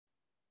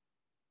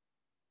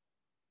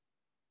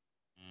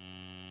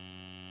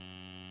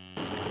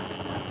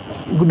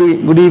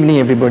Good evening,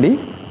 everybody.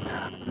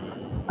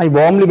 I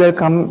warmly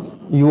welcome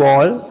you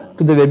all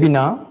to the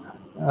webinar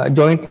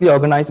jointly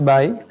organized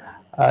by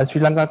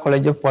Sri Lanka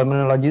College of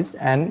Pulmonologists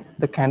and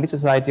the Kandy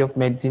Society of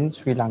Medicine,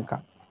 Sri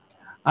Lanka.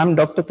 I'm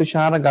Dr.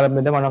 Tushara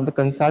Galabeda, one of the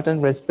consultant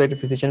respiratory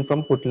physicians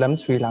from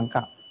Puttalam, Sri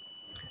Lanka.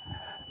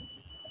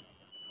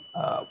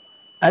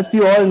 As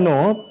we all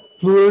know,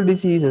 pleural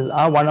diseases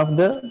are one of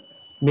the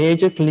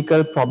major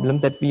clinical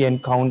problems that we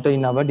encounter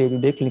in our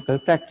day-to-day clinical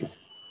practice.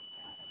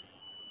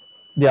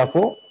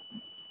 Therefore,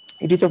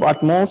 it is of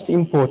utmost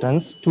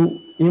importance to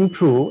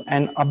improve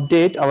and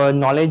update our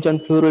knowledge on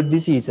pleural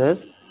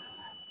diseases,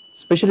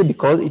 especially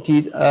because it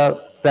is a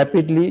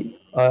rapidly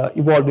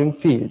evolving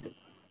field.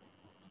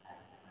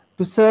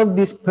 To serve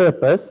this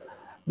purpose,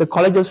 the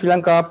College of Sri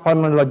Lanka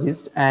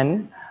Pulmonologists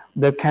and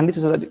the Kandy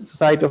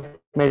Society of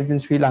Medicine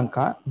Sri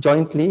Lanka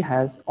jointly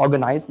has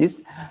organized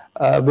this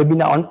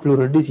webinar on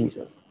pleural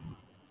diseases.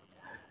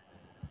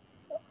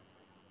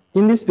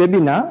 In this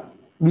webinar,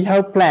 we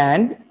have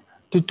planned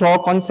to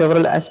talk on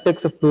several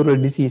aspects of pleural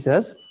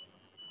diseases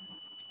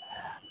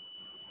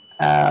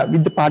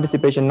with the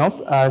participation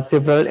of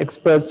several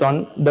experts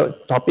on the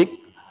topic,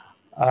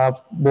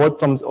 both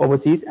from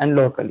overseas and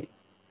locally.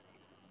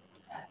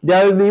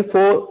 There will be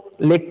 4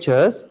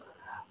 lectures.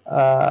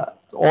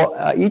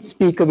 Each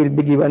speaker will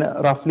be given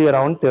roughly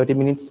around 30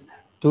 minutes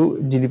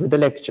to deliver the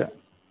lecture.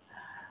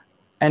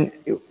 And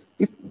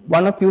if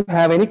one of you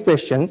have any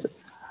questions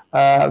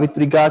with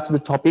regards to the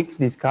topics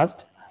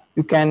discussed,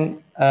 you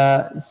can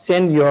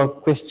send your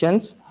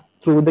questions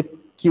through the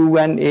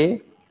Q&A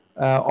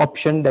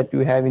option that you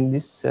have in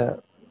this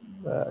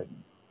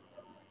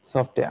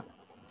software.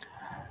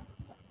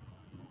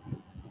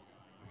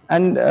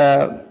 And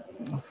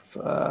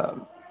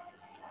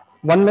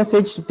one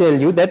message to tell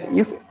you that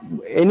if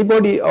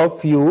anybody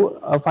of you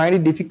find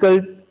it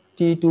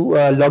difficulty to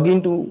log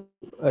into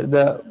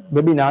the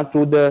webinar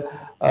through the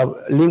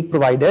link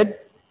provided,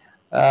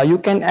 you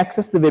can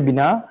access the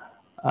webinar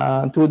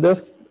through the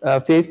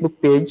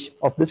Facebook page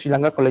of the Sri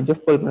Lanka College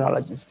of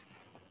Pulmonologists.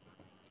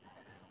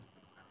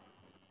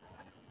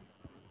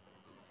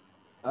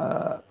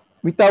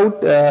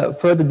 Without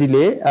further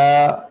delay,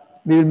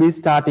 we will be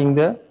starting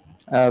the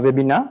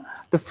webinar.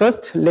 The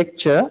first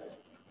lecture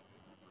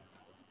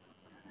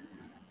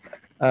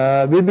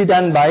will be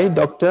done by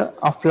Dr.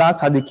 Afla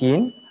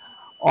Sadikin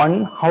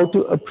on how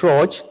to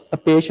approach a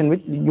patient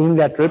with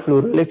unilateral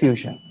pleural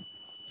effusion.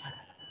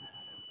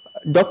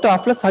 Dr.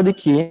 Afla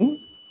Sadikin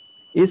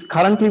is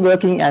currently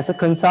working as a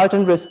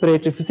consultant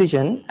respiratory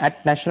physician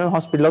at National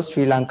Hospital of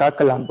Sri Lanka,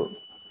 Colombo.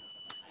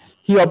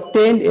 He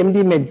obtained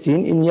MD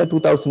Medicine in year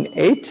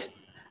 2008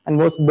 and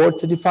was board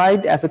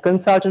certified as a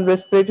consultant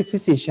respiratory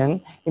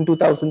physician in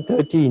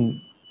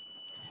 2013.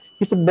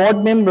 He's a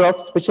board member of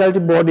Specialty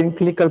Board in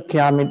Critical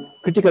Care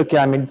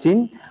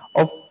Medicine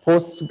of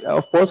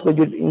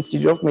Postgraduate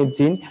Institute of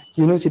Medicine,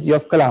 University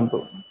of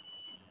Colombo.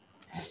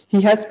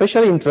 He has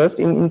special interest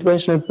in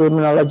interventional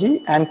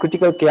pulmonology and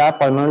critical care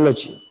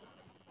pulmonology.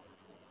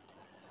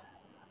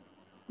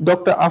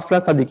 Dr.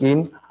 Afla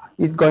Sadikin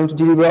is going to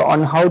deliver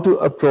on how to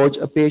approach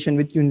a patient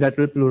with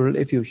unilateral pleural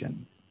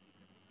effusion.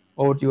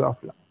 Over to you,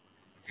 Afla.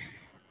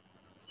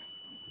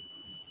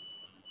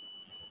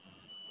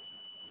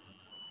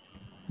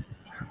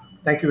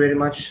 Thank you very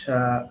much,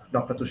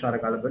 Dr. Tushara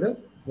Galabeda,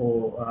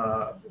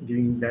 for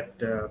giving that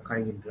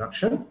kind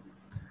introduction.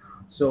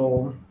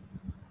 So,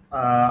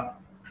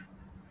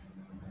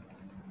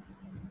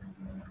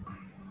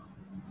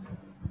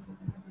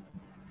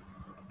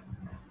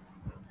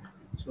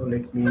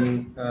 let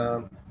me.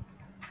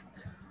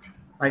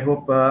 I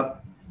hope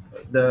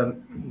the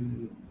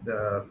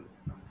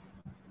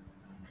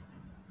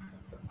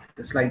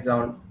slides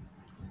are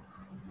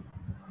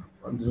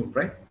on Zoom,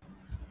 right?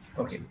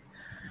 Okay.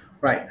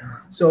 Right.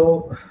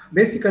 So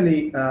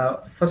basically,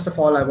 first of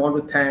all, I want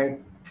to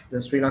thank the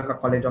Sri Lanka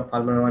College of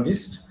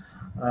Pulmonologists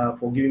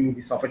for giving me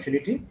this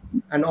opportunity.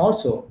 And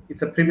also,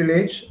 it's a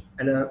privilege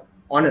and an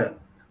honor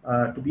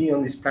to be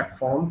on this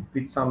platform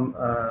with some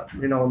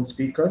renowned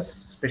speakers,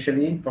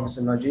 especially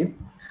Professor Najib,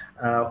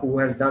 who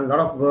has done a lot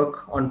of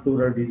work on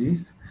pleural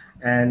disease.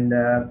 And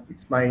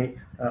it's my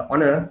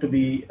honor to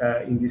be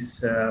in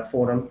this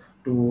forum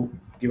to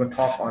give a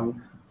talk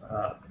on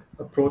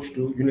approach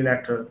to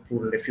unilateral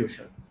pleural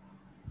effusion.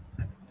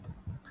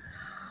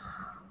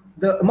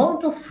 The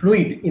amount of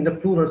fluid in the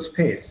pleural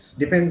space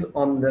depends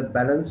on the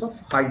balance of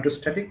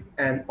hydrostatic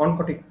and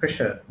oncotic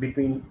pressure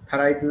between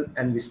parietal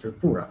and visceral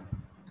pleura.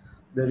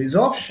 The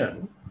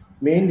resorption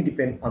mainly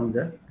depends on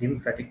the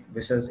lymphatic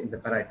vessels in the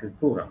parietal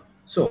pleura.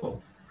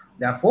 So,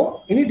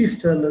 therefore, any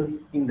disturbance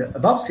in the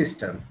above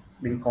system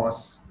will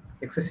cause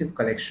excessive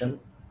collection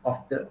of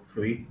the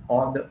fluid,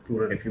 or the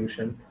pleural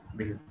effusion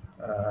will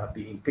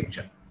be in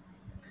picture.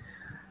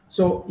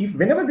 So,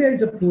 whenever there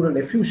is a pleural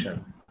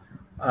effusion,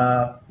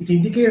 it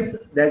indicates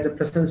there is a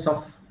presence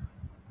of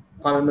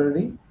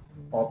pulmonary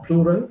or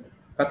pleural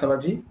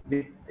pathology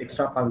with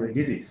extrapulmonary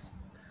disease.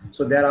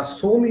 So there are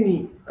so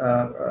many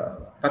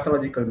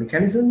pathological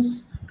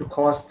mechanisms to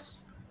cause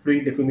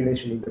fluid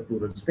accumulation in the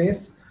pleural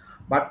space,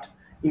 but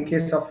In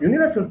case of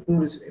unilateral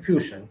pleural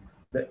effusion,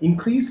 the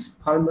increased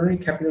pulmonary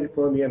capillary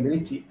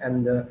permeability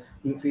and the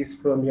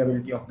increased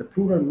permeability of the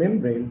pleural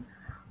membrane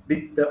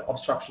with the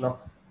obstruction of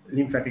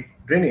lymphatic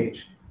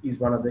drainage is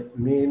one of the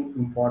main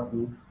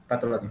important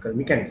pathological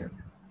mechanisms.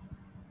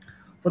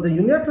 For the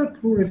unilateral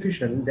pleural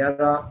effusion, there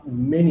are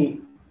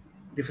many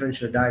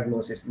differential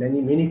diagnoses,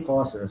 many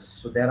causes.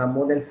 So there are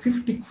more than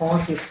 50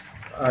 causes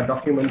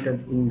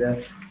documented in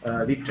the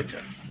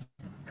literature.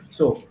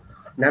 So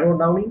narrow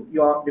down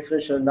your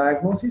differential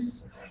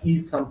diagnosis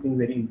is something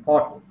very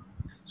important.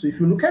 So if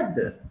you look at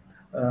the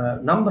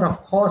number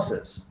of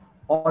causes,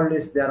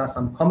 always there are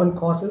some common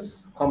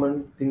causes.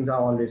 Common things are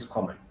always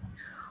common.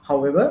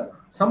 However,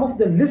 some of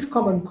the less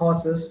common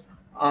causes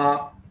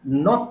are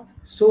not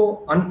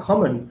so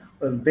uncommon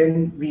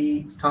when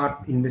we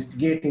start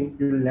investigating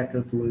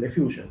unilateral pleural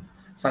effusion,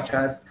 such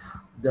as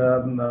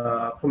the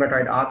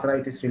rheumatoid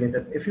arthritis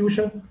related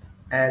effusion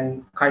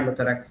and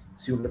chylothorax,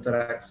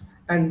 pseudothorax,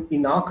 and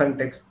in our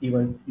context,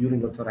 even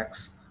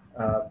urinothorax.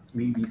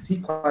 We see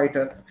quite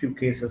a few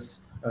cases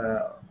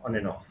on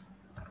and off.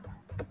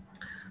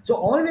 So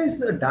always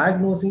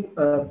diagnosing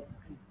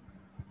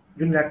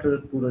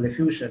unilateral pleural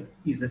effusion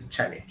is a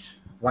challenge.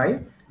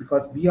 Why?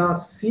 Because we are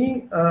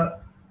seeing a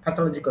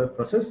pathological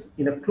process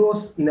in a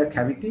closed inner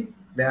cavity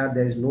where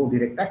there is no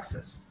direct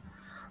access.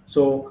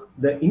 So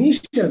the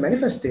initial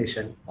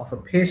manifestation of a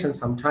patient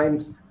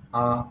sometimes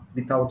are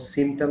without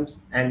symptoms,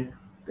 and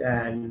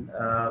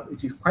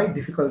it is quite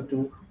difficult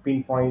to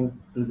pinpoint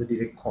to the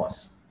direct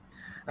cause.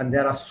 And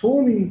there are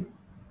so many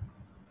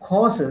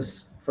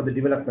causes for the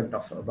development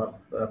of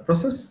a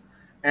process,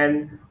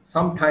 and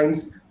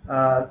sometimes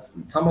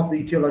some of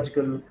the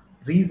etiological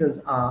reasons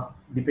are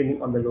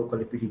depending on the local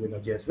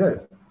epidemiology as well.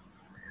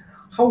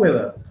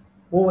 However,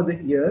 over the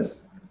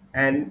years,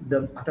 and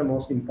the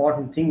uttermost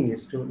important thing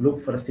is to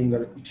look for a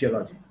single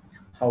etiology.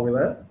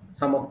 However,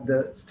 some of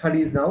the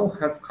studies now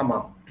have come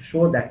up to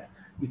show that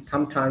it's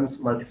sometimes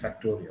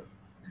multifactorial.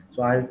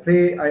 So I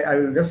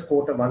will just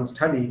quote one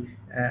study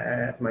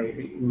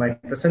in my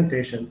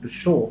presentation to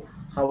show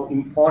how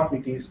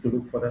important it is to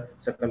look for a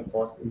second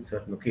cause in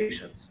certain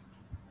occasions.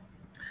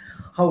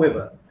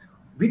 However,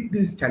 with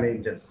these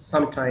challenges,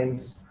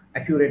 sometimes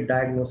accurate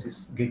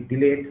diagnosis get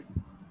delayed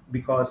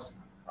because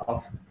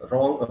of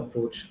wrong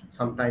approach,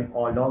 sometimes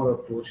or long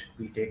approach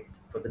we take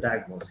for the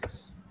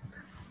diagnosis.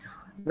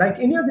 Like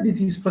any other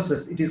disease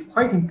process, it is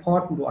quite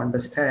important to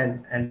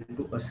understand and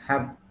to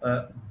have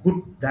a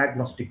good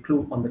diagnostic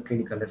clue on the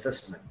clinical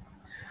assessment.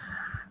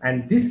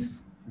 And this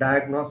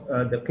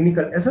the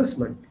clinical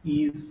assessment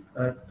is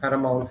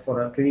paramount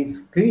for a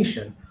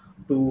clinician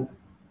to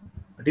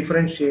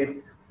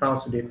differentiate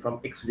transudate from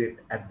exudate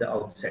at the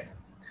outset.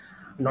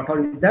 Not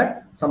only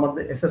that, some of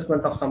the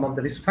assessment of some of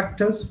the risk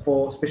factors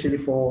for, especially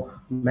for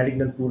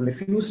malignant pleural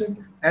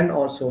effusion and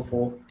also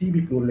for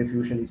TB pleural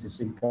effusion is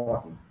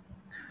important.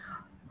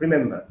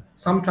 Remember,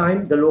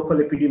 sometimes the local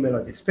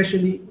epidemiology,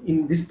 especially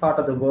in this part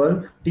of the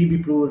world,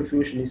 TB pleural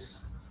effusion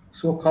is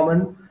so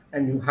common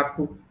and you have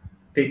to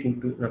take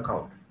into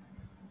account.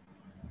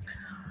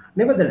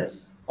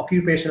 Nevertheless,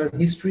 occupational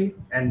history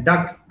and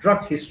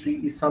drug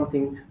history is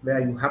something where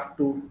you have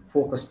to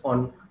focus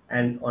on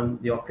and on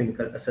your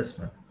clinical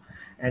assessment.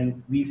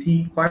 And we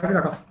see quite a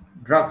lot of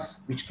drugs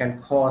which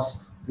can cause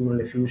pleural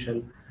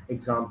effusion,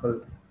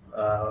 example,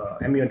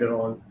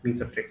 amiodarone,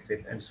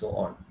 methotrexate, and so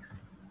on.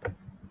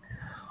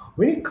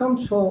 When it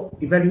comes for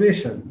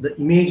evaluation, the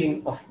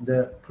imaging of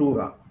the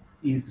pleura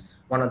is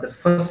one of the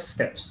first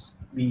steps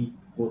we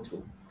go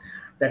through.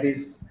 That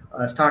is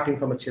starting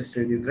from a chest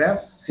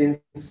radiograph, since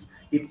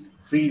it's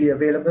freely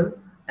available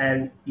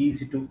and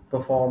easy to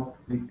perform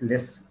with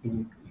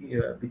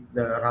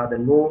rather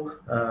no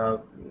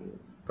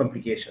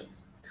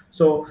complications.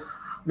 So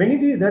when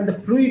it is that the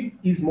fluid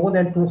is more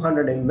than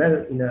 200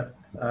 ml in a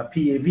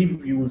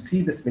PAV, you will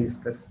see this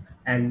meniscus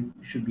and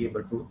you should be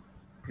able to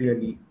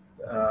clearly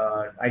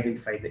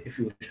identify the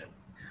effusion.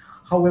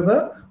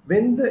 However,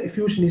 when the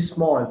effusion is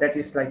small, that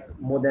is like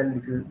more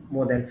than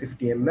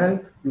 50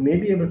 ml, you may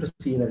be able to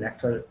see in a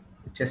lateral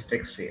chest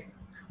X-ray.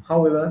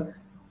 However,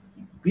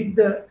 with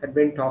the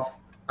advent of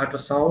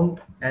ultrasound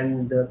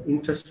and the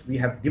interest we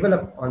have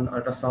developed on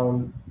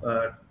ultrasound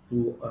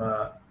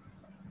to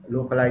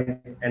localize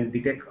and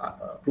detect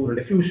pleural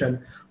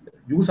effusion, the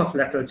use of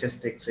lateral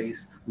chest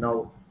X-rays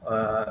now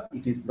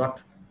it is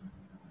not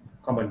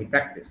commonly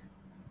practiced.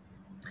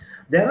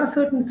 There are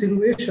certain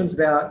situations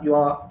where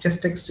your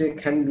chest X-ray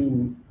can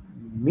be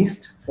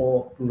missed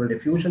for pleural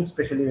effusion,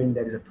 especially when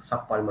there is a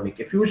subpulmonic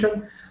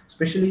effusion,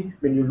 especially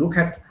when you look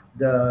at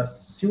the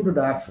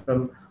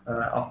pseudodiaphragm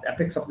of the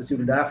apex of the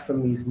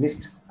pseudidiaphragm is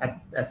missed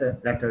as a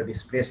lateral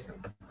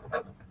displacement.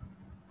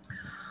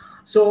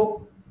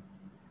 So,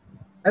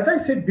 as I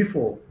said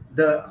before,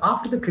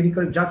 after the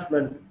clinical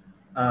judgment,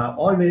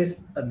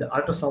 always the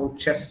ultrasound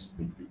chest,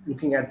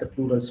 looking at the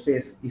pleural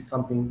space, is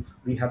something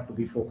we have to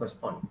be focused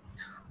on.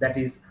 That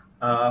is,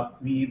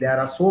 there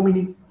are so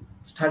many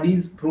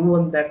studies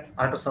proven that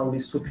ultrasound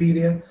is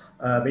superior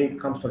when it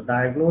comes to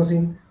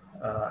diagnosing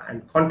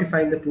and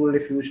quantifying the pleural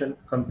effusion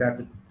compared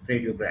to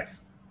radiograph.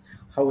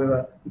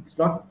 However, it's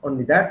not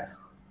only that.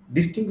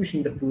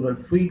 Distinguishing the pleural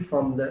fluid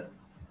from the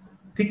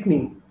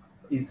thickening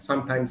is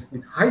sometimes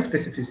with high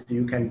specificity.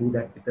 You can do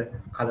that with a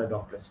color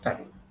Doppler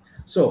study.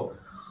 So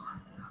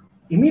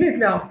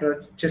immediately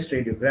after chest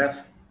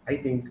radiograph, I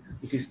think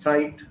it is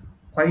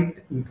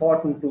quite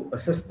important to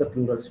assess the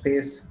pleural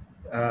space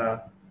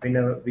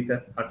whenever with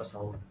the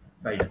ultrasound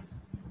guidance.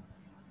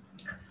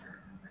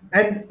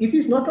 And it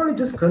is not only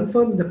just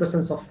confirming the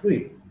presence of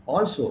fluid,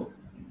 also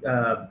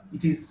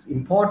it is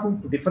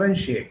important to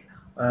differentiate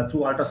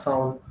through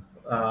ultrasound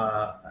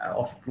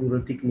of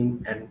pleural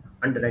thickening and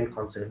underlying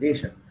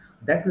consolidation.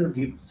 That will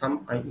give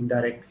some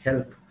indirect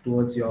help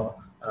towards your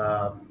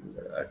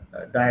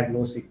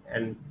diagnostic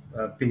and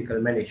clinical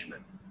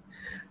management.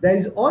 There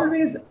is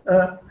always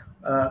a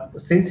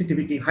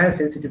sensitivity, higher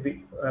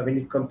sensitivity when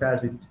it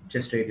compares with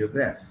chest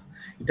radiograph.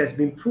 It has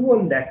been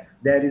proven that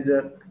there is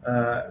a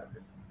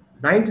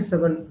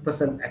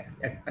 97%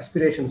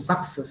 aspiration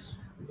success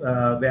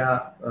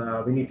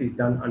when it is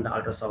done under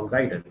ultrasound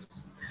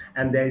guidance.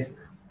 And there is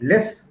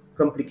less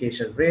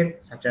complication rate,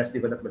 such as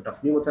development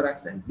of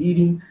pneumothorax and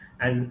bleeding,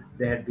 and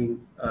there had been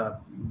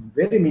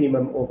very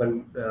minimum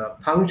organ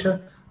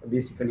puncture.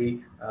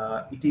 Basically,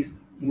 it is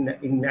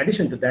in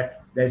addition to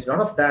that, there is a lot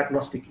of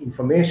diagnostic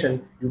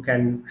information you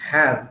can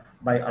have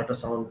by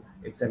ultrasound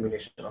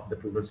examination of the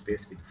pleural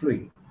space with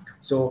fluid.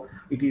 So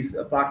it is,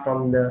 apart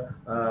from the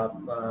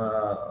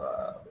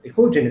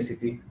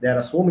echogenicity, there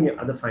are so many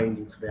other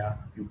findings where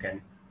you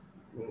can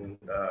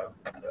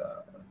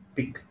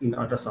pick in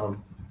ultrasound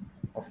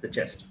of the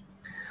chest.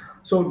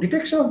 So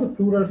detection of the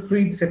pleural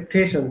fluid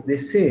septations, they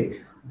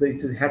say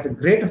this has a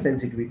greater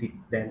sensitivity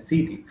than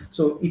CT.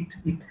 So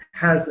it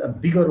has a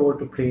bigger role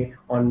to play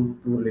on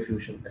pleural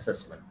effusion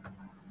assessment.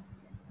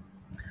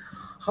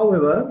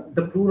 However,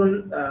 the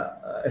pleural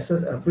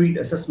fluid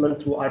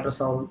assessment through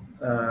ultrasound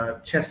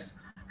chest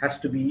has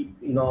to be,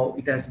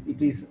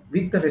 it is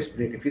with the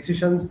respiratory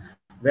physicians,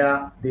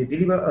 where they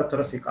deliver a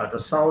thoracic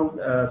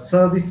ultrasound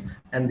service,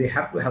 and they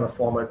have to have a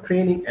formal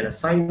training and a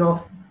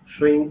sign-off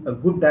showing a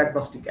good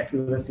diagnostic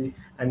accuracy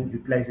and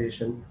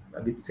utilization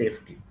with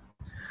safety.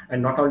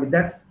 And not only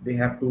that, they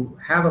have to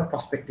have a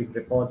prospective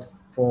records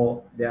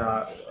for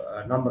their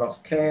number of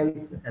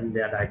scans and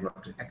their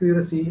diagnostic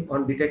accuracy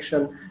on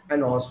detection,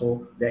 and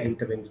also their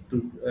intervention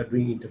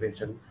doing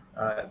intervention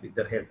with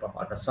the help of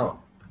ultrasound.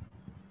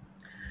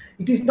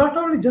 It is not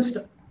only just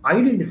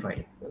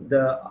identifying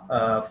the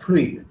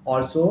fluid,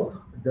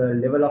 also the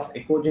level of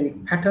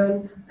echogenic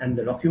pattern and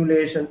the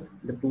loculation,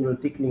 the pleural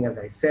thickening, as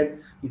I said,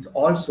 is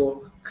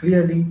also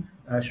clearly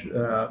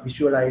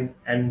visualized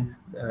and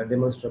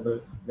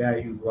demonstrable, where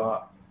you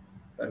are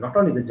not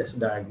only the just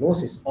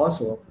diagnosis,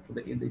 also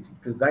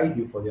to guide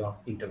you for your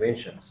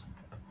interventions.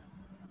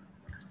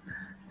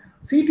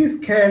 CT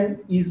scan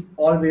is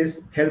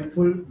always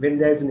helpful when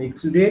there is an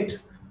exudate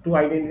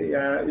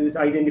is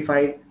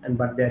identified,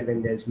 but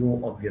when there is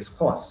no obvious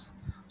cause.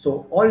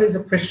 So always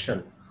a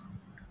question: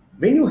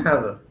 when you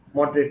have a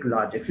moderate to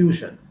large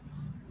effusion,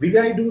 will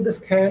I do the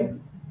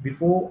scan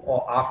before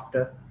or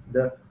after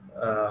the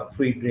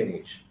fluid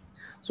drainage?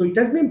 So it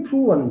has been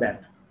proven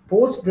that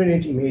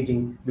post-drainage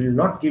imaging will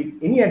not give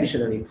any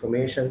additional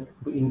information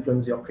to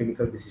influence your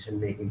clinical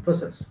decision-making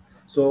process.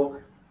 So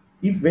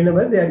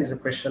whenever there is a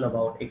question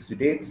about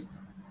exudates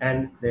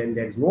and then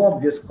there is no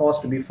obvious cause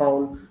to be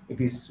found,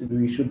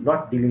 we should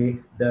not delay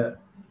the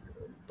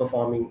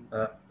performing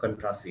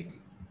contrast CT.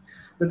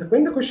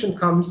 When the question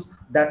comes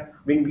that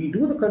when we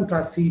do the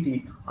contrast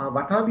CT,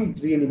 what are we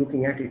really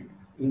looking at it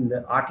in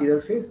the arterial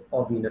phase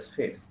or venous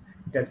phase?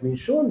 It has been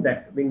shown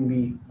that when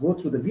we go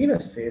through the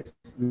venous phase,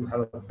 you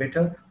have a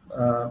better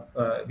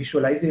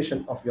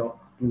visualization of your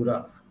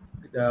pleura,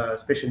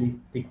 especially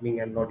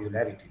thickening and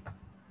nodularity.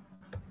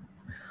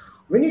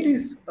 When it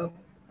is a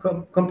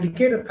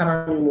complicated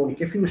parapneumonic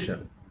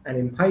effusion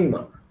and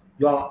empyema,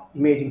 your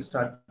imaging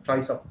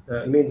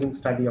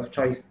study of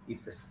choice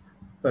is this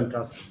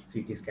contrast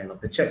CT scan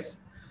of the chest.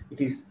 It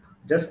is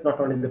just not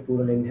only the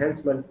pleural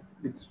enhancement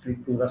with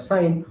pleural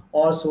sign,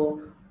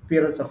 also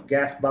appearance of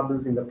gas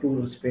bubbles in the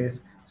pleural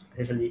space,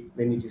 especially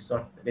when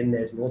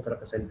there is no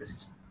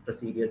thoracentesis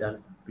procedure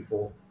done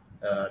before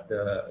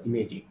the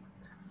imaging.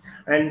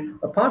 And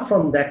apart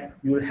from that,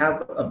 you will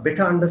have a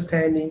better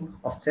understanding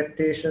of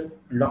septation,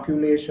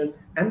 loculation,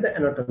 and the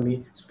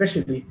anatomy,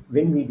 especially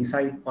when we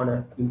decide on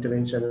an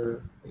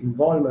interventional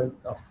involvement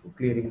of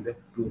clearing the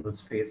pleural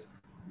space,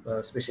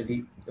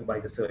 especially by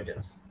the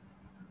surgeons.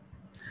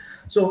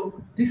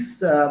 So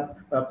this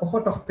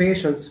cohort of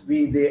patients,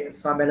 they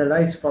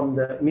sub-analyzed from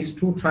the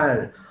MIS2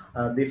 trial.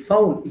 They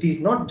found it is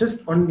not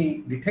just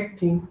only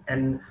detecting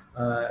and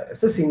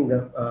assessing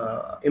the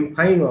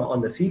empyema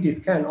on the CT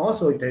scan,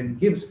 also it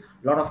gives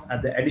a lot of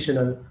other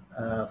additional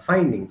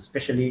findings,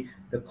 especially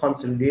the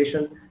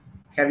consolidation,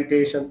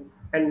 cavitation,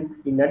 and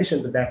in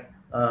addition to that,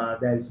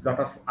 there is a lot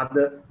of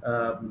other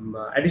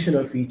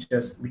additional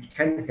features which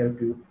can help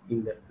you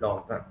in the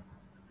long run.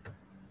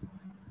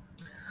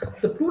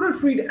 The pleural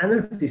fluid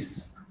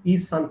analysis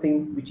is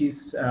something which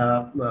is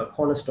a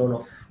cornerstone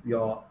of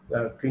your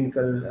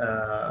clinical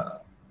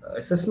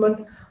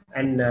assessment.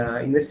 and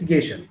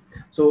investigation.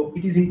 So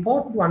it is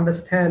important to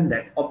understand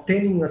that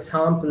obtaining a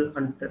sample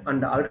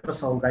under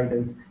ultrasound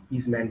guidance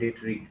is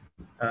mandatory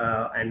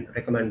and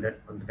recommended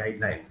on the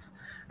guidelines.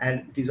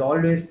 And it is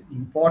always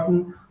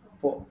important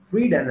for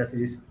fluid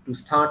analysis to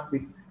start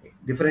with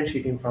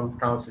differentiating from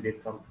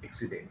transudate from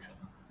exudate.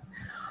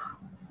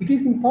 It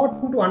is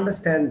important to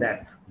understand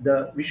that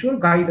the visual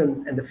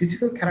guidance and the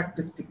physical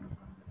characteristic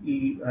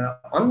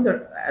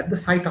at the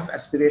site of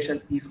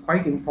aspiration is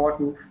quite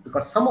important,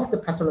 because some of the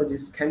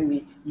pathologies can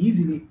be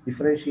easily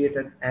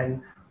differentiated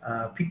and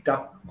picked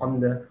up on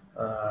the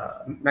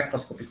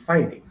macroscopic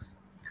findings.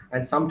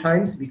 And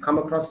sometimes we come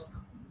across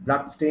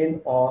blood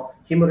stain or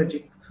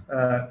hemorrhagic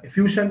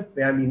effusion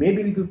where we may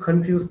be a little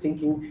confused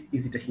thinking,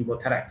 is it a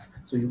hemothorax?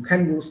 So you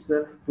can use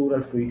the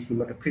pleural fluid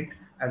hematocrit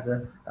as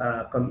a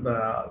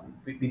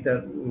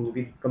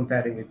with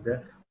comparing with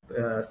the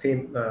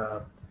same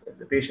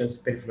the patient's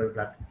peripheral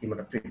blood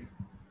hematocrit.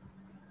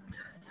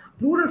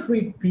 Pleural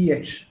fluid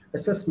pH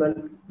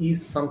assessment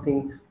is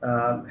something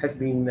has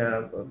been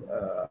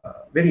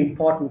very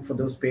important for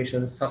those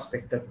patients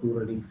suspected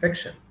pleural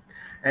infection.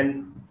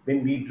 And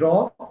when we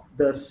draw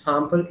the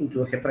sample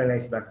into a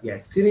heparinized blood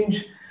gas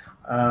syringe,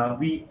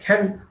 we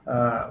can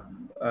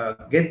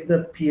get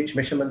the pH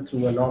measurement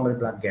through a normal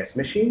blood gas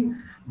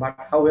machine. But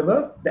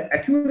however, the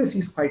accuracy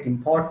is quite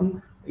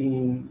important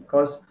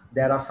because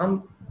there are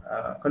some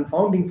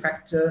confounding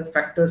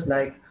factors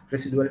like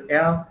residual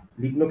air,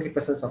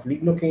 presence of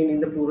lignocaine in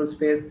the pleural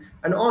space,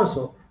 and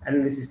also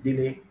analysis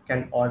delay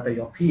can alter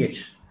your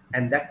pH,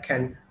 and that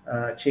can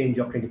change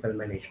your clinical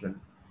management.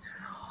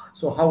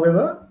 So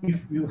however, if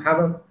you have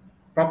a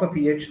proper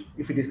pH,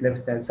 if it is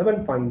less than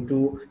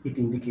 7.2, it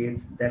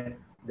indicates that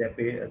there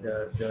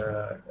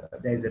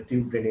is a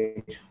tube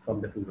drainage from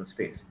the pleural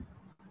space.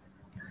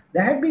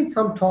 There have been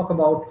some talk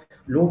about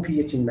low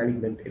pH in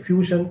malignant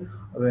effusion,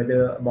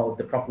 about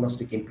the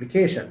prognostic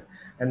implication.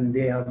 And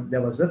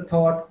there was a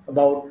thought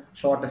about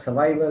shorter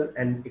survival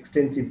and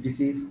extensive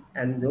disease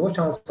and no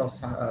chance of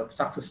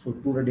successful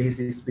pleural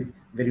disease with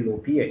very low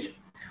pH.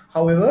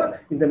 However,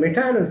 in the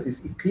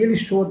meta-analysis, it clearly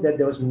showed that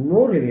there was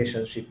no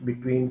relationship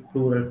between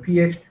pleural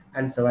pH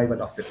and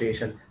survival of the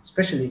patient,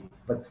 especially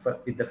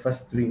with the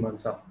first 3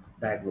 months of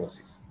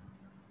diagnosis.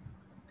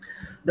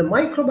 The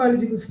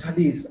microbiological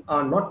studies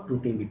are not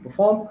routinely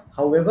performed.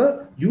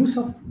 However, use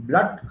of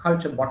blood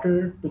culture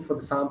bottle for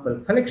the sample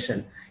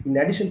collection, in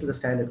addition to the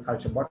standard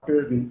culture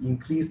bottle, will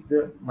increase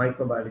the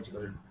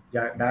microbiological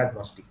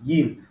diagnostic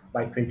yield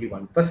by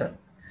 21%.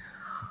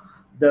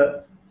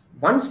 The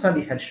one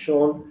study had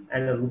shown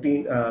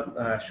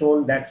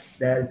shown that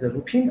there is a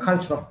routine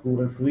culture of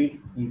pleural fluid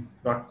is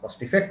not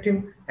cost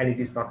effective and it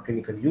is not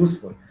clinically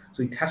useful.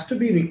 So it has to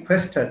be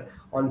requested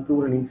on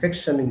pleural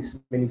infection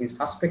when it is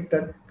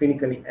suspected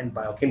clinically and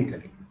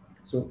biochemically.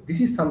 So this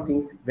is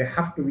something we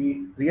have to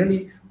be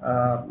really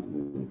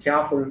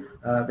careful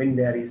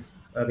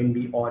when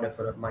we order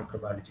for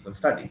microbiological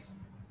studies.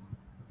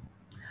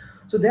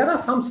 So there are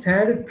some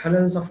standard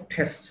panels of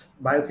tests,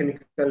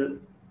 biochemical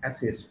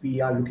assays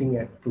we are looking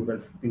at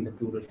in the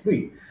pleural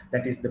fluid.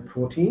 That is the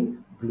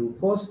protein,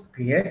 glucose,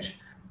 pH,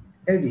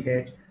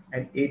 LDH,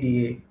 and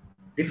ADA,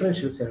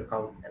 differential cell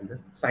count, and the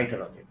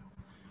cytology.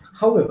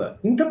 However,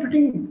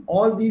 interpreting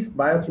all these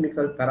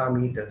biochemical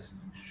parameters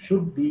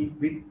should be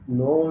with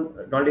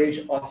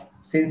knowledge of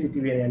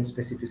sensitivity and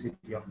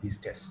specificity of these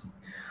tests.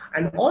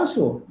 And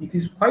also, it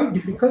is quite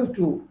difficult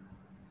to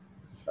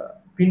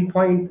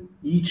pinpoint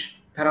each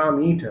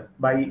parameter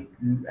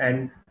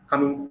and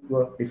coming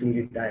to a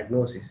definitive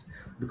diagnosis,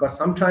 because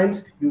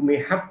sometimes you may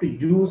have to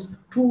use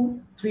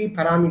 2-3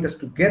 parameters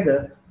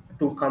together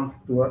to come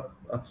to a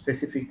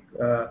specific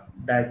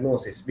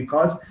diagnosis,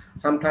 because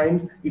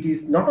sometimes it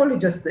is not only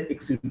just the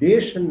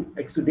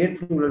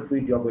exudate pleural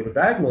fluid you are going to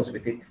diagnose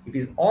with it, it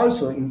is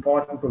also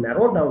important to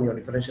narrow down your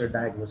differential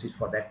diagnosis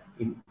for that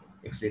in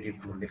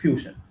exudative pleural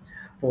effusion.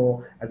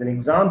 As an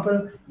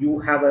example, you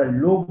have a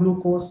low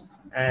glucose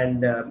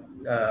and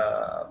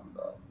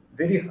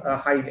very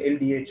high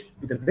LDH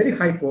with a very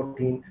high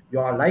protein,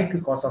 your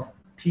likely cause of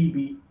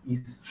TB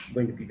is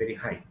going to be very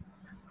high.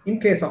 In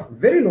case of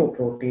very low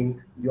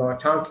protein, your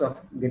chance of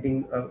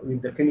getting,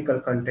 with the clinical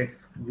context,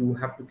 you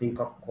have to think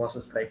of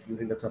causes like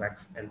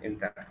urinothorax and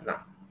intract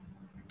lung.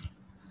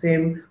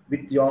 Same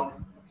with your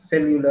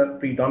cellular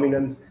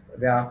predominance,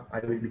 where I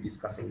will be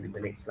discussing with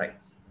the next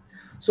slides.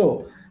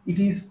 So it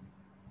is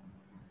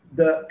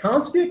the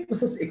transudate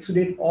versus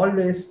exudate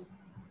always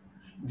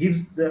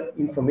gives the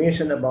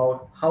information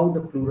about how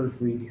the pleural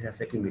fluid has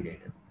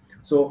accumulated.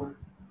 So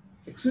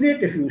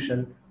exudate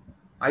effusion,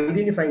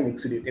 identifying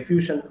exudate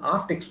effusion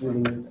after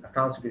excluding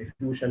transudate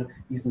effusion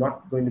is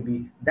not going to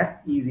be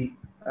that easy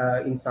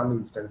in some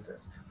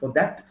instances. For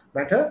that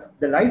matter,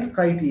 the Leitz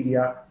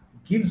criteria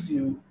gives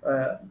you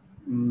a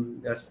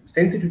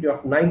sensitivity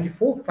of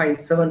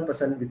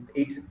 94.7% with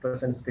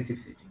 80%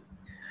 specificity.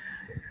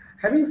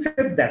 Having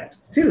said that,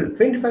 still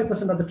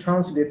 25% of the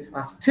transudates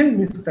are still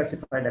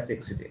misclassified as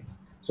exudates.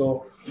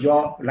 So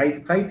your Leitz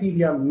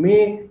criteria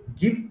may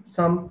give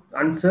some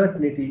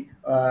uncertainty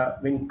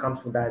when it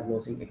comes to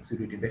diagnosing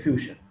exudative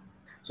effusion.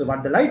 So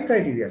what the light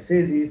criteria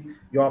says is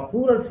your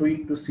pleural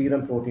fluid to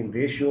serum protein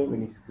ratio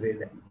when it's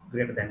greater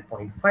than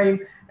 0.5,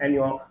 and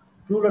your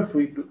pleural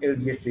fluid to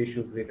LDH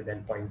ratio greater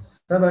than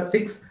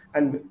 0.76,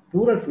 and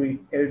pleural fluid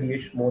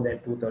LDH more than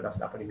 2/3 of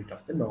the upper limit of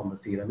the normal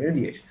serum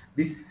LDH.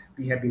 This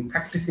we have been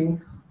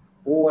practicing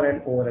over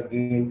and over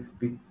again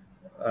with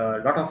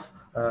a lot of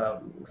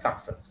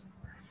success.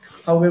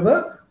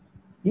 However,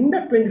 in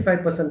that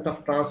 25%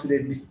 of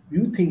transudates which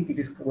you think it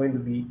is going to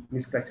be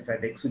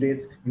misclassified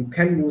exudates, you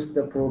can use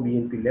the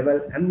pro-BNP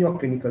level and your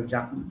clinical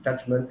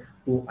judgment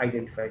to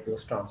identify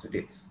those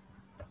transudates.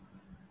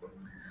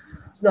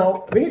 So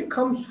now, when it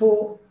comes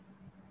for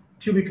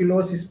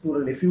tuberculosis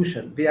pleural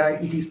effusion, where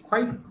it is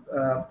quite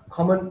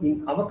common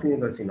in our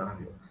clinical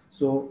scenario.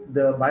 So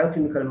the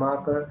biochemical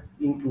marker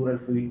in pleural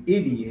fluid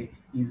ADA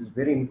is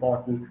very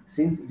important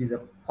since it is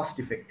a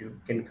cost-effective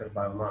chemical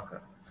biomarker.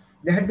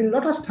 There have been a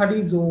lot of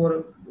studies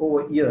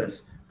over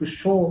years to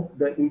show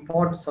the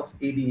importance of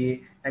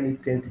ADA and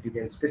its sensitivity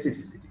and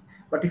specificity.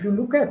 But if you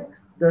look at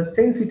the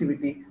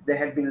sensitivity, there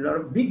have been a lot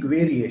of big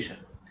variation.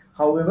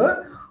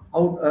 However,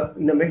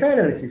 in a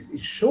meta-analysis,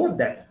 it showed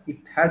that it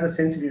has a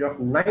sensitivity of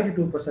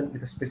 92%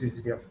 with a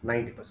specificity of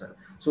 90%.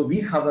 So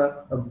we have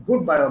a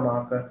good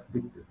biomarker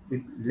with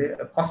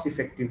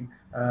cost-effective,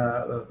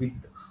 with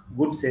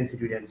good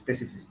sensitivity and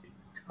specificity.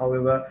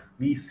 However,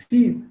 we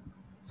see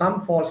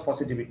some false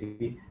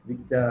positivity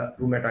with the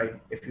rheumatoid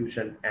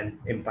effusion and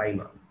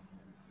empyema.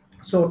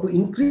 So to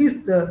increase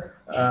the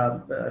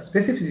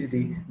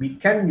specificity, we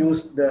can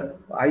use the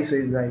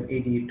isoenzyme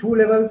ADA2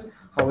 levels.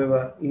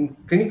 However, in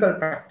clinical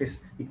practice,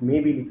 it may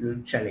be a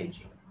little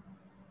challenging.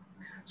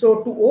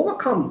 So to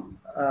overcome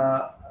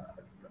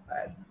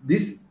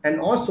this,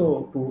 and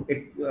also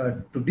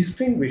to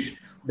distinguish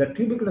the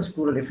tuberculous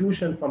pleural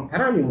effusion from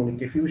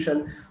parapneumonic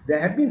effusion, there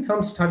have been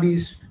some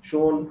studies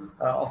shown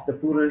of the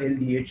pleural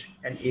LDH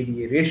and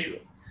ADA ratio.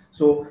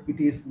 So it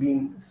is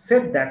being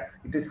said that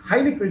it is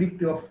highly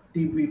predictive of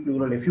TB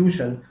pleural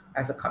effusion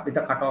with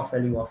a cutoff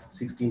value of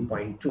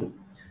 16.2.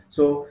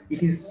 So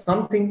it is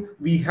something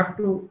we have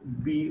to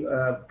be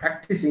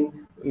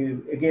practicing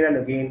again and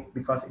again,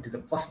 because it is a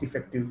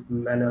cost-effective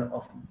manner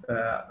of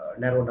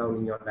narrow down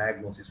in your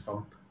diagnosis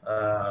from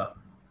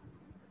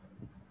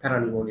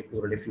parapneumonic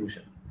pleural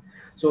effusion.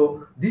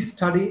 So this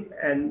study,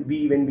 and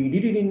when we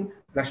did it in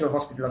National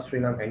Hospital of Sri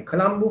Lanka in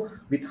Colombo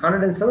with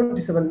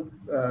 177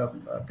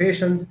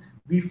 patients,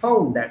 we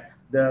found that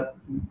the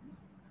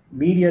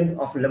median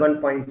of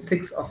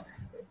 11.6 of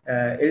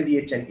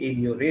LDH and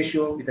ADO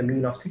ratio with a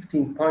mean of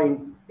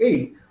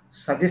 16.8,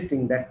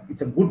 suggesting that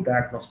it's a good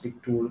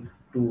diagnostic tool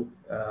to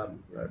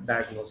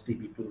diagnose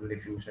TB pleural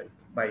effusion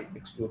by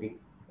excluding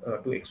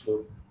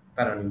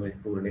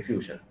parapneumonic pleural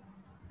effusion.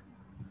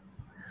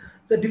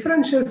 The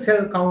differential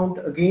cell count,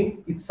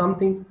 again, it's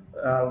something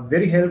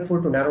very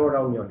helpful to narrow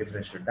down your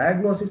differential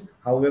diagnosis.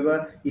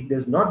 However, it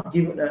does not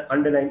give an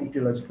underlying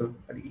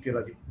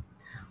etiology.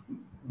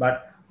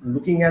 But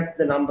looking at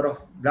the number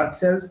of blood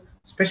cells,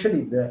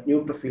 especially the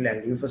neutrophil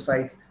and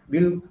lymphocytes,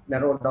 will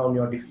narrow down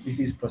your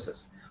disease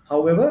process.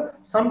 However,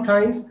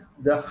 sometimes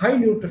the high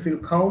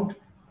neutrophil count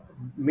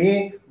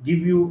may give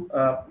you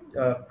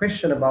a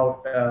question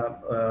about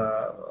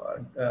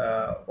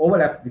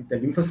overlap with the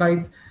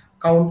lymphocytes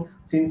count,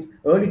 since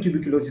early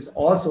tuberculosis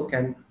also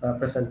can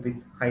present with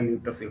high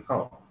neutrophil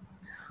count.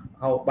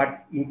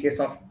 But in case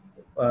of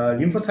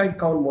lymphocyte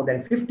count more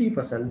than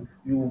 50%,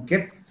 you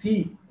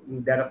see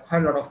there are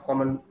quite a lot of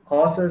common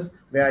causes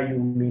where you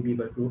may be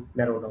able to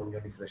narrow down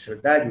your differential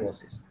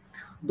diagnosis.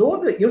 Though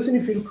the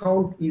eosinophil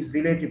count is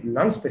relatively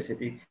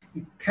non-specific,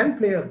 it can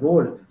play a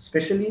role,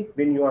 especially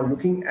when you are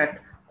looking at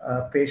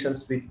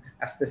patients with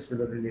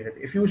asbestos-related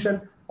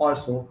effusion,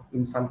 also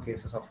in some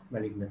cases of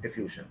malignant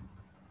effusion.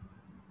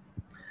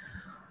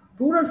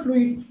 Pleural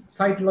fluid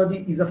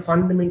cytology is a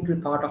fundamental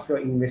part of your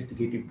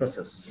investigative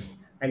process,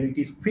 and it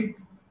is quick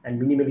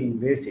and minimally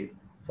invasive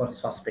for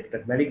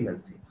suspected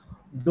malignancy.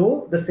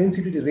 Though the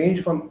sensitivity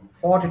range from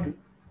 40 to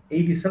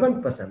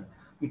 87%,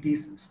 it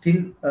is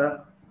still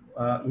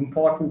an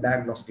important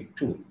diagnostic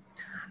tool.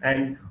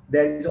 And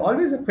there is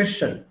always a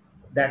question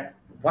that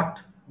what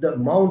the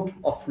amount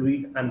of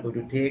fluid I'm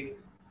going to take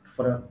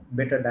for a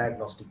better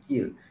diagnostic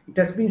yield. It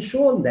has been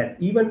shown that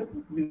even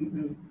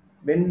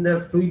when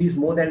the fluid is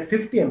more than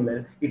 50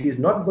 ml, it is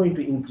not going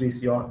to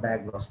increase your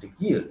diagnostic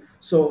yield.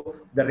 So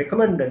the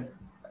recommended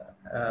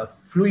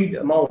fluid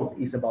amount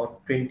is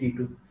about 20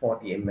 to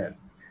 40 ml.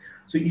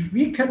 So if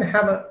we can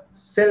have a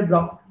cell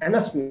block and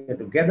a smear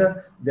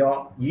together, their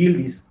yield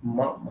is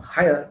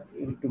higher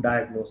to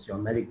diagnose your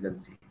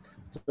malignancy.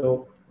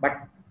 So,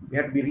 but we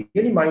have to be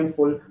really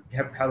mindful. You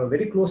have to have a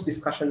very close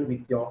discussion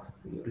with your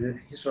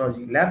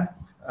histology lab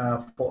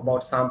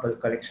about sample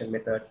collection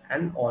method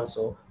and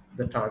also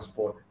the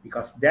transport,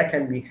 because there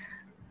can be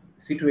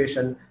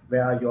situation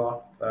where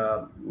your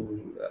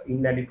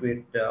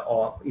inadequate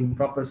or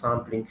improper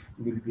sampling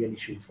will be an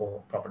issue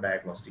for proper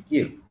diagnostic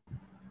yield.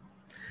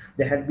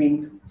 There had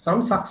been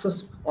some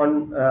success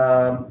on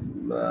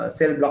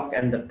cell block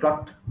and the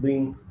clot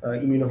doing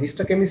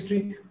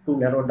immunohistochemistry to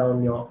narrow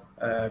down your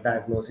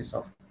diagnosis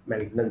of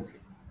malignancy.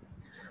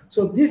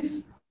 So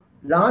this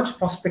large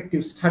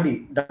prospective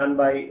study done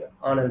by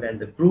Arnold and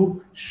the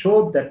group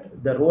showed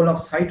that the role of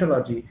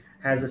cytology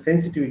has a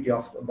sensitivity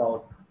of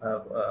about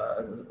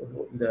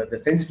the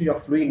sensitivity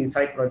of fluid in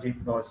cytology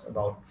was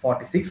about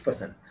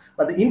 46%.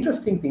 But the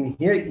interesting thing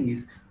here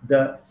is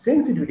the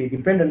sensitivity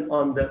dependent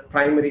on the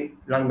primary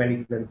lung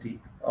malignancy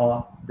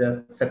or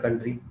the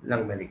secondary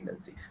lung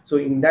malignancy. So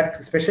in that,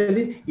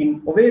 especially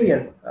in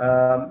ovarian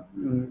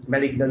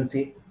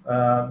malignancy,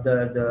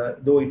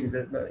 though it is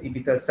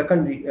a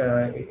secondary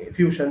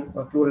effusion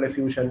or pleural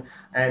effusion,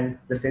 and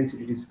the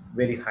sensitivity is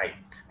very high.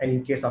 And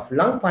in case of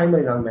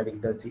primary lung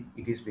malignancy,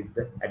 it is with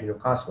the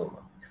adenocarcinoma.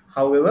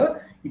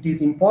 However, it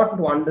is important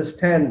to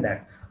understand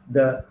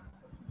that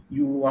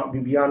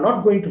we are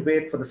not going to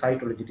wait for the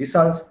cytology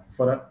results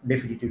for a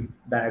definitive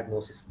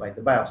diagnosis by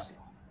the biopsy.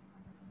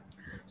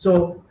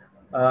 So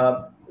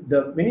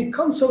when it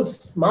comes to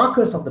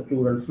markers of the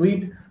pleural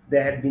fluid,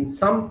 there had been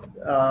some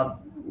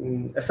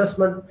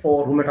assessment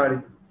for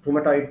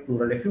rheumatoid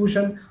pleural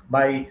effusion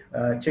by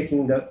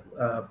checking the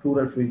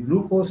pleural fluid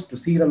glucose to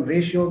serum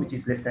ratio, which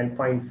is less than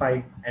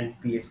 0.5 and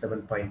pH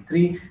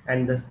 7.3,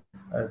 and the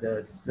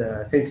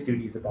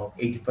sensitivity is about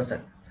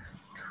 80%.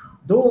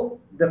 Though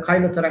the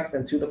chylothorax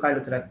and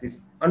pseudocylothorax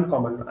is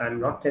uncommon,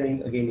 I'm not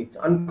telling again it's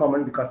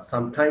uncommon because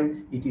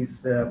sometimes it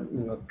is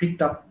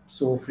picked up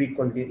so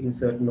frequently in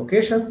certain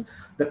occasions.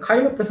 The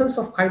presence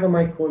of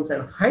chylomicrons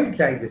and high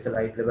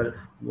triglyceride level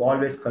will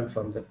always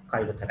confirm the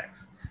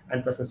chylothorax.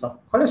 And presence of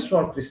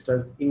cholesterol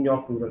crystals in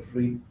your pleural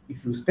fluid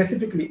if you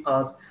specifically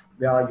ask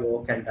where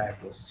you can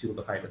diagnose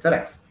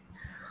pseudocylothorax.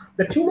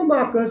 The tumor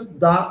markers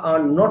that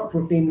are not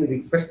routinely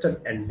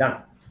requested and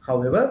done.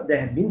 However, there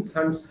have been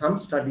some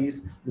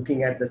studies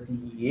looking at the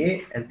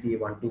CEA and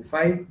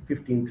CA125,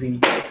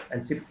 15.3,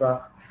 and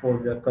CIFRA for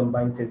the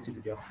combined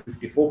sensitivity of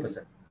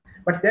 54%.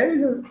 But there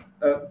is a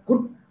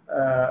good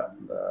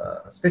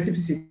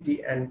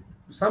specificity and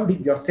some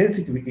degree of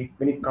sensitivity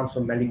when it comes to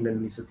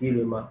malignant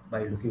mesothelioma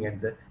by looking at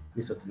the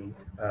mesothelin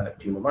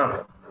tumor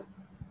marker.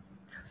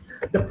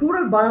 The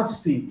pleural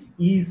biopsy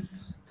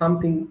is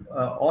something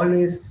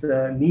always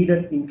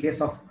needed in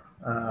case of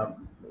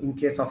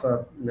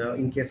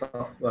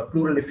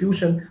pleural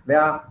effusion,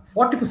 where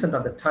 40%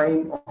 of the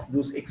time of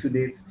those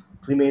exudates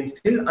remain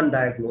still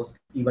undiagnosed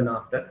even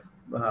after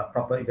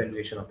proper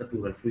evaluation of the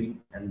pleural fluid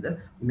and the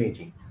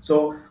imaging.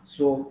 So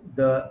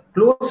the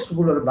closed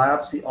pleural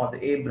biopsy or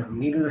the Abraham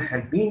needle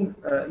had been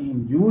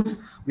in use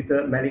with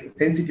a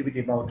sensitivity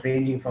about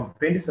ranging from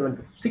 27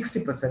 to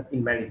 60%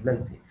 in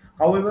malignancy.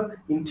 However,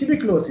 in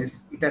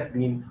tuberculosis, it has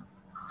been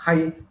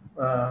high,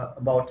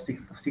 about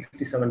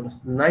 67 to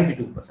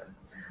 92%.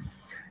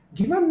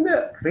 Given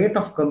the rate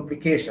of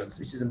complications,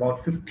 which is about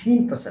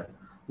 15%,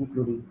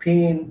 including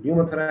pain,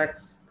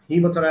 pneumothorax,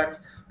 hemothorax,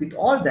 with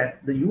all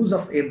that, the use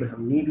of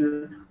Abraham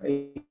needle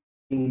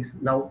is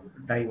now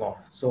dying off.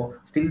 So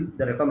still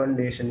the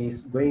recommendation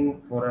is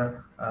going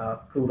for a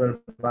pleural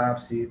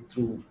biopsy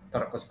through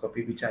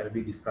thoracoscopy, which I will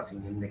be discussing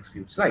in the next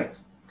few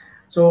slides.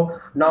 So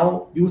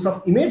now use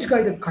of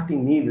image-guided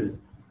cutting needle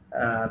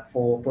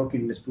for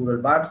percutaneous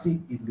pleural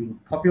biopsy is being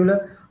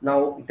popular.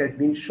 Now it has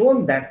been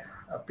shown that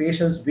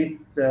patients with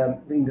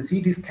in the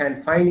CT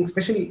scan finding,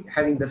 especially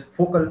having the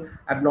focal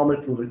abnormal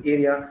pleural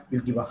area,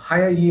 will give a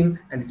higher yield,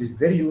 and it is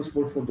very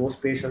useful for those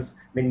patients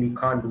when we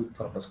can't do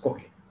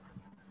thoracoscopy.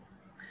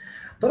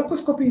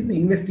 Thoracoscopy is the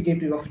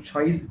investigative of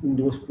choice in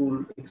those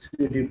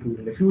exudative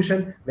pleural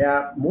effusion,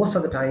 where most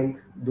of the time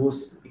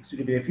those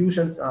exudative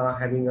effusions are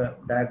having a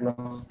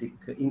diagnostic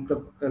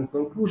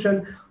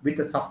conclusion with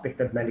a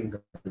suspected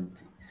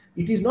malignancy.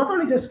 It is not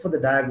only just for the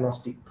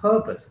diagnostic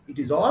purpose, it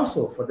is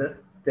also for the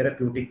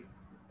therapeutic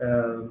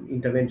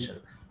intervention.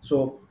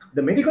 So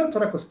the medical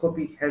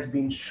thoracoscopy has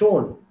been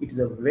shown it is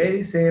a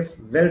very safe,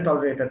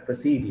 well-tolerated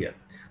procedure.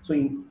 So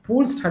in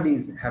pooled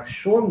studies have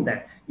shown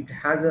that it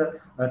has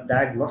a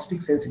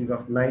diagnostic sensitivity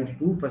of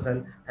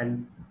 92%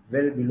 and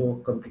well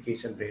below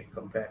complication rate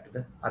compared to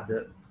the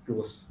other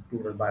closed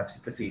pleural biopsy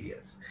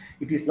procedures.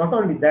 It is not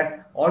only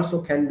that,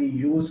 also can be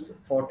used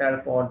for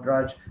TALP or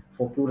drudge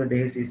for pleural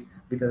disease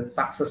with a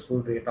successful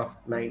rate of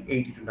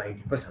 80 to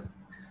 90%.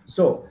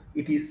 So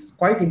it is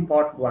quite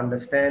important to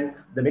understand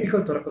the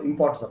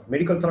importance of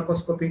medical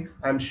thoracoscopy.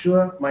 I'm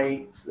sure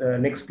my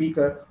next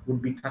speaker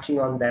would be touching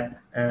on that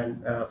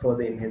and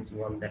further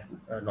enhancing on that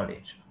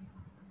knowledge.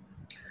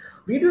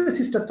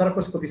 Video-assisted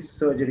thoracoscopy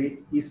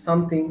surgery is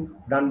something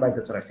done by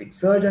the thoracic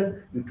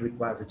surgeon. It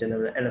requires a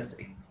general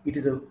anesthetic. It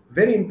is a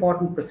very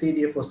important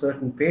procedure for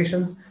certain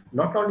patients,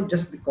 not only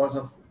just because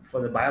of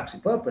for the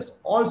biopsy purpose,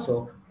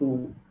 also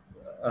to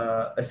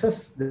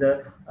assess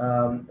the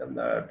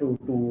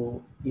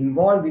to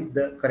involve with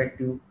the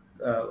corrective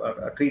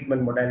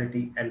treatment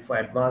modality and for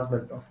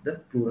advancement of the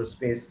pleural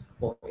space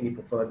for any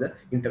further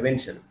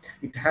intervention.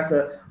 It has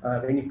a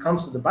when it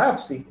comes to the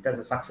biopsy, it has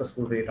a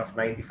successful rate of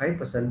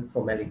 95%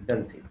 for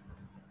malignancy.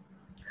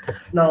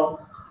 Now,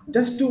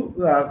 just to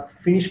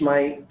finish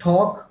my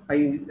talk,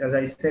 as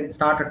I said,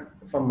 started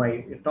from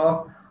my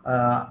talk.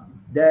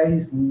 There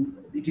is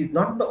it is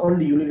not the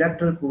only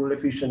unilateral pleural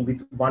effusion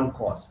with one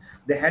cause.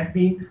 There had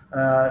been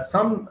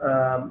some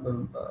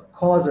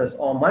causes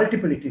or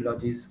multiple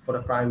etiologies for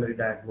a primary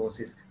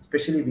diagnosis,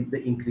 especially with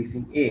the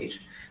increasing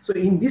age. So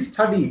in this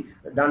study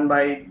done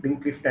by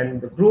Binclift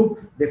and the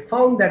group, they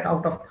found that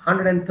out of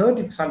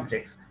 130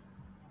 subjects,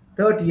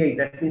 38,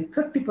 that means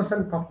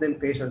 30% of them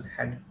patients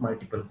had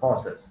multiple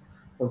causes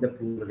for the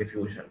pleural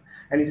effusion.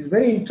 And it is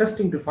very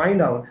interesting to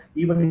find out,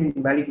 even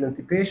in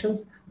malignancy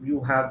patients,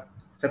 you have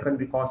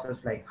secondary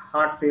causes like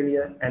heart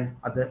failure and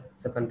other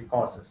secondary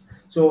causes.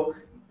 So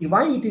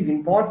why it is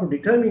important to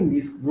determine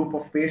this group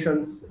of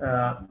patients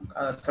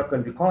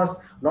secondary cause,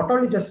 not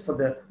only just for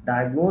the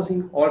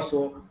diagnosing,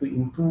 also to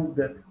improve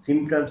the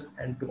symptoms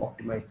and to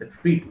optimize the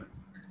treatment.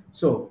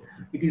 So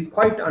it is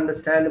quite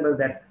understandable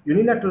that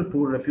unilateral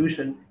pleural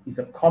effusion is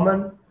a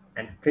common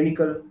and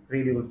clinical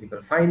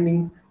radiological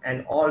finding,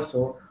 and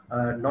also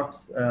not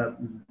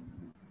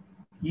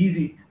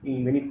easy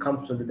when it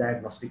comes to the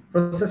diagnostic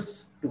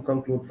process to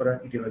conclude for an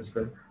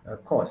etiological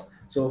cause.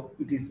 So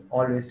it is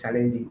always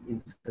challenging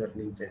in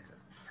certain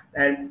instances.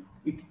 And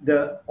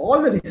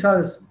all the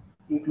results,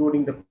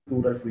 including the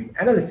pleural fluid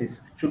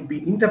analysis, should be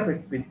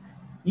interpreted with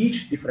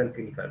each different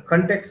clinical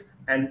context,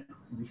 and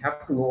we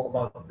have to know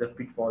about the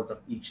pitfalls of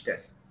each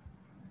test.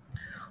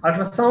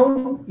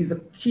 Ultrasound is a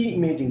key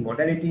imaging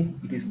modality.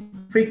 It is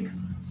quick,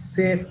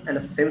 safe, and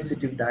a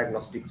sensitive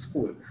diagnostic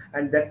tool.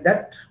 And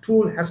that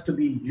tool has to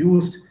be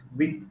used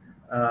with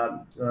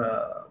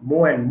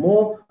more and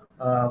more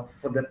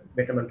for the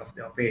betterment of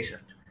the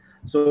patient.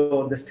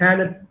 So the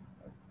standard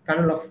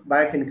panel of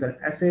biochemical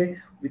assay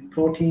with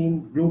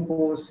protein,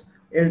 glucose,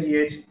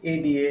 LDH,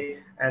 ADA,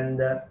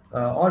 and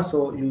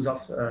also use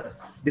of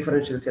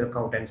differential cell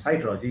count and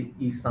cytology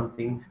is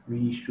something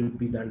we should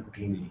be done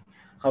routinely.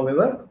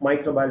 However,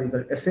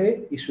 microbiological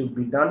assay should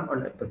be done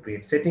on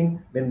appropriate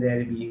setting when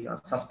there be a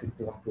suspect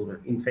of pleural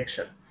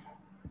infection.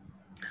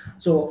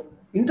 So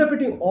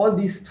interpreting all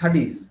these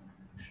studies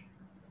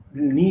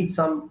need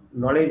some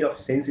knowledge of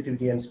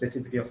sensitivity and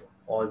specificity of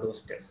all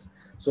those tests.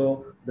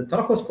 So the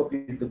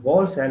thoracoscopy is the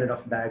gold standard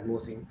of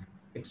diagnosing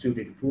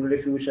exuded pleural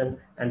effusion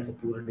and for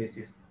pleural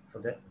basis for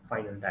the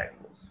final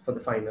diagnosis, for the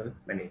final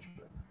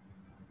management.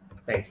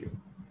 Thank you.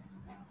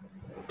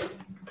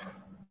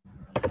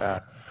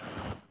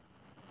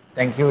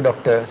 Thank you,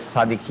 Dr.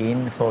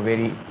 Sadikin, for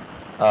very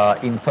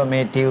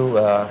informative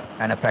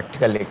and a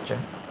practical lecture.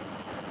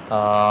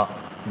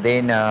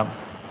 Then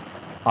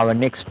our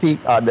next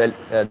speak,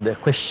 the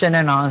question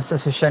and answer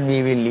session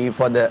we will leave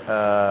for the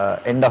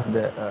end of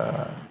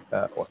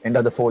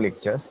the 4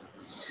 lectures.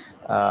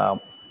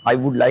 I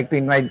would like to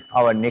invite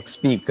our next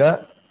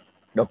speaker,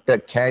 Dr.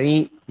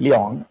 Carrie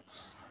Leong.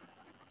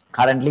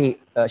 Currently,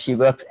 she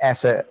works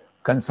as a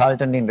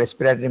consultant in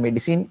respiratory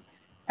medicine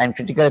and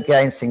critical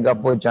care in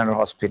Singapore General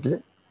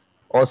Hospital.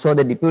 Also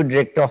the Deputy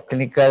Director of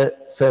Clinical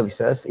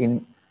Services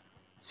in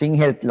Sing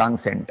Health Lung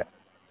Center.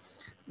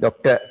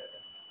 Dr.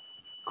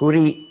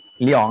 Kuri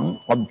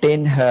Leong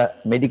obtained her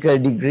medical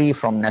degree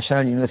from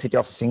National University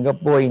of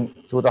Singapore in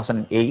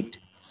 2008,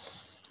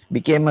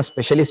 became a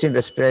specialist in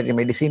respiratory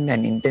medicine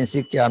and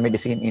intensive care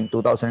medicine in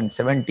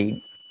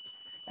 2017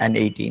 and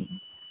 18,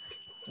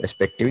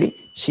 respectively.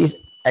 She is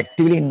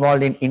actively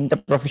involved in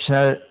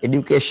interprofessional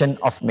education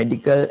of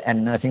medical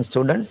and nursing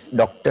students,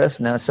 doctors,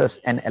 nurses,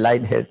 and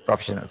allied health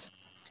professionals.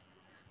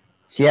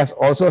 She has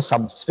also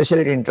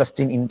subspecialty interest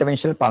in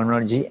interventional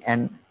pulmonology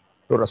and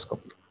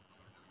fluoroscopy.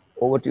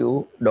 Over to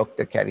you,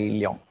 Dr. Carrie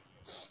Leong.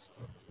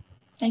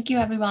 Thank you,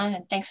 everyone,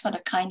 and thanks for the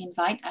kind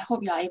invite. I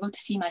hope you are able to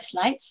see my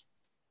slides.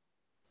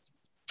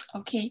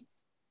 Okay.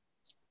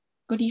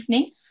 Good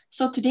evening.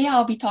 So today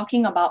I'll be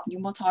talking about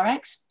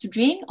pneumothorax, to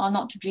drain or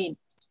not to drain.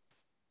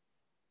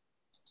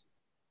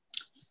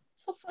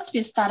 So first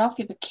we'll start off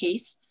with a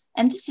case,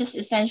 and this is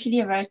essentially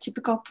a very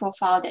typical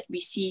profile that we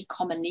see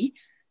commonly.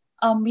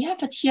 We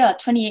have here a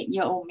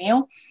 28-year-old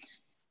male.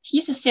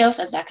 He's a sales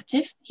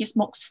executive. He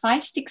smokes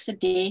 5 sticks a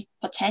day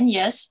for 10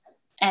 years,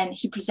 and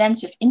he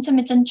presents with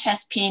intermittent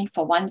chest pain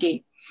for 1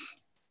 day.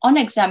 On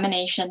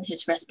examination,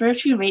 his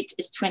respiratory rate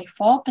is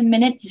 24 per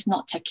minute. He's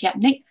not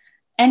tachypneic,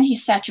 and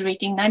he's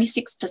saturating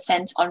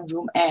 96% on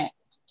room air.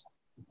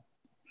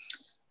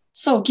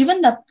 So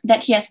given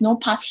that he has no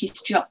past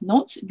history of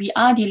note, we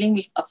are dealing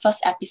with a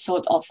first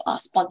episode of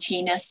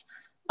spontaneous,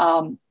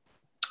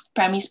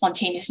 primary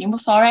spontaneous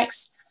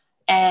pneumothorax.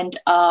 And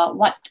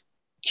what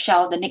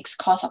shall the next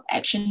course of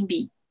action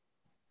be?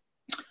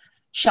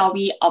 Shall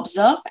we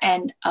observe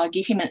and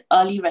give him an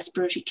early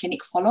respiratory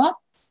clinic follow-up?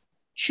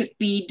 Should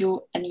we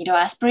do a needle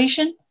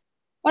aspiration?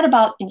 What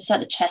about insert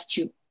the chest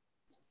tube?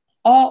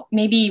 Or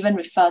maybe even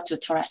refer to a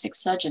thoracic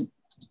surgeon?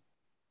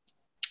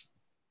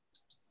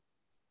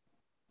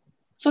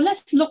 So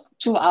let's look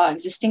to our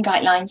existing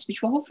guidelines,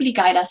 which will hopefully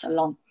guide us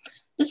along.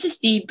 This is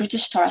the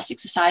British Thoracic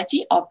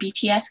Society, or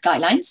BTS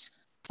guidelines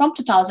from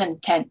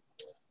 2010.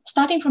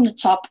 Starting from the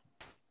top,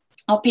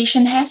 our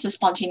patient has a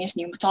spontaneous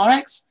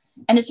pneumothorax,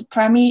 and it's a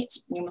primary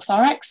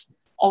pneumothorax.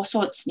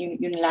 Also, it's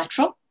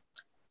unilateral.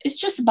 It's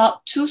just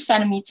about 2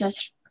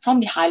 centimeters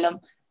from the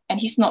hilum, and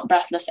he's not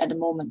breathless at the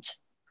moment.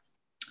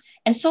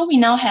 And so we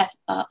now have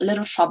a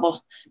little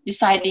trouble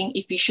deciding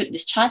if we should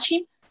discharge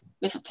him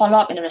with a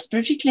follow-up in a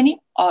respiratory clinic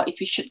or if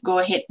we should go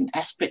ahead and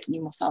aspirate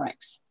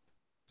pneumothorax.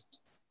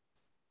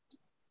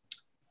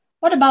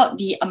 What about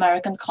the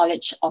American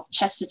College of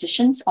Chest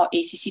Physicians or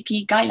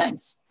ACCP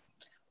guidelines?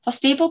 For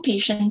stable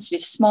patients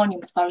with small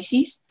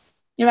pneumothoraces,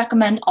 they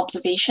recommend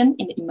observation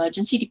in the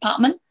emergency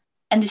department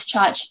and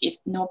discharge if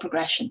no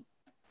progression.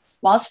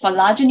 Whilst for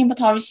larger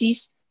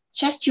pneumothoraces,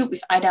 chest tube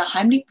with either a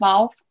Heimlich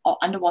valve or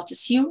underwater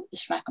seal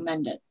is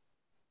recommended.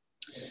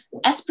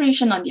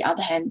 Aspiration, on the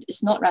other hand,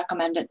 is not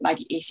recommended by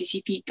the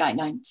ACCP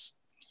guidelines.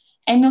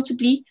 And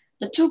notably,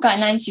 the two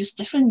guidelines use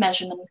different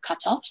measurement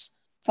cutoffs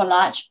for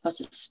large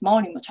versus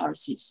small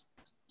pneumothoraces.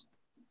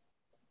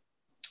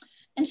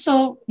 And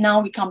so now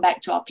we come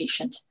back to our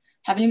patient.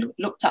 Having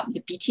looked up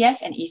the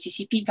BTS and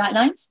ACCP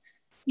guidelines,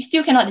 we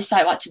still cannot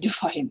decide what to do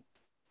for him,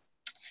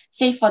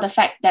 save for the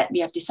fact that we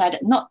have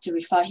decided not to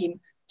refer him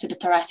to the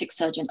thoracic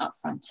surgeon up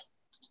front.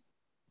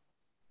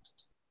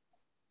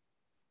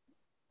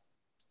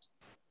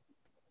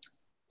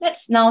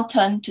 Let's now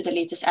turn to the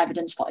latest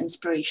evidence for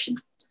inspiration.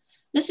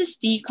 This is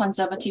the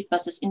conservative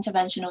versus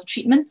interventional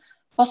treatment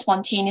for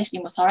spontaneous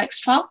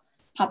pneumothorax trial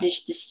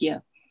published this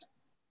year.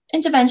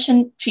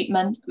 Intervention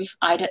treatment with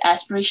either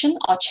aspiration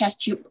or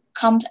chest tube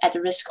comes at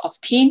the risk of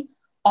pain,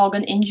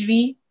 organ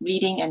injury,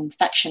 bleeding, and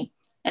infection,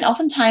 and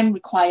oftentimes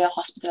require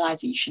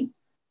hospitalization.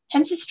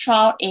 Hence, this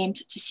trial aimed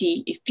to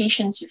see if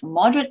patients with a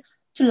moderate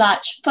to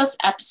large first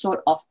episode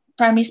of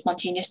primary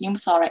spontaneous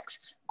pneumothorax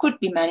could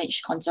be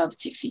managed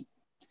conservatively.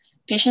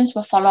 Patients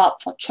were followed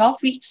up for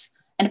 12 weeks,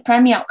 and the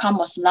primary outcome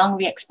was lung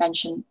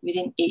re-expansion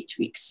within 8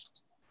 weeks.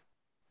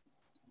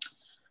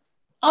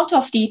 Out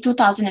of the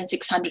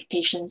 2,600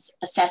 patients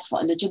assessed for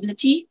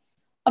eligibility,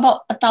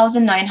 about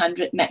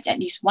 1,900 met at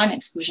least one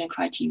exclusion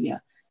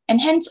criteria, and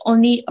hence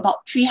only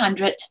about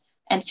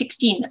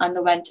 316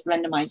 underwent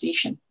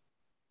randomization.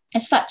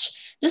 As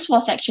such, this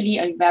was actually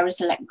a very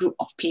select group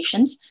of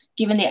patients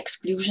given the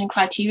exclusion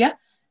criteria,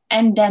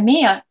 and there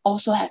may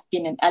also have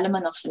been an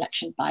element of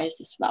selection bias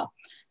as well.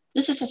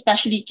 This is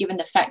especially given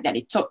the fact that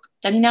it took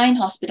 39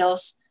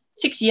 hospitals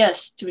 6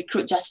 years to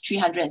recruit just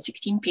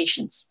 316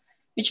 patients,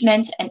 which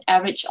meant an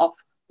average of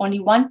only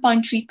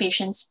 1.3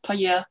 patients per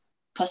year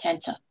per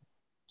center.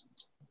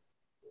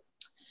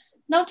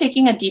 Now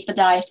taking a deeper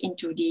dive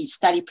into the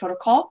study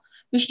protocol,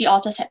 which the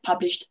authors had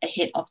published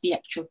ahead of the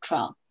actual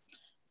trial.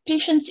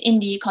 Patients in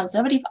the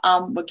conservative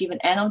arm were given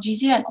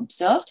analgesia and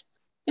observed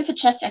with a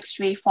chest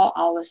x-ray 4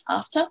 hours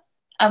after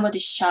and were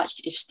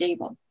discharged if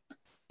stable.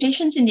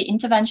 Patients in the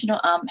interventional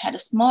arm had a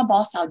small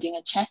bore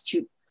Saudinger chest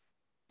tube.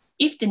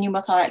 If the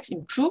pneumothorax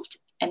improved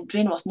and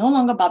drain was no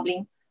longer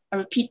bubbling, a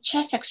repeat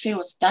chest x-ray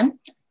was done,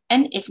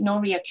 and if no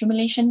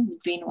reaccumulation, the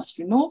drain was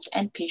removed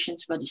and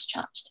patients were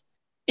discharged.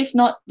 If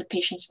not, the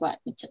patients were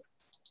admitted.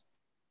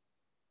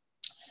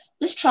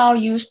 This trial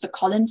used the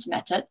Collins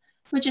method,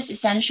 which is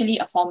essentially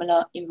a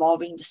formula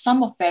involving the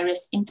sum of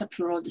various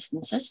interpleural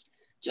distances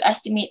to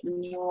estimate the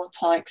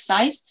pneumothorax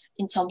size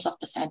in terms of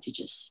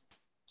percentages.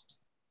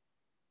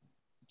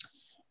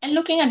 And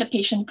looking at the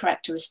patient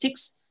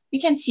characteristics, we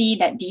can see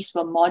that these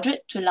were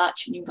moderate to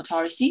large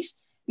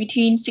pneumothoraces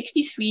between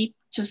 63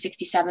 to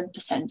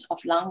 67%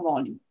 of lung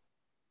volume.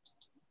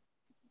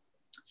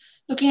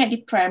 Looking at the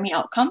primary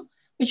outcome,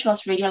 which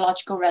was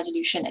radiological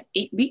resolution at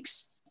 8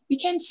 weeks, we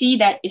can see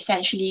that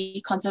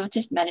essentially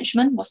conservative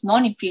management was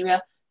non-inferior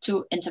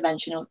to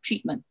interventional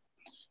treatment,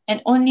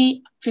 and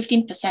only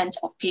 15%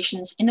 of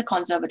patients in the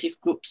conservative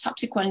group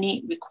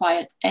subsequently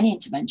required any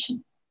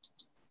intervention.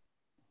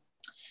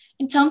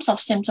 In terms of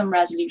symptom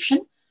resolution,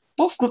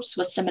 both groups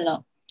were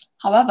similar.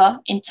 However,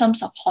 in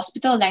terms of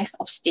hospital length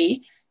of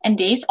stay and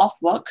days off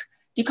work,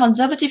 the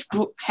conservative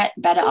group had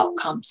better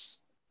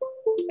outcomes.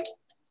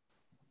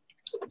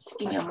 Just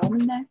give me a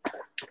moment there.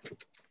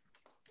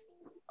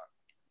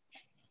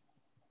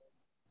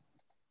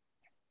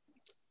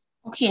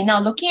 Okay,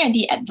 now looking at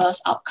the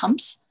adverse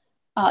outcomes,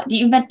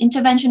 the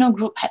interventional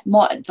group had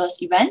more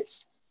adverse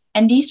events,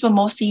 and these were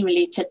mostly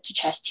related to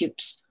chest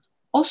tubes.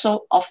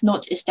 Also of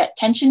note is that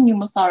tension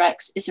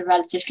pneumothorax is a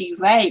relatively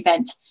rare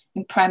event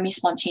in primary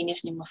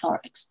spontaneous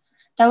pneumothorax.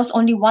 There was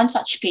only one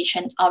such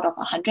patient out of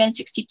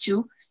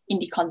 162 in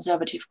the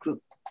conservative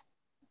group.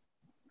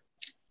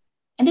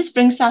 And this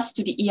brings us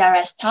to the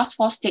ERS Task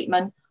Force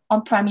Statement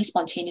on Primary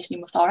Spontaneous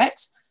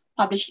Pneumothorax,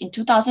 published in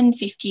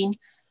 2015,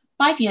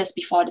 5 years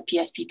before the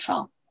PSP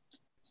trial.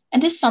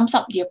 And this sums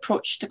up the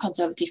approach to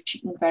conservative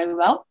treatment very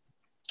well.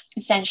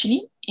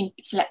 Essentially, in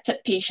selected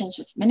patients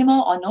with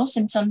minimal or no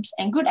symptoms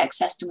and good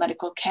access to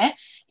medical care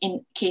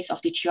in case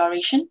of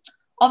deterioration,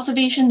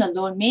 observation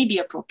alone may be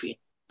appropriate.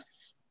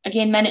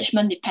 Again,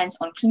 management depends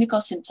on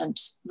clinical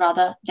symptoms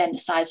rather than the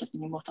size of the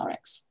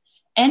pneumothorax.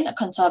 And a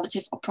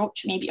conservative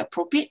approach may be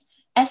appropriate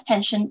as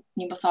tension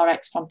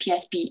pneumothorax from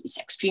PSP is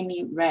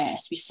extremely rare,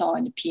 as we saw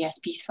in the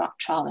PSP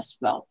trial as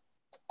well.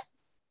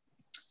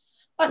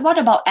 But what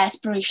about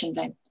aspiration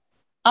then?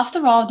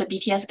 After all, the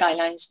BTS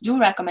guidelines do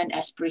recommend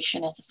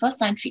aspiration as the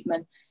first-line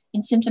treatment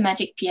in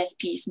symptomatic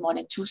PSPs more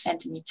than 2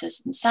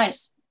 centimeters in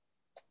size.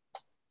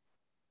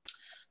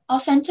 Our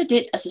center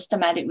did a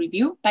systematic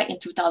review back in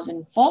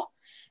 2004,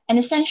 and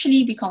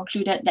essentially we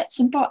concluded that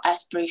simple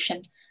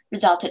aspiration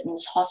resulted in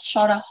a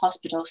shorter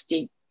hospital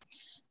stay.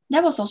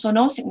 There was also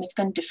no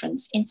significant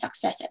difference in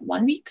success at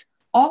 1 week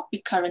or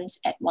recurrence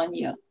at 1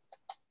 year.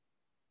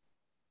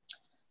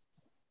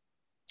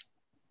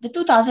 The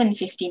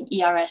 2015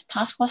 ERS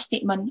Task Force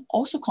statement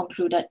also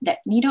concluded that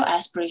needle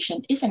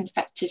aspiration is an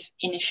effective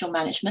initial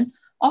management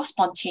of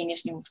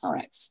spontaneous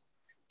pneumothorax.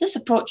 This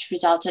approach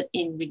resulted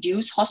in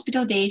reduced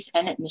hospital days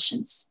and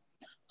admissions.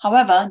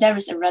 However, there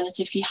is a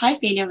relatively high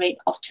failure rate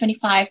of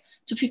 25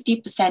 to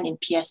 50% in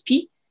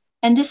PSP,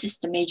 and this is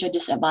the major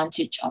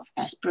disadvantage of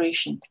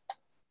aspiration.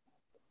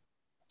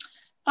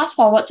 Fast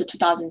forward to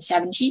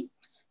 2017,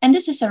 and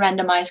this is a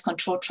randomized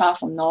controlled trial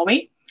from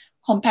Norway,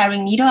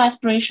 comparing needle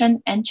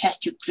aspiration and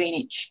chest tube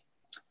drainage.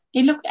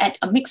 They looked at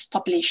a mixed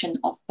population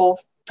of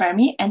both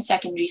primary and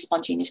secondary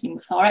spontaneous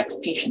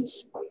pneumothorax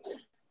patients.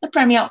 The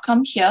primary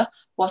outcome here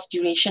was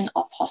duration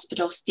of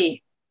hospital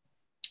stay.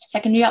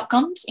 Secondary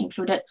outcomes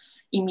included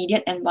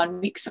immediate and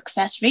 1 week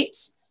success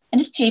rates, and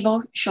this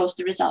table shows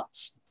the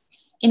results.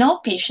 In all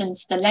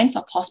patients, the length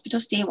of hospital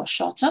stay was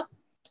shorter,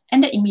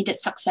 and the immediate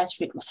success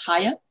rate was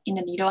higher in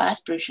the needle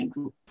aspiration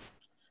group.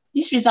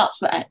 These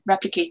results were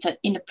replicated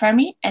in the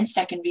primary and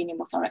secondary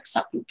pneumothorax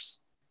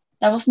subgroups.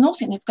 There was no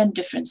significant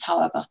difference,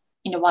 however,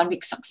 in the 1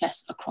 week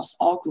success across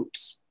all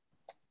groups.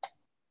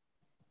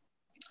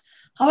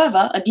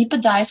 However, a deeper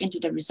dive into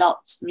the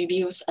results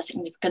reveals a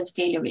significant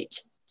failure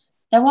rate.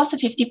 There was a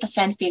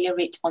 50% failure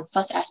rate on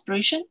first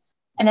aspiration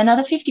and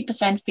another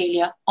 50%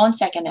 failure on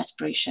second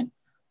aspiration.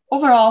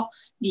 Overall,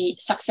 the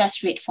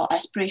success rate for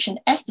aspiration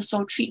as the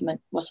sole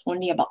treatment was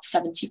only about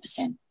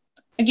 70%.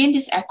 Again,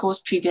 this echoes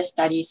previous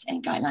studies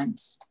and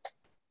guidelines.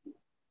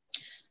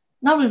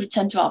 Now we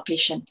return to our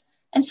patient.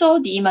 And so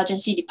the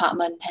emergency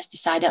department has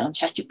decided on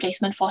chest tube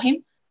placement for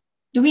him.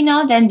 Do we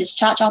now then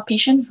discharge our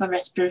patient for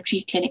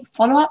respiratory clinic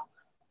follow-up,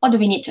 or do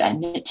we need to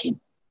admit him?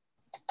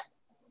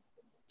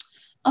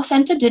 Our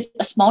center did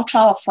a small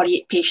trial of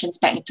 48 patients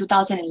back in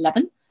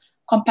 2011,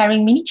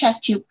 comparing mini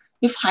chest tube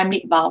with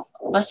Heimlich valve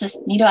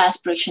versus needle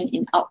aspiration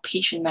in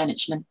outpatient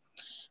management.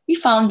 We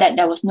found that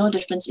there was no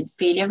difference in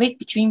failure rate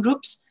between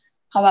groups.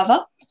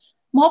 However,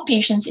 more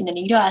patients in the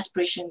needle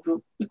aspiration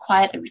group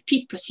required a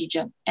repeat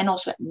procedure and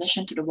also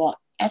admission to the ward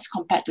as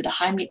compared to the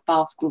Heimlich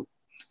valve group.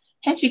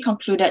 Hence, we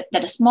concluded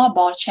that a small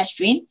bore chest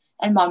drain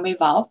and one-way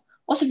valve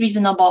was a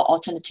reasonable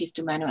alternative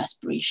to manual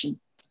aspiration.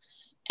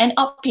 And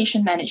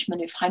outpatient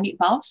management with Heimlich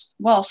valves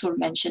were also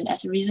mentioned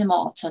as a reasonable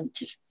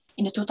alternative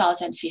in the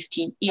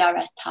 2015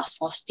 ERS Task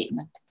Force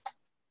statement.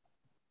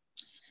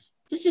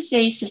 This is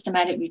a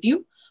systematic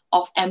review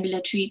of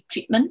ambulatory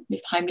treatment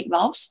with Heimlich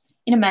valves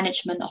in the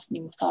management of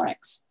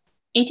pneumothorax.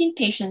 18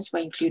 patients were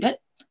included.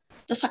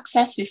 The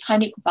success with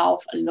Heimlich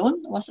valve alone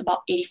was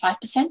about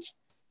 85%,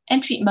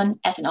 and treatment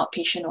as an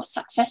outpatient was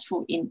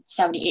successful in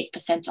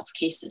 78% of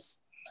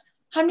cases.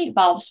 Heimlich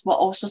valves were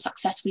also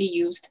successfully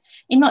used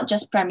in not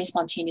just primary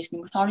spontaneous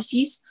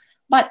pneumothoraces,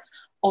 but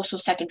also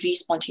secondary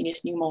spontaneous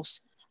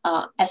pneumos,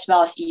 as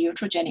well as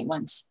iatrogenic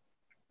ones.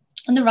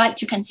 On the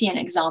right, you can see an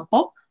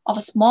example of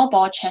a small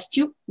bore chest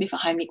tube with a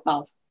Heimlich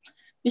valve.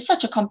 With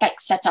such a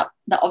compact setup,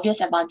 the obvious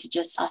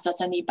advantages are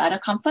certainly better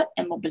comfort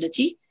and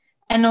mobility,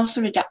 and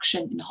also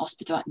reduction in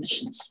hospital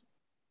admissions.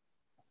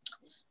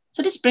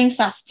 So this brings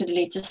us to the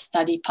latest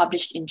study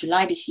published in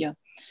July this year.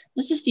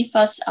 This is the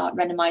first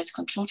randomized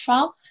control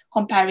trial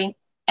comparing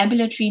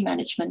ambulatory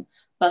management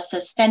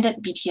versus standard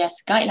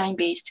BTS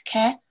guideline-based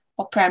care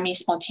for primary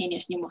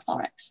spontaneous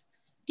pneumothorax.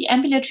 The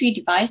ambulatory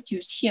device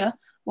used here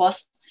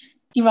was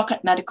the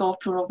Rocket Medical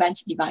Pleural vent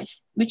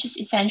device, which is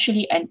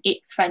essentially an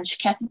 8 French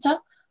catheter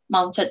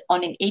mounted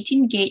on an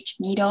 18-gauge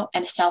needle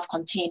and a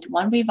self-contained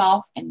one-way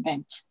valve and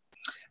vent.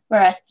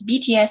 Whereas the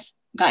BTS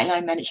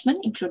guideline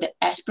management included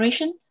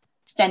aspiration,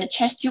 standard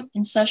chest tube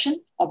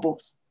insertion, or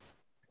both.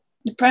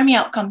 The primary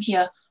outcome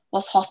here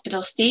was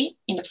hospital stay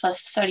in the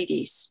first 30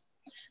 days.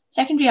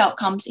 Secondary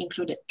outcomes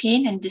included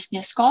pain and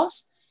dyspnea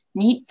scores,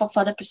 need for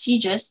further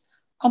procedures,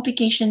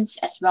 complications,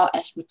 as well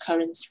as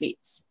recurrence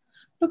rates.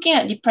 Looking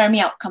at the primary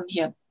outcome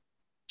here,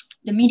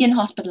 the median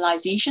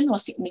hospitalization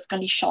was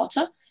significantly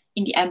shorter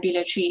in the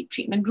ambulatory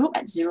treatment group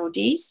at 0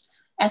 days,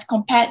 as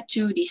compared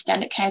to the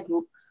standard care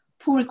group,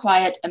 who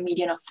required a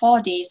median of 4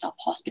 days of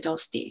hospital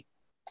stay.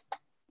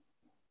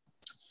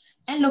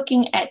 And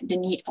looking at the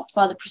need for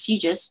further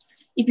procedures,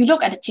 if you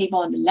look at the table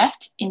on the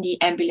left, in the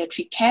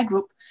ambulatory care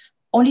group,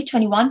 only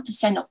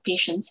 21% of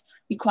patients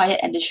required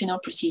additional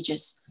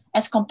procedures,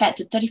 as compared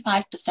to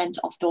 35%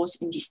 of those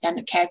in the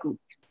standard care group.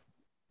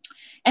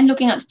 And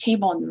looking at the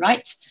table on the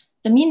right,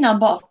 the mean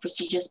number of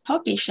procedures per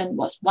patient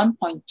was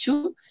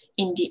 1.2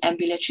 in the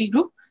ambulatory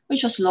group,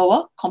 which was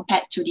lower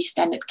compared to the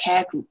standard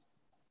care group.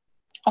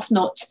 Of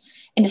note,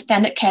 in the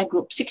standard care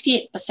group,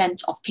 68%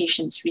 of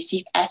patients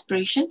received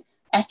aspiration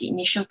as the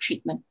initial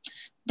treatment.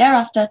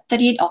 Thereafter,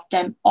 38 of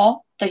them,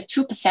 or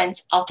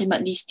 32%,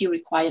 ultimately still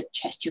required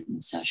chest tube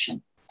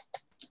insertion.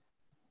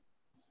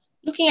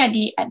 Looking at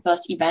the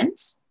adverse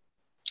events,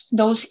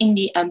 those in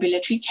the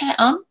ambulatory care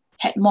arm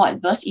had more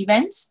adverse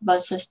events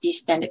versus the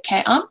standard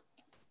care arm,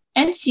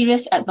 and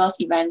serious adverse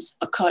events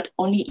occurred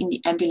only in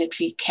the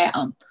ambulatory care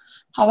arm.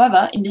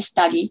 However, in this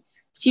study,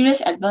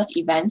 serious adverse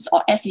events,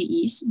 or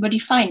SAEs, were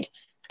defined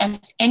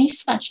as any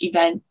such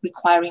event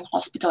requiring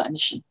hospital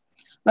admission,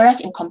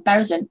 whereas in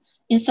comparison,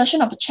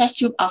 insertion of a chest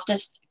tube after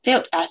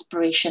failed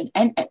aspiration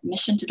and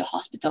admission to the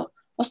hospital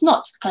was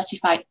not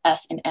classified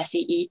as an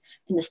SAE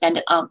in the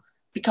standard arm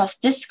because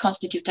this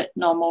constituted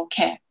normal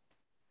care.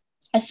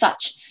 As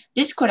such,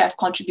 this could have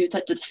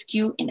contributed to the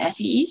skew in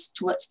SAEs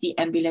towards the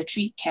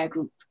ambulatory care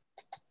group.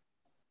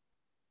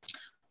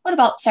 What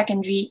about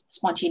secondary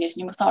spontaneous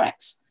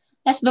pneumothorax?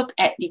 Let's look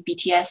at the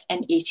BTS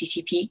and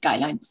ACCP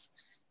guidelines.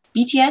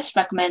 BTS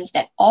recommends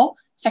that all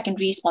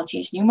secondary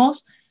spontaneous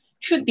pneumos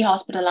should be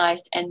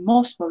hospitalized and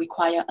most will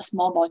require a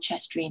small bore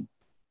chest drain.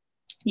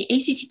 The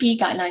ACCP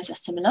guidelines are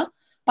similar,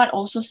 but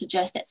also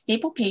suggest that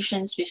stable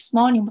patients with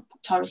small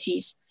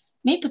pneumothoraces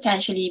may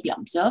potentially be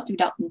observed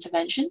without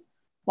intervention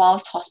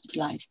whilst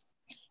hospitalized.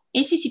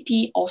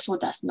 ACCP also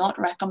does not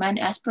recommend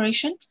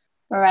aspiration,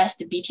 whereas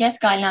the BTS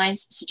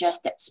guidelines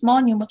suggest that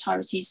small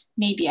pneumothoraces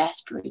may be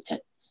aspirated.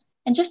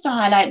 And just to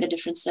highlight the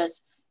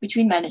differences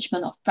between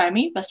management of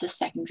primary versus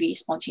secondary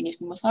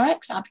spontaneous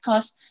pneumothorax are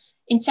because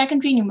in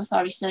secondary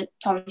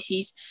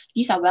pneumothoraces,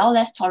 these are well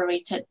less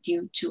tolerated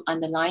due to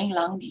underlying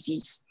lung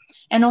disease,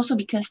 and also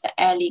because the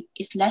air leak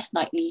is less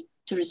likely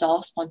to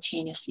resolve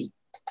spontaneously.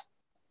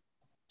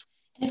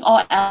 If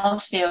all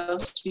else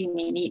fails, we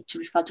may need to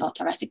refer to our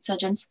thoracic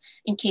surgeons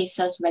in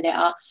cases where there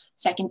are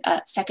second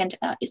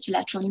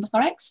ipsilateral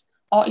pneumothorax,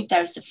 or if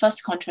there is a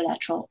first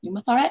contralateral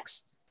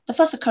pneumothorax, the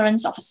first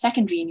occurrence of a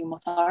secondary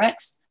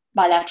pneumothorax,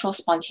 bilateral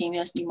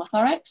spontaneous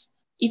pneumothorax,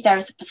 if there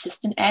is a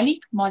persistent air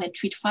leak more than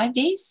 3 to 5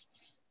 days,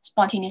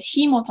 spontaneous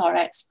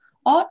hemothorax,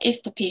 or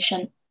if the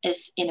patient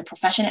is in a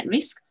profession at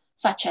risk,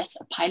 such as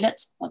a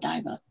pilot or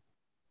diver.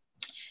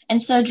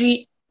 And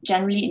surgery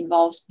generally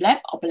involves bleb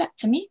or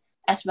blepectomy,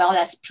 as well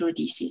as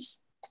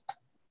pleurodesis.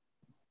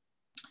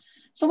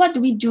 So what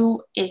do we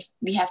do if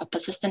we have a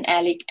persistent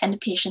air leak and the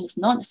patient is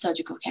not a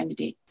surgical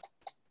candidate?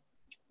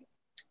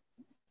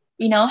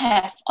 We now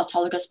have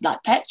autologous blood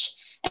patch,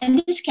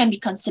 and this can be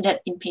considered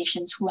in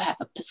patients who have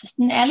a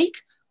persistent air leak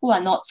who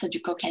are not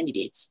surgical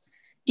candidates.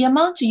 The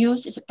amount to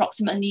use is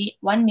approximately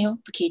 1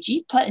 ml per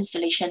kg per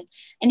installation,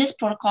 and this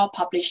protocol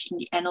published in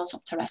the Annals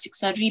of Thoracic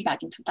Surgery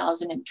back in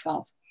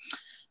 2012.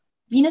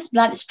 Venous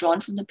blood is drawn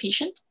from the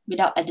patient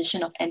without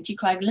addition of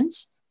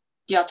anticoagulants.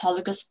 The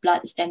autologous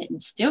blood is then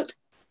instilled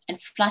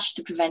and flushed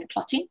to prevent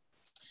clotting.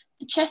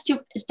 The chest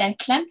tube is then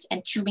clamped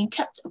and tubing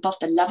kept above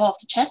the level of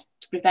the chest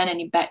to prevent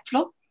any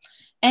backflow.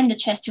 And the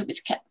chest tube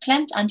is kept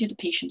clamped until the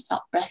patient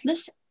felt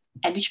breathless,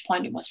 at which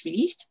point it was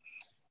released.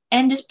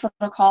 And this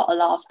protocol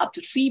allows up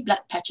to 3 blood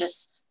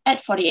patches at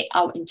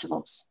 48-hour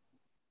intervals.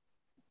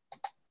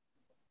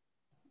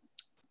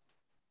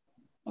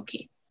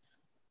 Okay.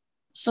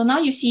 So now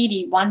you see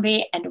the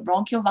one-way and the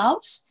bronchial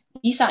valves.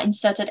 These are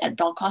inserted at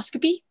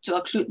bronchoscopy to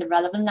occlude the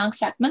relevant lung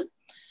segment.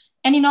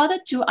 And in order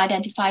to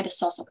identify the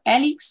source of air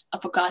leaks, a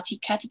Fogarty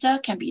catheter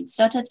can be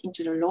inserted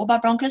into the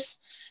lobar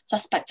bronchus,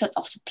 suspected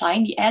of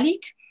supplying the air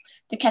leak.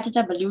 The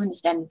catheter balloon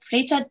is then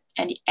inflated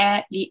and the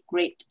air leak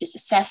rate is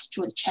assessed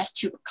through the chest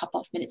tube a couple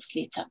of minutes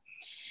later.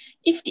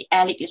 If the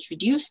air leak is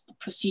reduced, the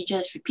procedure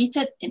is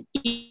repeated in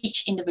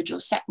each individual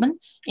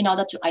segment in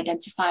order to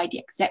identify the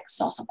exact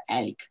source of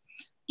air leak.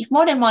 If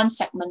more than one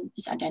segment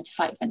is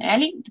identified with an air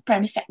leak, the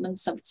primary segment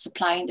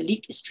supplying the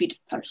leak is treated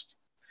first.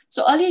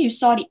 So earlier you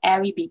saw the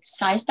airway being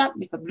sized up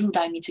with a blue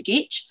diameter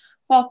gauge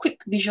for a quick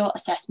visual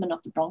assessment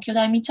of the bronchial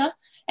diameter,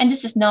 and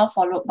this is now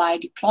followed by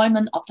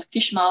deployment of the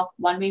fish mouth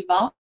one-way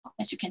valve,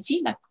 as you can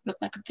see, look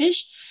like a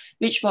fish,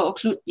 which will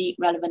occlude the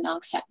relevant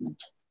lung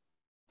segment.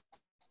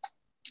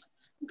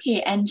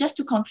 Okay, and just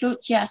to conclude,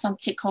 here are some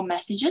take-home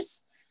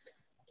messages.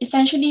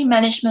 Essentially,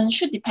 management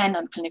should depend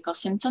on clinical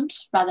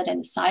symptoms rather than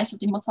the size of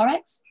the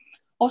pneumothorax.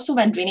 Also,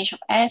 when drainage of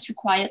air is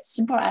required,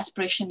 simple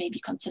aspiration may be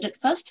considered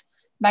first,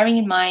 bearing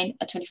in mind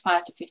a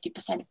 25 to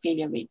 50%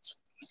 failure rate.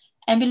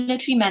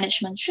 Ambulatory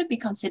management should be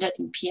considered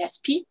in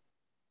PSP,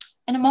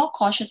 and a more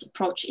cautious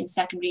approach in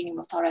secondary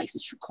pneumothorax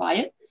is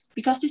required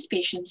because these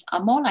patients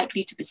are more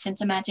likely to be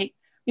symptomatic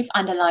with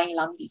underlying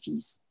lung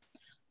disease.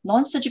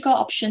 Non-surgical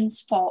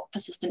options for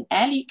persistent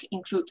air leak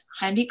include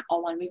Heimlich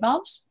or one-way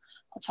valves,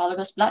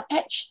 autologous blood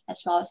patch,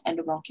 as well as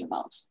endobronchial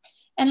valves.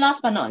 And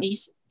last but not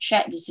least,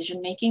 shared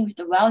decision-making with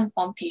the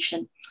well-informed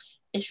patient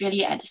is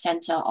really at the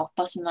center of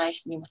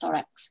personalized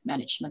pneumothorax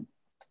management.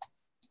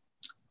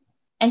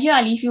 And here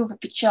I leave you with a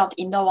picture of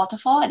the indoor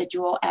waterfall at the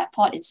Jewel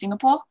Airport in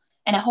Singapore,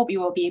 and I hope you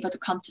will be able to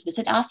come to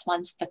visit us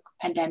once the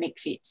pandemic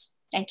fades.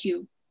 Thank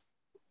you.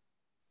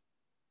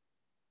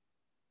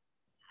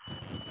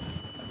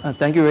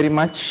 Thank you very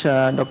much,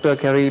 Dr.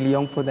 Carrie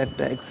Leong, for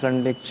that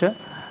excellent lecture,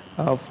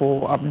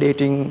 for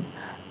updating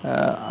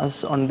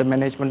us on the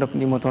management of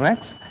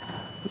pneumothorax.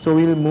 So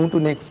we will move to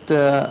next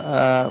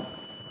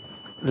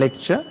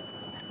lecture.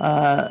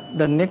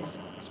 The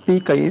next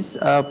speaker is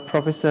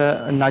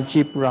Professor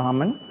Najib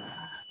Rahman.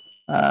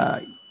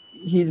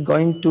 he's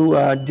going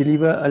to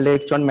deliver a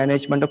lecture on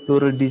management of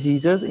pleural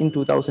diseases in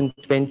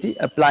 2020,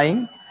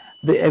 applying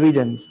the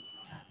evidence.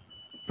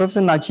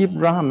 Professor Najib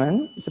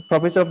Rahman is a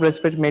professor of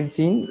respiratory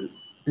medicine,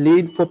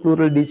 lead for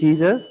pleural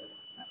diseases,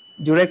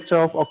 director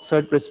of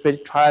Oxford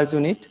Respiratory Trials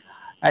Unit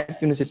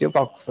at University of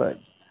Oxford.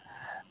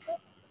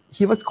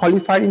 He was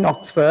qualified in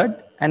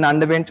Oxford and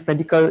underwent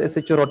medical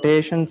SHO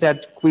rotations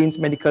at Queen's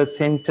Medical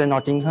Centre,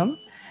 Nottingham,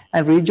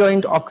 and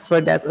rejoined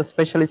Oxford as a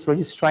specialist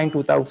registrar in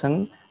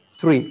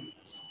 2003.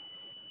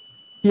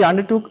 He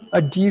undertook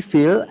a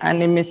DPhil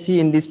and MSc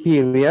in this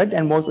period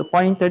and was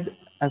appointed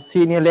as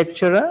senior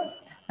lecturer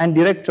and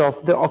director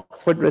of the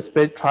Oxford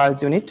Respiratory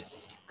Trials Unit,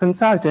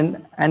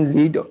 consultant and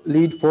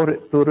lead for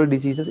pleural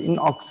diseases in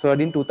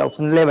Oxford in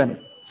 2011.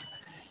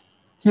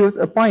 He was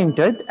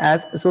appointed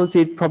as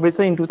associate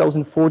professor in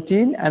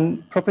 2014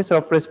 and professor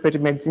of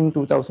respiratory medicine in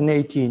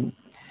 2018.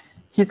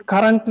 He is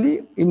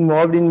currently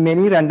involved in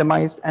many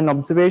randomized and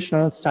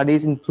observational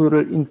studies in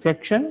pleural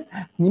infection,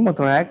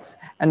 pneumothorax,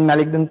 and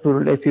malignant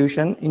pleural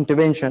effusion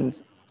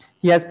interventions.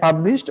 He has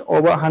published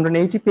over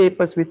 180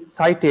 papers with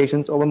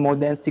citations over more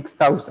than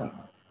 6,000.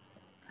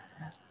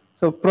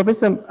 So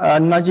Professor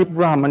Najib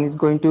Rahman is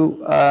going to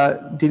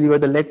deliver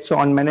the lecture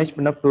on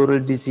management of pleural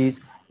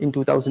disease in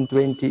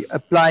 2020,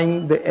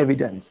 applying the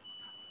evidence.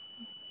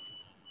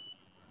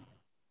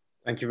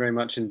 Thank you very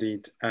much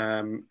indeed.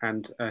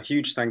 And a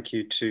huge thank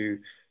you to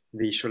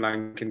the Sri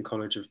Lankan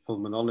College of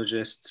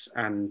Pulmonologists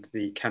and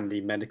the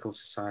Kandy Medical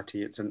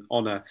Society. It's an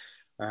honor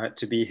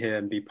to be here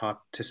and be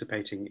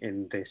participating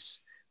in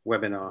this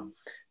webinar.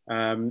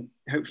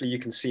 Hopefully you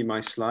can see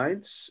my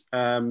slides.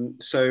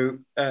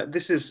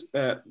 This is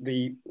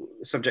the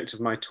subject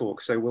of my talk.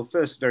 So we'll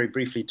first very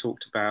briefly talk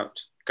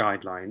about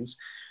guidelines,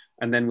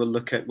 and then we'll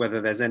look at whether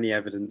there's any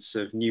evidence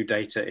of new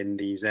data in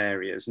these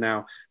areas.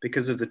 Now,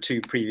 because of the two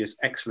previous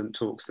excellent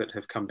talks that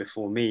have come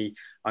before me,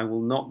 I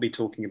will not be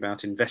talking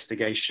about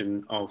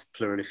investigation of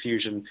pleural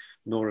effusion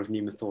nor of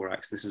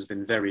pneumothorax. This has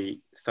been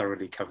very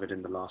thoroughly covered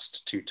in the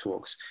last two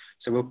talks.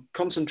 So we'll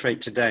concentrate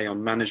today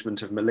on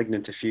management of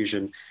malignant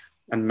effusion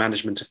and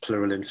management of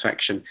pleural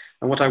infection.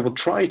 And what I will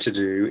try to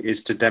do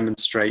is to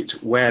demonstrate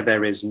where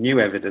there is new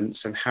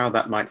evidence and how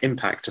that might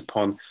impact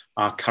upon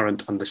our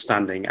current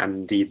understanding and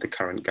indeed the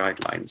current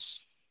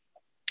guidelines.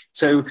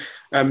 So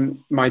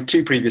my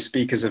two previous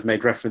speakers have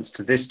made reference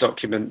to this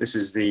document. This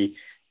is the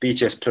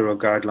BTS Pleural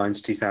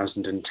Guidelines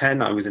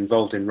 2010. I was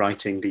involved in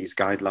writing these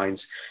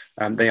guidelines.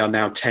 They are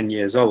now 10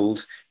 years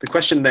old. The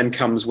question then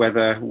comes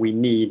whether we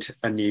need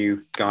a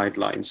new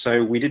guideline.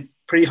 So we did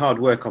pretty hard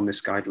work on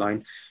this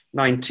guideline.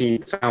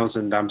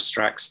 19,000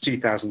 abstracts,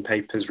 2,000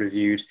 papers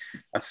reviewed,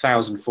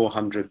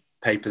 1,400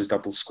 papers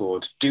double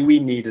scored. Do we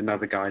need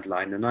another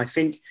guideline? And I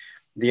think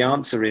the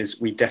answer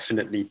is we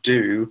definitely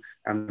do.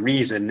 And the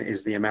reason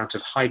is the amount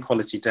of high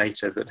quality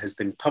data that has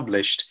been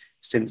published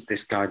since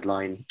this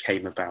guideline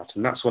came about.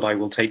 And that's what I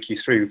will take you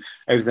through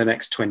over the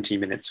next 20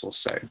 minutes or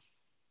so.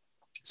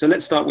 So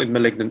let's start with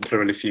malignant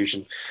pleural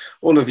effusion.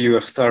 All of you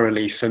are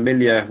thoroughly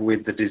familiar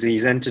with the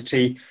disease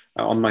entity.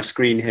 On my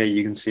screen here,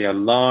 you can see a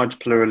large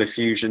pleural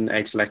effusion,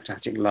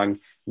 atelectatic lung,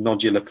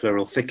 nodular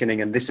pleural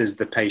thickening, and this is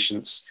the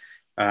patient's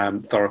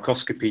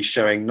thoracoscopy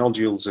showing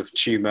nodules of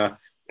tumor,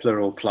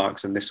 pleural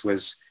plaques, and this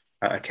was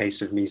a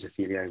case of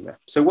mesothelioma.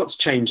 So what's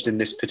changed in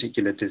this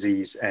particular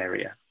disease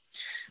area?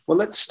 Well,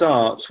 let's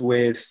start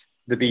with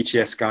the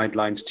BTS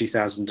Guidelines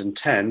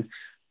 2010.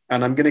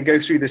 And I'm going to go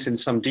through this in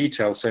some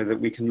detail so that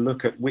we can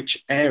look at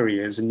which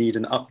areas need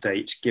an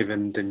update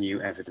given the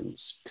new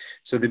evidence.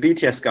 So the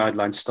BTS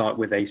guidelines start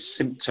with a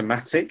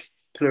symptomatic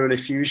pleural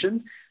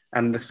effusion.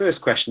 And the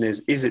first question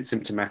is it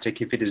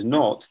symptomatic? If it is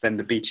not, then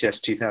the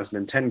BTS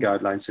 2010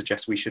 guidelines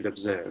suggest we should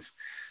observe.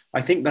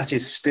 I think that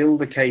is still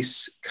the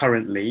case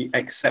currently,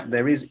 except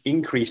there is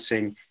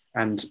increasing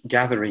and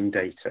gathering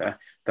data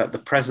that the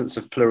presence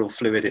of pleural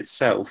fluid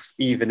itself,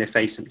 even if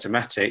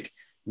asymptomatic,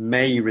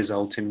 may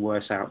result in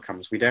worse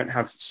outcomes. We don't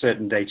have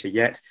certain data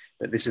yet,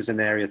 but this is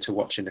an area to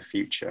watch in the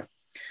future.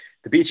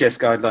 The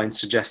BTS guidelines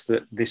suggest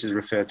that this is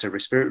referred to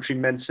respiratory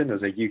medicine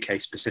as a UK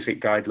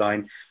specific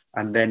guideline,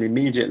 and then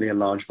immediately a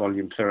large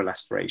volume pleural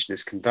aspiration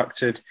is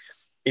conducted.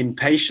 In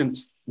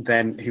patients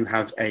then who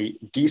have a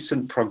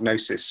decent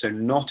prognosis, so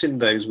not in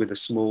those with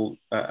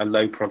a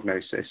low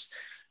prognosis,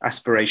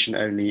 aspiration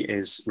only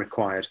is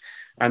required.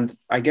 And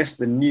I guess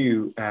the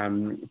new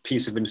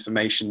piece of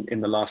information in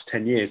the last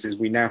 10 years is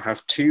we now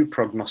have two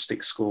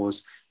prognostic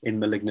scores in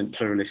malignant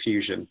pleural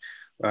effusion.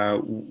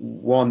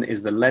 One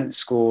is the Lent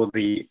score,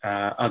 the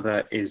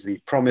other is the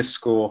PROMISE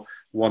score,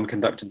 one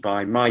conducted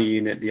by my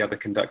unit, the other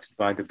conducted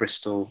by the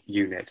Bristol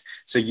unit.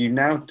 So you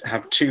now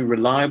have two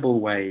reliable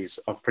ways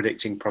of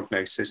predicting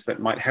prognosis that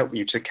might help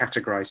you to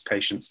categorize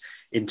patients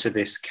into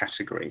this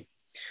category.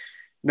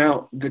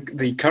 Now,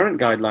 the current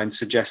guidelines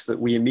suggest that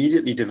we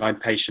immediately divide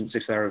patients,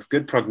 if they're of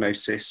good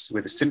prognosis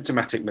with a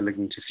symptomatic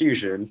malignant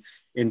effusion,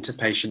 into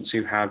patients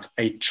who have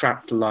a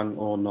trapped lung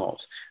or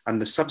not.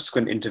 And the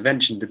subsequent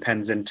intervention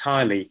depends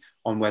entirely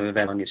on whether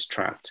their lung is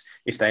trapped.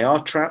 If they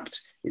are trapped,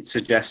 it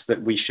suggests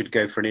that we should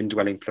go for an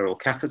indwelling pleural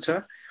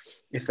catheter.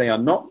 If they are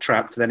not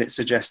trapped, then it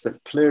suggests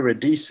that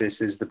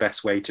pleurodesis is the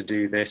best way to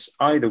do this,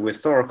 either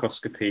with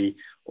thoracoscopy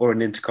or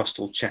an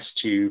intercostal chest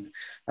tube.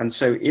 And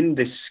so in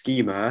this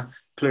schema,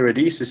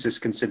 pleurodesis is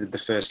considered the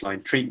first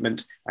line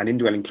treatment, and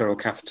indwelling pleural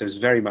catheter is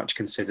very much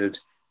considered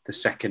the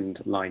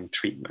second line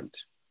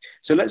treatment.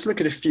 So let's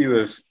look at a few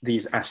of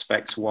these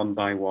aspects one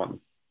by one.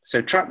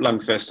 So trapped lung,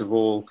 first of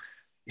all,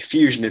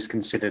 effusion is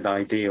considered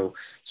ideal.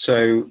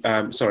 So,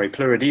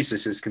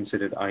 pleurodesis is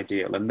considered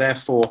ideal. And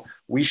therefore,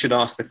 we should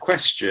ask the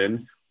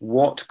question,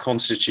 what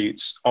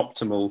constitutes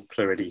optimal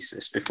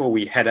pleurodesis? Before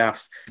we head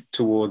off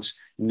towards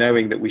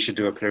knowing that we should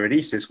do a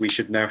pleurodesis, we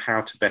should know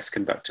how to best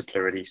conduct a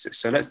pleurodesis.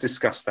 So let's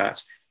discuss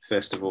that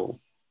first of all.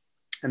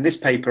 And this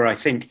paper, I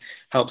think,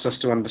 helps us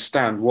to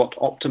understand what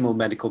optimal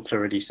medical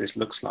pleurodesis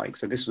looks like.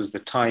 So this was the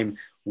time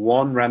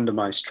 1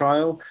 randomized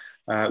trial.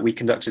 We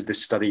conducted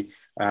this study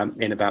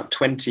in about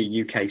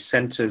 20 UK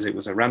centres. It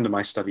was a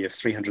randomized study of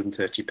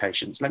 330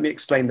 patients. Let me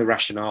explain the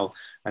rationale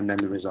and then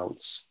the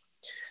results.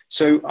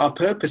 So our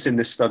purpose in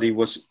this study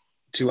was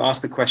to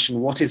ask the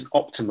question, what is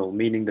optimal,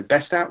 meaning the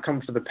best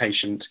outcome for the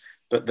patient,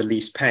 but the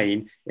least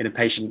pain in a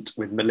patient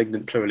with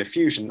malignant pleural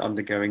effusion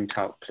undergoing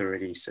talc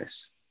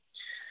pleurodesis.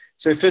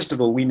 So first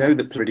of all, we know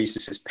that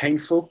pleurodesis is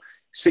painful.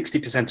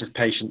 60% of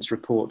patients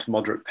report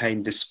moderate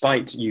pain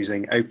despite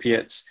using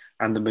opiates,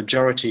 and the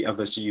majority of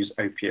us use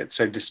opiates.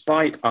 So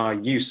despite our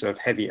use of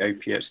heavy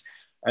opiate,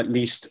 at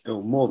least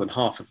or more than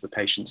half of the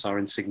patients are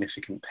in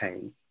significant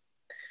pain.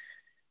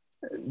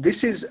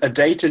 This is a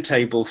data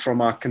table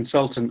from our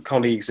consultant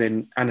colleagues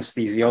in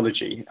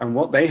anesthesiology. And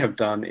what they have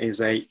done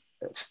is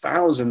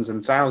thousands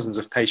and thousands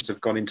of patients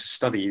have gone into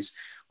studies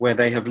where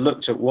they have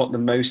looked at what the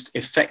most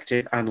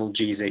effective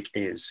analgesic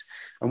is.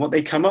 And what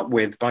they come up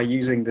with by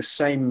using the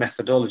same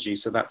methodology,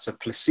 so that's a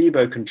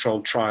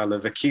placebo-controlled trial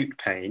of acute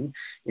pain,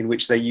 in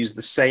which they use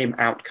the same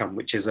outcome,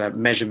 which is a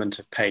measurement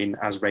of pain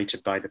as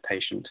rated by the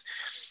patient.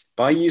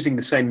 By using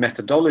the same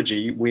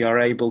methodology, we are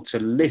able to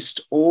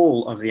list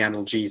all of the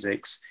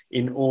analgesics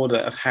in order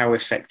of how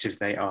effective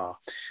they are.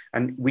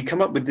 And we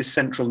come up with this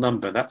central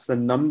number. That's the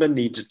number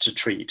needed to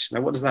treat.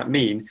 Now, what does that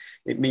mean?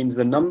 It means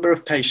the number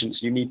of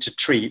patients you need to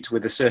treat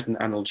with a certain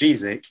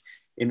analgesic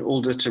in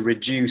order to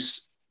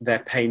reduce their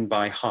pain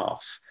by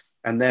half.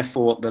 And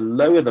therefore, the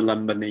lower the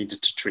number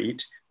needed to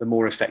treat, the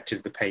more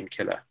effective the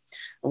painkiller.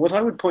 And what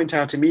I would point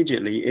out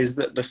immediately is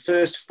that the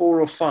first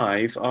 4 or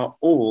 5 are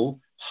all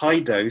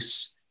high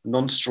dose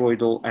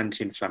non-steroidal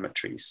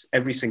anti-inflammatories,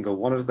 every single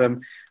one of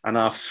them. And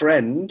our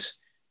friend,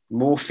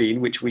 morphine,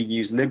 which we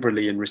use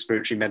liberally in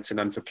respiratory medicine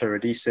and for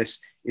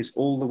pleurodesis, is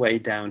all the way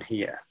down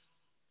here.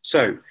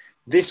 So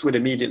this would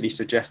immediately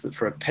suggest that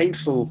for a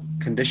painful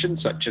condition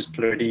such as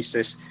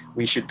pleurodesis,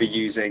 we should be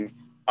using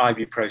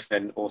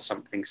ibuprofen or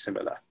something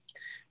similar.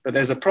 But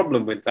there's a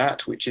problem with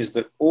that, which is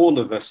that all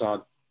of us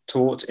are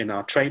taught in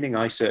our training,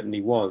 I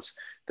certainly was,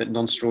 that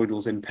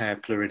non-steroidals impair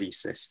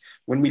pleurodesis.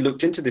 When we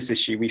looked into this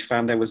issue, we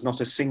found there was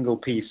not a single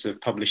piece of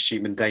published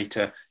human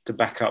data to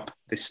back up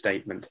this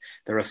statement.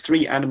 There are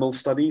 3 animal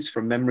studies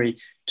from memory,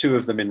 2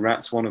 of them in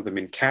rats, 1 of them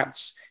in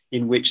cats,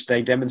 in which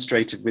they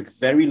demonstrated with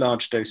very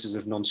large doses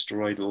of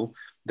non-steroidal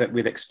that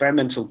with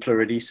experimental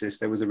pleurodesis,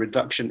 there was a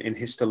reduction in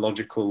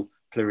histological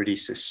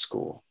pleurodesis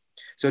score.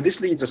 So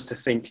this leads us to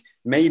think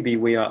maybe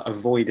we are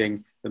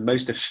avoiding the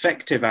most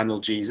effective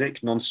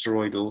analgesic,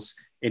 non-steroidals,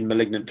 in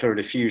malignant pleural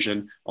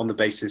effusion on the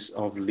basis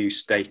of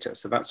loose data.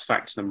 So that's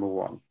fact number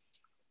 1.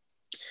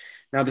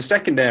 Now, the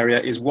second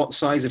area is what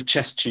size of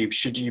chest tube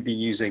should you be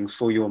using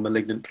for your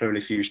malignant pleural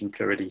effusion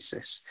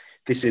pleurodesis?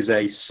 This is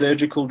a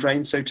surgical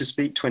drain, so to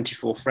speak,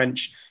 24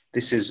 French.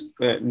 This is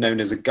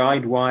known as a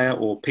guide wire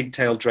or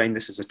pigtail drain.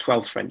 This is a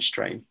 12 French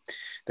drain.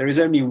 There is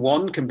only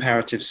one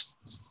comparative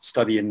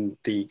study in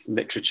the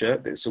literature.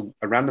 It's a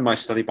randomized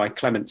study by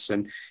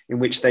Clementson in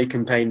which they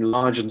combine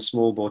large and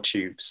small bore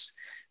tubes.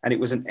 And it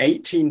was an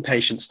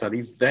 18-patient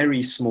study,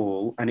 very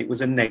small, and it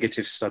was a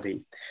negative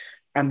study.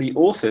 And the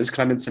authors,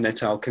 Clementson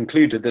et al.,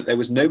 concluded that there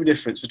was no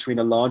difference between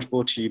a large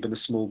bore tube and a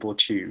small bore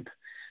tube.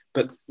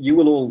 But you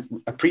will all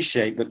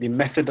appreciate that the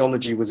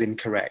methodology was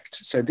incorrect.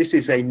 So this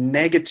is a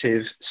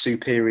negative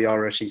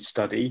superiority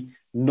study,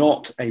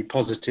 not a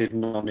positive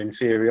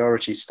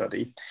non-inferiority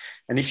study.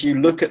 And if you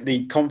look at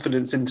the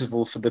confidence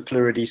interval for the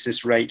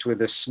pleurodesis rate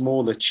with a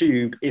smaller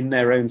tube in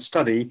their own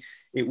study,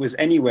 it was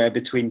anywhere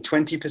between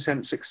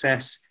 20%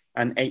 success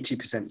and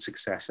 80%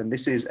 success. And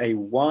this is a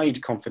wide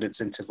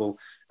confidence interval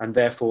and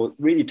therefore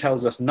really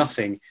tells us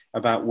nothing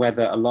about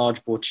whether a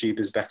large bore tube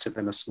is better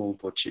than a small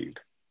bore tube.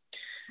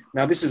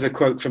 Now, this is a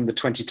quote from the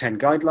 2010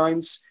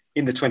 guidelines.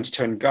 In the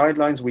 2010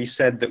 guidelines, we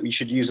said that we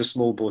should use a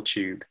small bore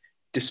tube,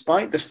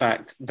 despite the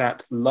fact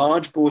that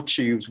large bore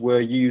tubes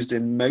were used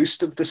in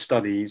most of the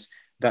studies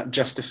that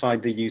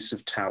justified the use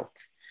of talc.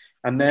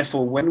 And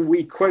therefore, when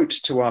we quote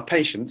to our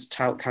patients,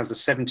 talc has a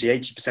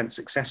 70–80%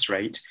 success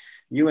rate,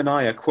 you and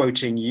I are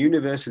quoting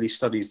universally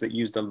studies that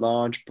used a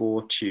large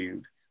bore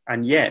tube.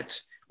 And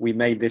yet, we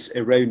made this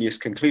erroneous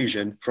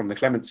conclusion from the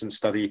Clementson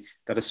study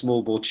that a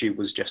small bore tube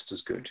was just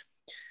as good.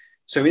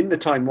 So in the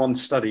Time 1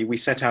 study, we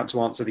set out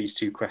to answer these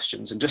two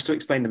questions. And just to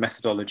explain the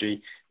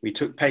methodology, we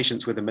took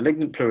patients with a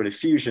malignant pleural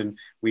effusion,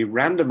 we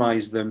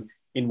randomized them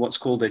in what's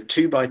called a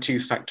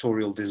 2x2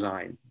 factorial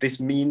design. This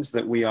means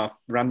that we are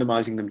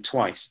randomizing them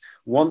twice,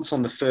 once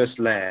on the first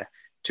layer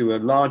to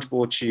a large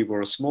bore tube or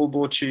a small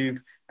bore tube,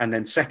 and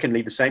then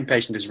secondly, the same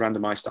patient is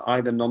randomized to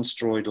either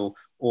non-steroidal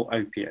or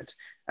opiate.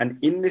 And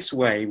in this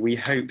way, we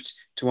hoped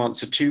to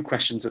answer two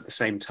questions at the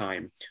same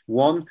time.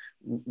 One,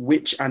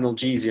 which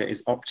analgesia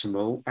is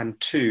optimal, and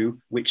two,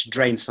 which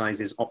drain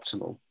size is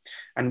optimal.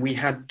 And we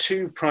had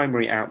two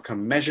primary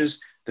outcome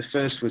measures. The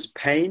first was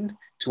pain,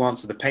 to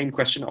answer the pain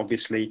question,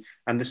 obviously,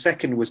 and the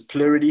second was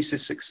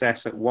pleurodesis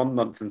success at 1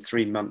 month and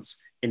 3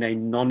 months in a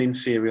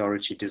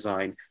non-inferiority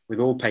design, with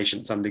all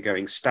patients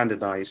undergoing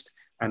standardized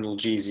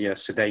analgesia,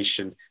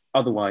 sedation,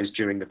 otherwise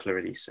during the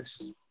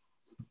pleurodesis.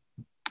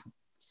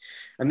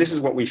 And this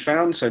is what we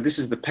found. So this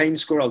is the pain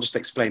score. I'll just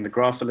explain the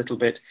graph a little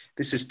bit.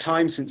 This is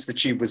time since the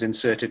tube was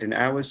inserted in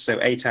hours, so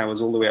 8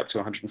 hours all the way up to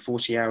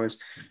 140 hours.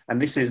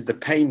 And this is the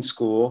pain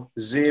score.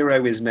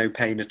 0 is no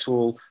pain at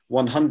all.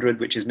 100,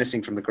 which is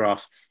missing from the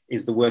graph,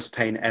 is the worst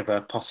pain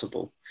ever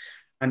possible.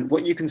 And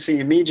what you can see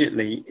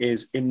immediately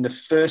is in the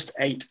first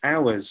 8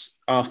 hours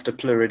after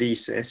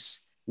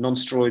pleurodesis,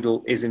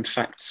 non-steroidal is in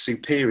fact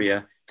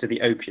superior to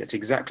the opiate,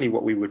 exactly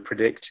what we would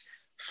predict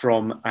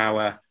from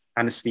our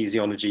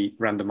anesthesiology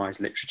randomized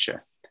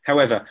literature.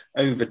 However,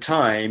 over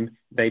time,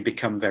 they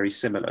become very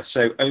similar.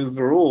 So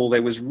overall,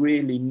 there was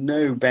really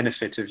no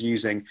benefit of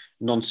using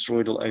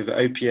non-steroidal over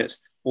opiate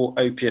or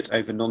opiate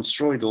over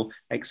non-steroidal,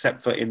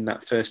 except for in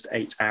that first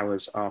 8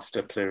 hours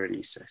after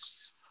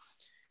pleurodesis.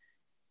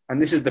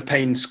 And this is the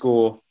pain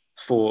score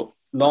for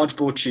large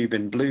bore tube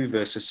in blue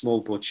versus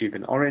small bore tube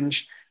in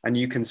orange. And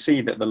you can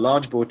see that the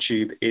large bore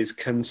tube is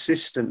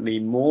consistently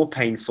more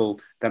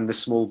painful than the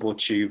small bore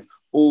tube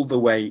all the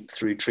way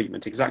through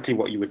treatment, exactly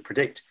what you would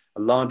predict.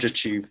 A larger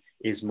tube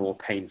is more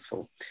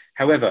painful.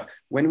 However,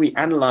 when we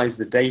analyze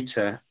the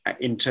data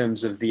in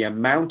terms of the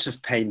amount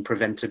of pain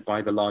prevented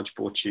by the large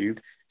bore tube,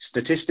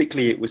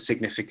 statistically it was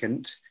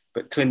significant,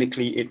 but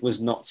clinically it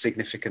was not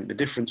significant. The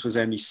difference was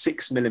only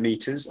 6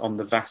 millimeters on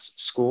the VAS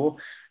score,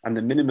 and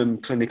the minimum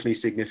clinically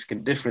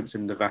significant difference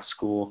in the VAS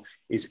score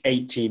is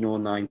 18 or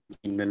 19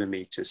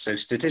 millimeters. So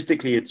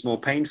statistically it's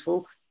more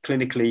painful,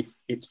 clinically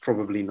it's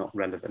probably not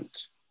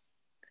relevant.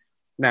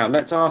 Now,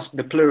 let's ask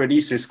the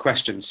pleurodesis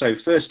question. So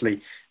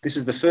firstly, this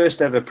is the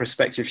first ever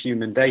prospective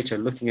human data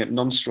looking at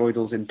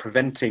non-steroidals in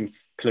preventing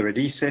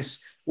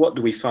pleurodesis. What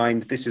do we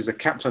find? This is a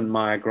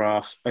Kaplan-Meier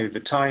graph over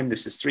time.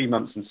 This is 3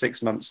 months and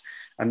 6 months.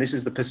 And this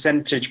is the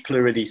percentage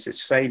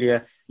pleurodesis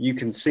failure. You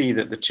can see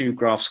that the two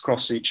graphs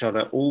cross each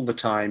other all the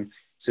time,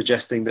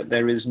 suggesting that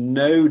there is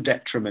no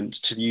detriment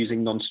to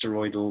using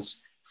non-steroidals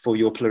for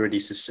your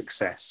pleurodesis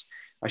success.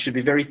 I should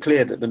be very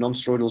clear that the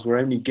non-steroidals were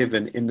only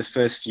given in the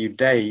first few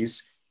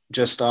days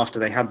just after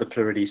they had the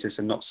pleurodesis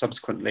and not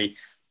subsequently,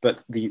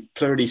 but the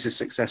pleurodesis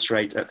success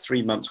rate at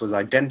 3 months was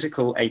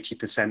identical,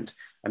 80%,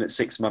 and at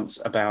 6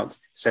 months, about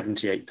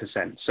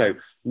 78%. So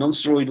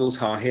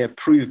non-steroidals are here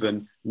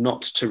proven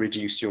not to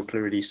reduce your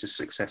pleurodesis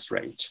success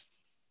rate.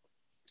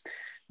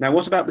 Now,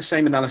 what about the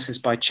same analysis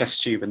by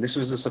chest tube? And this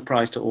was a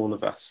surprise to all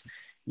of us.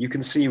 You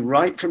can see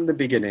right from the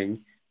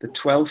beginning, the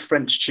 12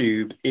 French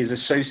tube is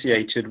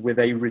associated with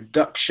a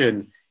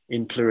reduction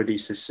in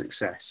pleurodesis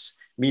success,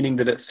 meaning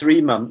that at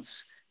 3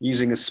 months,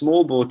 using a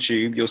small bore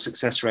tube, your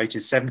success rate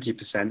is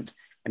 70%,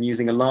 and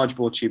using a large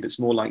bore tube, it's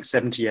more like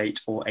 78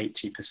 or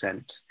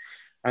 80%.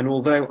 And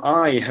although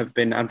I have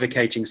been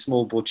advocating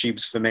small bore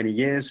tubes for many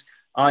years,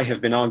 I have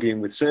been arguing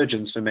with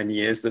surgeons for many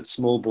years that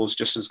small bore is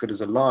just as good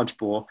as a large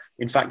bore.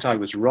 In fact, I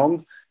was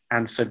wrong.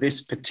 And for this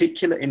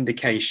particular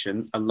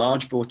indication, a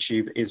large bore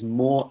tube is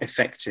more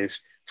effective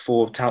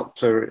for talc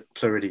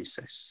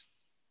pleurodesis.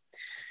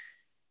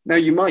 Now,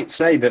 you might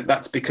say that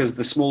that's because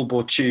the small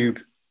bore tube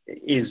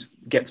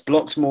gets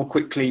blocked more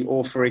quickly,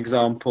 or for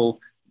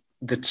example,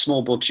 the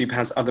small bore tube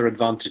has other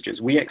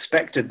advantages. We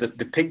expected that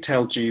the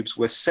pigtail tubes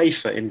were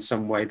safer in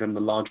some way than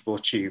the large bore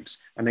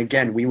tubes. And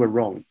again, we were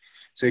wrong.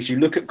 So if you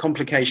look at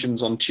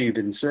complications on tube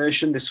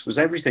insertion, this was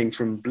everything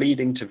from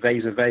bleeding to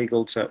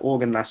vasovagal to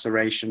organ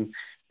laceration.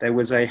 There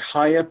was a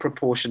higher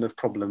proportion of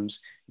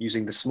problems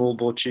using the small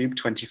bore tube,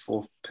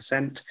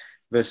 24%,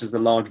 versus the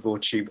large bore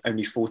tube,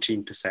 only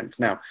 14%.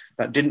 Now,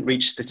 that didn't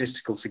reach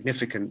statistical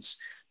significance,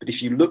 but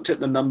if you looked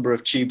at the number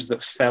of tubes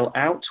that fell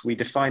out, we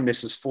define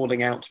this as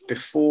falling out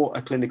before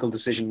a clinical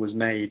decision was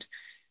made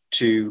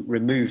to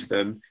remove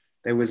them,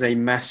 there was a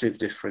massive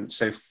difference.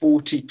 So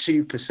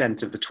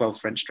 42% of the 12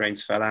 French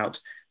drains fell out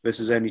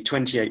versus only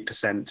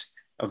 28%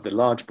 of the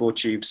large bore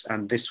tubes,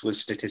 and this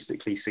was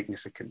statistically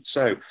significant.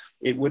 So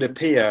it would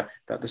appear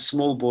that the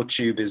small bore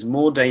tube is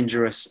more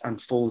dangerous and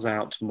falls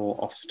out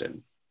more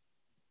often.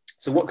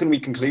 So what can we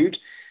conclude?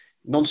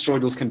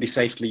 Non-steroidals can be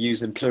safely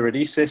used in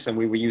pleurodesis, and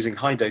we were using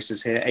high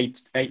doses here,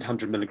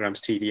 800 milligrams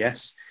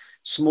TDS.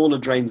 Smaller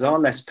drains are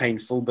less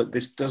painful, but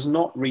this does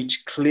not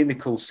reach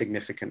clinical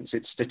significance.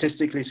 It's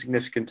statistically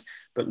significant,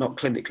 but not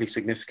clinically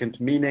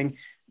significant, meaning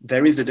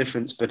there is a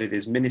difference, but it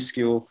is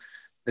minuscule.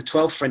 The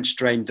 12 French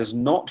strain does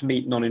not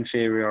meet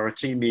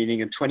non-inferiority,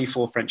 meaning a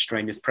 24 French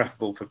strain is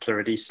preferable for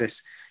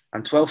pleurodesis,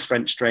 and 12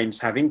 French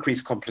strains have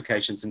increased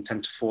complications and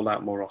tend to fall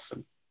out more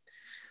often.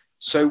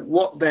 So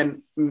what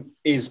then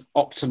is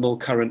optimal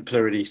current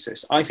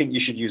pleurodesis? I think you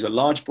should use a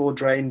large bore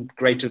drain,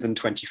 greater than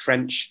 20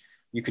 French.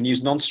 You can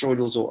use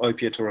non-steroidals or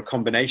opiate or a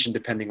combination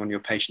depending on your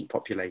patient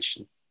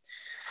population.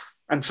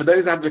 And for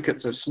those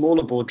advocates of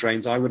smaller bore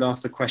drains, I would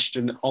ask the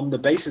question, on the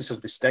basis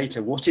of this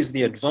data, what is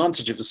the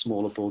advantage of a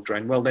smaller bore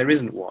drain? Well, there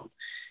isn't one.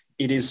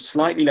 It is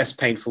slightly less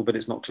painful, but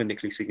it's not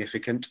clinically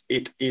significant.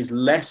 It is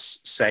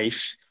less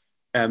safe.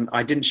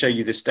 I didn't show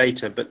you this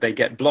data, but they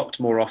get blocked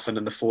more often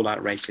and the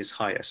fallout rate is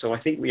higher. So I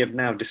think we have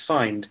now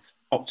defined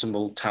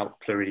optimal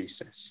talc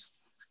pleurodesis.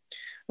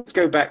 Let's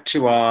go back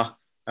to our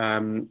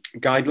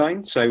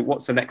guideline. So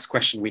what's the next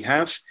question we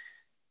have?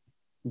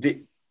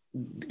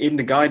 In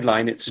the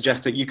guideline, it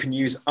suggests that you can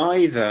use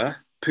either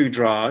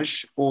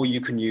poudrage or you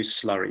can use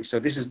slurry. So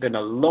this has been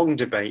a long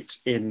debate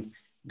in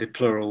the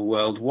pleural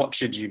world. What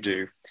should you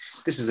do?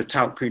 This is a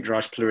talc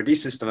poudrage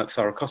pleurodesis done at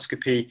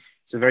thoracoscopy.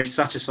 It's a very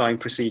satisfying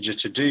procedure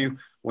to do.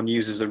 One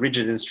uses a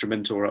rigid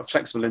instrument or a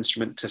flexible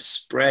instrument to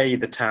spray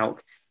the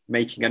talc,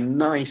 making a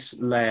nice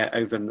layer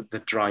over the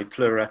dry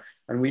pleura.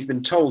 And we've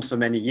been told for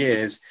many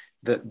years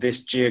that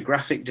this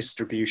geographic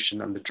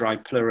distribution and the dry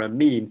pleura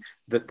mean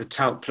that the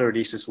talc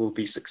pleurodesis will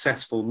be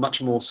successful,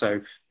 much more so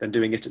than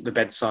doing it at the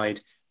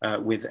bedside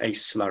with a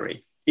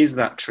slurry. Is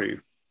that true?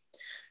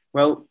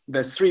 Well,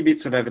 there's 3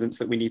 bits of evidence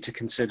that we need to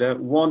consider.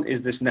 One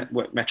is this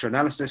network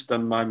meta-analysis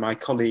done by my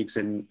colleagues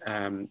in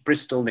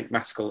Bristol, Nick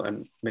Maskell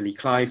and Millie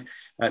Clive.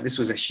 This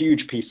was a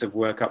huge piece of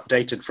work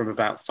updated from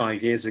about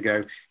 5 years ago,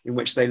 in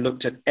which they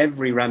looked at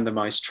every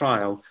randomized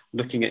trial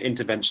looking at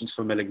interventions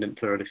for malignant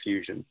pleural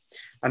effusion.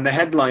 And the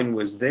headline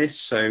was this.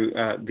 So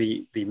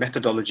the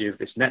methodology of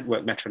this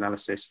network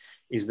meta-analysis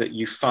is that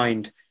you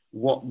find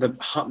what the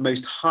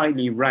most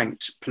highly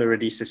ranked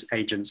pleurodesis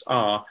agents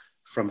are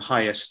from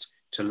highest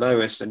to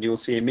lowest, and you'll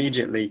see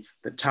immediately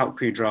that talc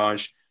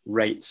poudrage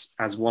rates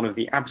as one of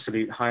the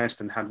absolute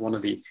highest and had one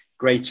of the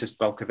greatest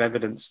bulk of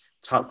evidence.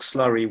 Talc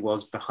slurry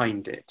was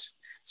behind it.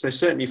 So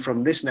certainly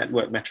from this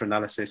network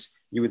meta-analysis,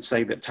 you would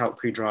say that talc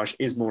poudrage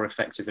is more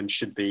effective and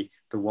should be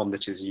the one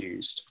that is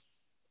used.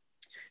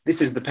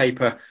 This is the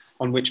paper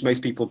on which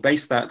most people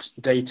base that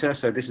data.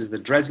 So this is the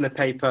Dressler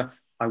paper.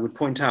 I would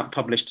point out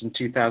published in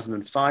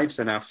 2005,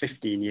 so now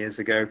 15 years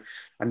ago.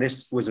 And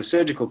this was a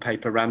surgical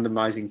paper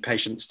randomizing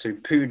patients to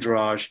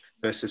poudrage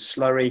versus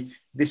slurry.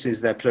 This is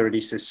their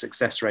pleurodesis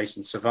success rate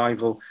and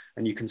survival.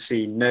 And you can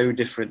see no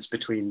difference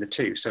between the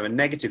two. So a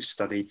negative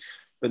study,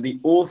 but the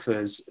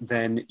authors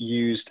then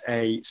used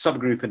a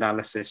subgroup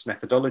analysis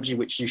methodology,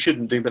 which you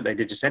shouldn't do, but they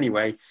did it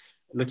anyway,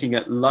 looking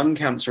at lung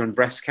cancer and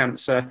breast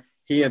cancer.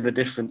 Here, the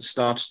difference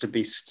started to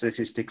be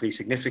statistically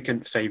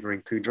significant,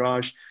 favoring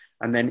poudrage.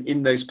 And then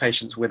in those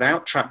patients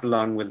without trapped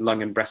lung with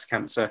lung and breast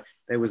cancer,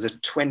 there was a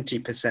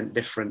 20%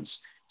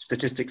 difference,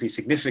 statistically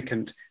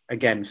significant,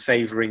 again,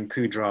 favoring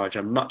poudrage,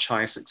 a much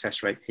higher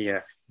success rate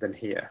here than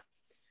here.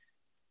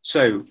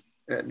 So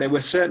there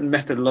were certain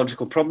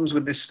methodological problems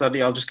with this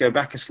study. I'll just go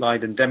back a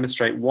slide and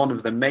demonstrate one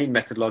of the main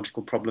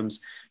methodological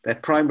problems. Their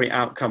primary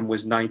outcome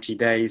was 90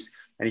 days.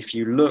 And if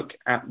you look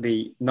at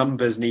the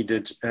numbers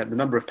needed, the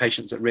number of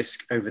patients at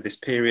risk over this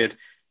period,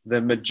 the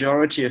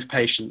majority of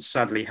patients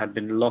sadly had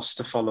been lost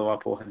to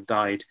follow-up or had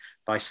died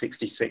by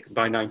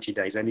 90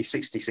 days, only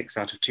 66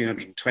 out of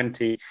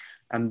 220.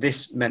 And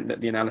this meant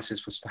that the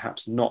analysis was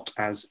perhaps not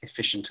as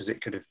efficient as it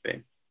could have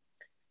been.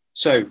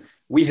 So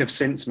we have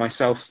since,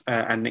 myself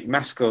and Nick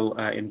Maskell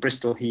in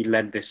Bristol, he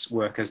led this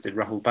work, as did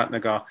Rahul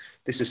Bhatnagar.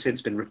 This has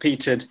since been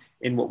repeated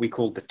in what we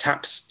called the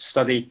TAPS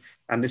study.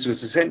 And this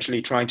was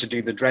essentially trying to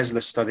do the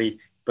Dressler study,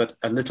 but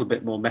a little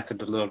bit more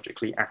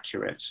methodologically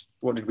accurate.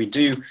 What did we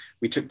do?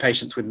 We took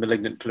patients with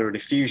malignant pleural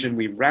effusion,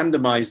 we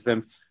randomized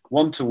them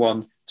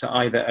 1-to-1 to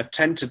either a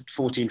 10 to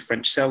 14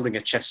 French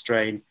Seldinger chest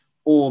drain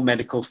or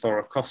medical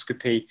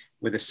thoracoscopy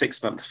with a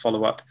 6-month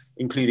follow-up,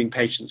 including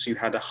patients who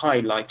had a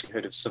high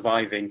likelihood of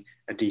surviving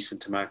a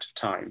decent amount of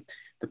time.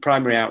 The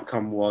primary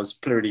outcome was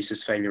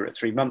pleurodesis failure at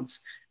 3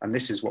 months, and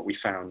this is what we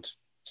found.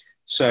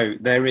 So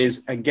there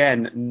is,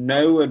 again,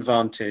 no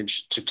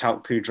advantage to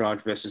talc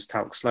poudrage versus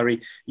talc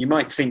slurry. You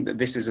might think that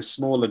this is a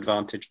small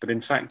advantage, but in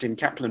fact, in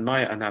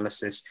Kaplan-Meier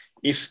analysis,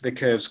 if the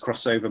curves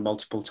cross over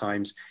multiple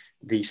times,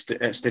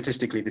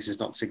 statistically, this is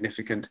not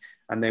significant.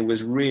 And there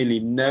was really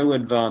no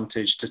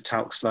advantage to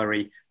talc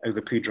slurry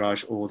over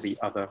poudrage or the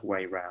other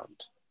way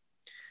round.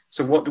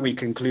 So what do we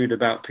conclude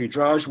about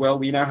poudrage? Well,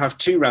 we now have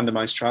 2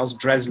 randomized trials,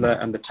 Dressler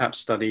and the TAP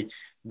study,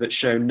 that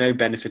show no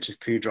benefit of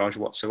poudrage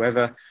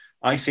whatsoever.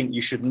 I think you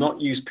should not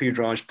use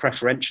poudrage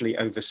preferentially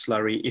over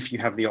slurry if you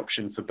have the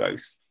option for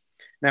both.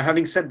 Now,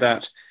 having said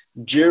that,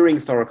 during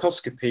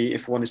thoracoscopy,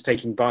 if one is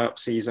taking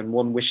biopsies and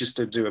one wishes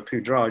to do a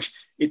poudrage,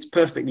 it's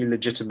perfectly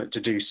legitimate to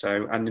do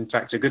so, and in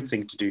fact, a good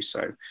thing to do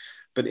so.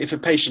 But if a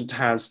patient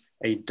has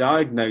a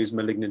diagnosed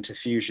malignant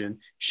effusion,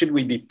 should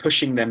we be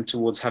pushing them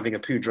towards having a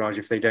poudrage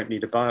if they don't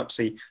need a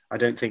biopsy? I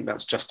don't think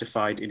that's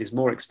justified. It is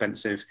more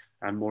expensive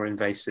and more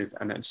invasive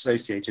and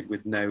associated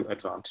with no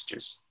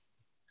advantages.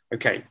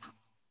 Okay,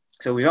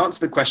 so we've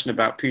answered the question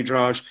about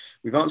poudrage.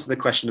 We've answered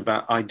the question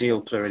about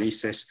ideal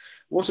pleurodesis.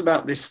 What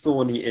about this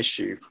thorny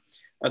issue?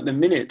 At the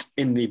minute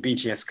in the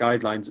BTS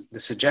guidelines, the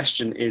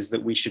suggestion is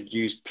that we should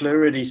use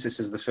pleurodesis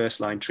as the first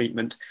line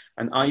treatment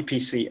and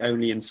IPC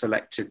only in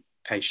selected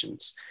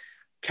patients.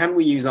 Can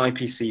we use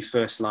IPC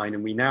first line?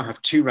 And we now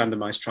have 2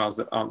 randomized trials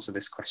that answer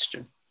this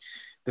question.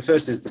 The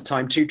first is the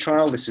Time 2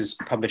 trial. This is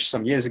published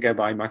some years ago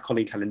by my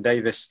colleague Helen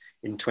Davis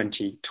in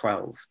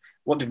 2012.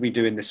 What did we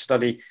do in this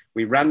study?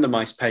 We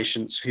randomized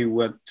patients who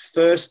were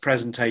first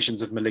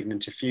presentations of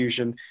malignant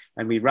effusion,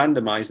 and we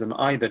randomized them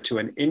either to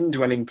an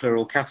indwelling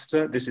pleural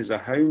catheter. This is a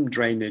home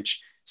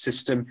drainage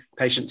system.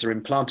 Patients are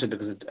implanted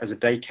as a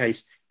day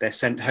case. They're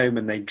sent home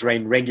and they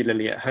drain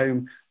regularly at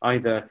home,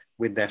 either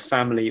with their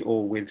family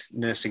or with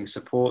nursing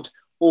support,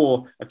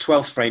 or a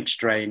 12th French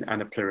drain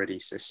and a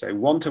pleurodesis. So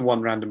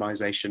 1-to-1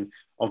 randomization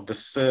of the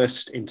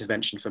first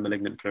intervention for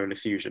malignant pleural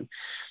effusion.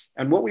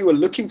 And what we were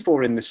looking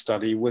for in this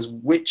study was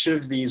which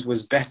of these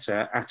was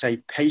better at a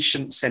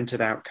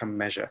patient-centered outcome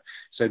measure.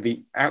 So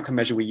the outcome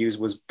measure we used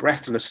was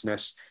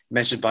breathlessness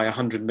measured by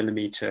 100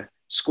 millimeter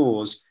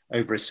scores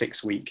over a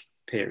 6-week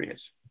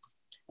period.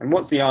 And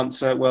what's the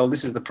answer? Well,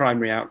 this is the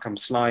primary outcome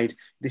slide.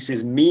 This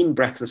is mean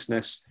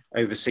breathlessness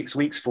over 6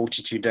 weeks,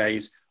 42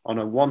 days on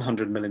a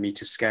 100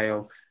 millimeter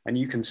scale. And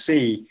you can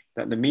see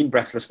that the mean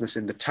breathlessness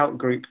in the TALC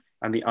group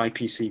and the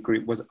IPC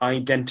group was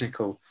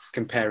identical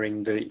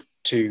comparing the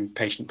 2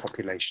 patient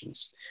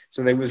populations.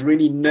 So there was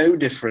really no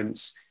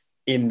difference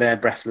in their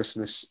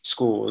breathlessness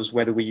scores,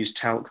 whether we use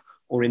TALC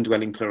or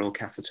indwelling pleural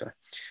catheter.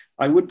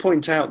 I would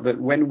point out that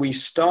when we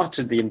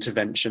started the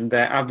intervention,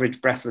 their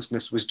average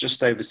breathlessness was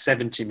just over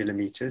 70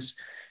 millimeters.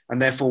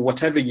 And therefore,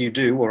 whatever you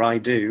do or I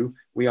do,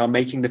 we are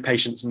making the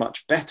patients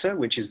much better,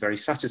 which is very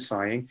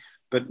satisfying.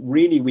 But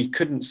really, we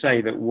couldn't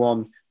say that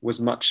one was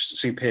much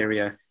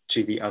superior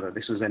to the other.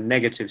 This was a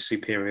negative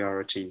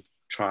superiority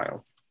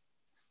trial.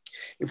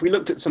 If we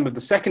looked at some of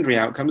the secondary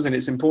outcomes, and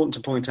it's important to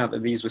point out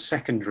that these were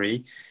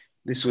secondary,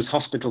 this was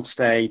hospital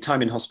stay,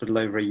 time in hospital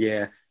over a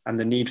year, and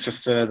the need for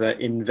further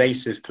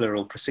invasive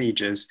pleural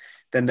procedures,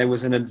 then there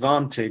was an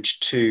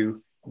advantage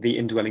to the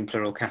indwelling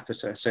pleural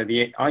catheter. So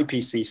the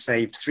IPC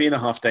saved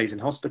 3.5 days in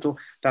hospital.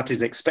 That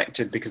is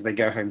expected because they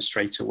go home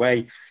straight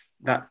away.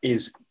 That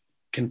is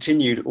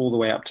continued all the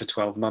way up to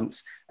 12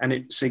 months. And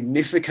it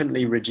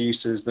significantly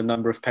reduces the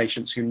number of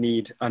patients who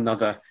need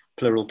another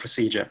pleural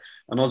procedure.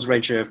 An odds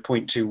ratio of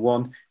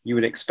 0.21, you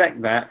would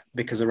expect that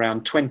because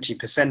around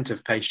 20%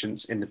 of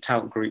patients in the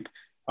TALC group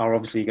are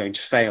obviously going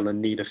to fail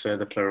and need a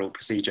further pleural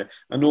procedure.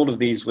 And all of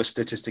these were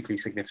statistically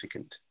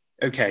significant.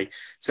 Okay,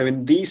 so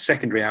in these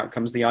secondary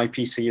outcomes, the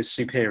IPC is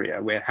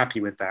superior. We're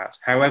happy with that.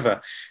 However,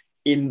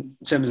 in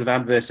terms of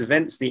adverse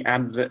events, the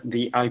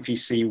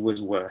IPC was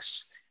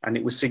worse, and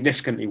it was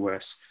significantly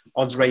worse.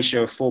 Odds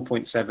ratio of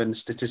 4.7,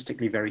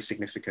 statistically very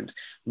significant.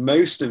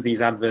 Most of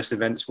these adverse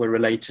events were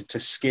related to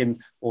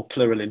skin or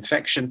pleural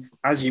infection,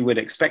 as you would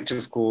expect,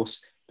 of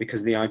course,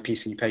 because the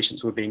IPC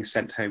patients were being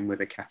sent home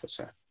with a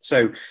catheter.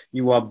 So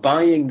you are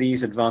buying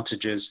these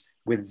advantages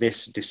with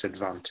this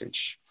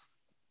disadvantage.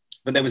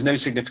 But there was no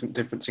significant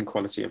difference in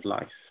quality of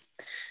life.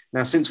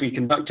 Now, since we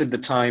conducted the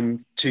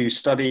Time 2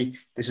 study,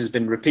 this has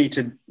been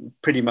repeated,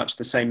 pretty much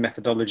the same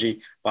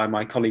methodology by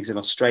my colleagues in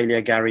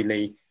Australia, Gary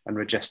Lee and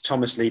Rajesh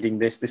Thomas leading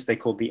this. This they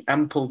called the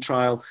AMPLE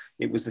trial.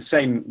 It was the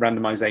same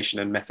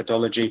randomization and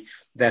methodology.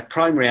 Their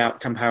primary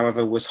outcome,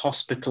 however, was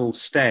hospital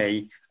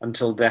stay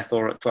until death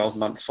or at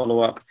 12-month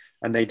follow-up.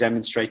 And they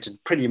demonstrated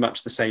pretty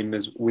much the same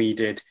as we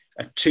did,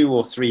 a 2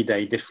 or 3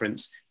 day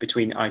difference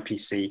between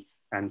IPC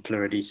and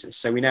pleurodesis.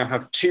 So we now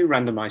have 2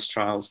 randomized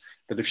trials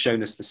that have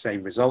shown us the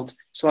same result,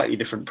 slightly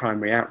different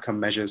primary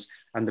outcome measures,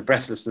 and the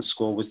breathlessness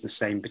score was the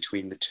same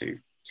between the 2.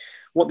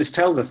 What this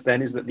tells us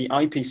then is that the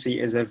IPC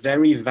is a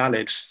very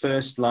valid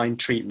first-line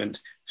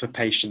treatment for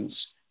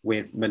patients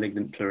with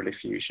malignant pleural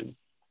effusion.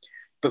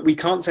 But we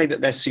can't say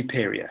that they're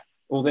superior.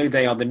 Although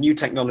they are the new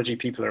technology,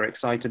 people are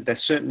excited, they're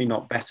certainly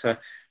not better.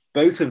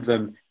 Both of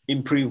them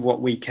improve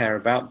what we care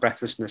about,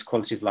 breathlessness,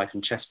 quality of life,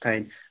 and chest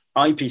pain.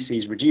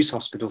 IPCs reduce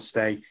hospital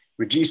stay,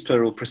 reduce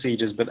pleural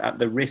procedures, but at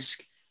the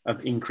risk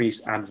of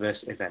increased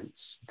adverse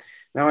events.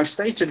 Now, I've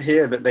stated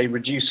here that they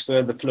reduce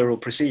further pleural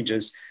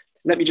procedures.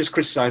 Let me just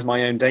criticize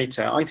my own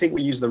data. I think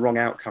we use the wrong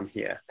outcome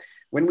here.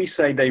 When we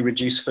say they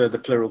reduce further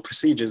pleural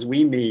procedures,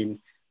 we mean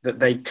that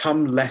they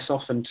come less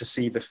often to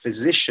see the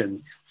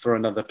physician for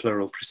another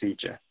pleural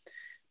procedure.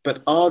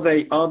 But are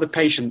the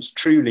patients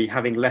truly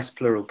having less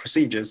pleural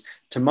procedures?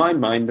 To my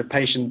mind, the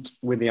patient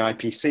with the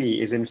IPC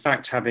is in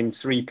fact having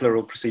 3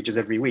 pleural procedures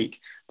every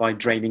week by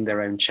draining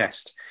their own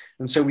chest.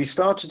 And so we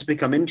started to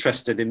become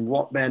interested in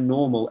what their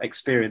normal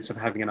experience of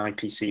having an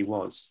IPC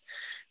was.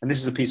 And this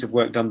is a piece of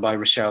work done by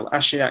Rochelle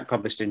Ashiak,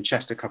 published in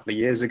Chest a couple of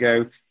years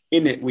ago.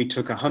 In it, we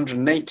took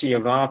 180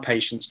 of our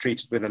patients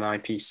treated with an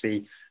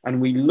IPC, and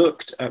we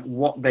looked at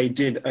what they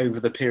did over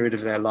the period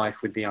of their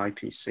life with the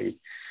IPC.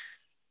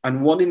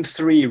 And 1 in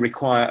 3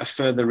 require a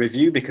further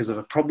review because of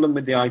a problem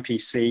with the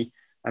IPC,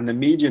 and the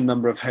median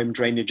number of home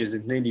drainages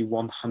is nearly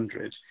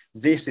 100.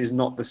 This is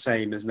not the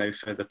same as no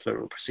further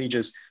pleural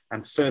procedures,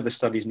 and further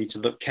studies need to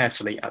look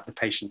carefully at the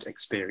patient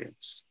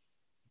experience.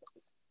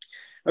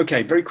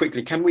 Okay, very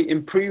quickly, can we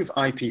improve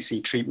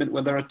IPC treatment?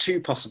 Well, there are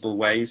 2 possible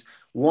ways.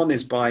 One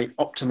is by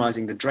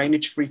optimizing the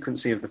drainage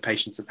frequency of the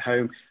patients at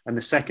home, and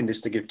the second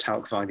is to give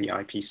talc via the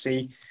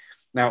IPC.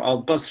 Now,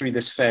 I'll buzz through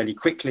this fairly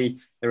quickly.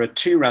 There are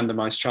 2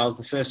 randomized trials,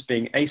 the first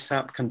being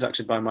ASAP,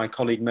 conducted by my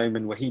colleague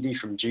Momin Wahidi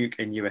from Duke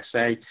in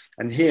USA.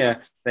 And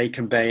here they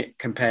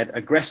compared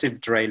aggressive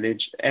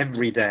drainage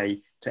every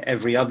day to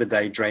every other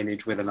day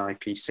drainage with an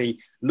IPC,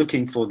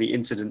 looking for the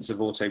incidence of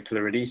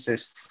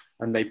autopleurodesis.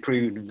 And they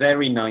proved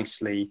very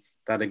nicely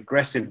that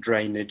aggressive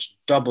drainage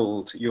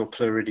doubled your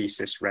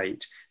pleurodesis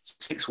rate.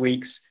 6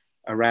 weeks,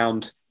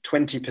 around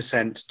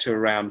 20% to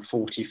around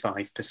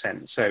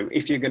 45%. So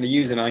if you're going to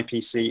use an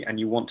IPC and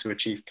you want to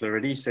achieve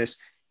pleurodesis,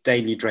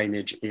 daily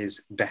drainage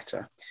is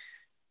better.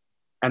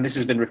 And this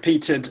has been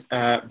repeated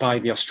by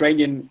the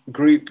Australian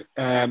group.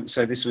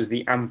 So this was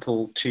the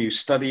AMPLE-2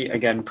 study.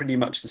 Again, pretty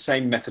much the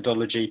same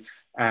methodology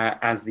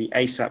as the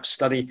ASAP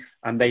study,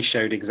 and they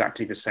showed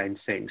exactly the same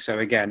thing. So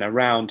again,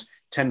 around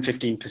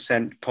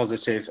 10–15%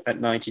 positive at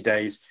 90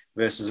 days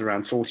versus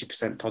around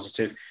 40%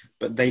 positive.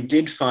 But they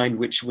did find,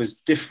 which was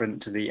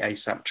different to the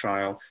ASAP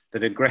trial,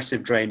 that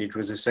aggressive drainage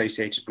was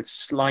associated with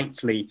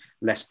slightly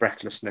less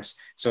breathlessness.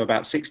 So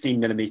about 16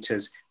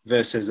 millimeters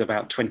versus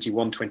about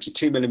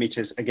 21–22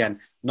 millimeters. Again,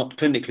 not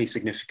clinically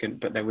significant,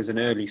 but there was an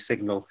early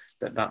signal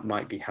that that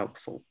might be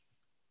helpful.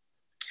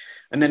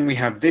 And then we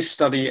have this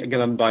study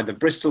done by the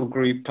Bristol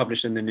group,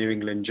 published in the New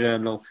England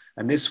Journal.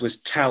 And this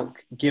was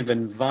talc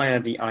given via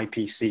the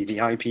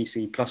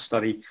IPC plus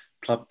study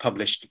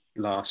published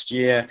last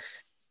year.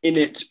 In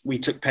it, we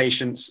took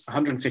patients,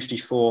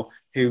 154,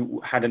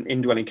 who had an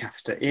indwelling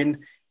catheter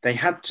in. They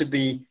had to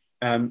be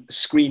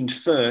screened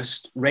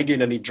first,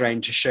 regularly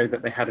drained to show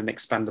that they had an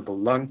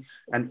expandable lung.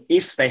 And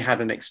if they had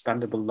an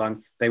expandable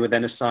lung, they were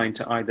then assigned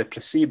to either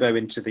placebo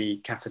into the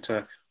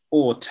catheter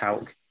or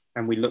talc.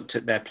 And we looked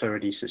at their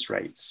pleurodesis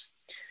rates.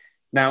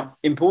 Now,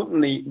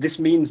 importantly, this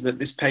means that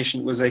this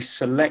patient was a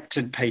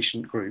selected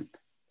patient group.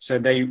 So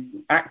they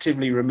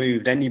actively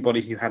removed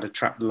anybody who had a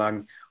trapped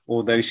lung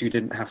or those who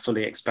didn't have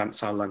fully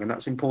expansile lung. And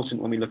that's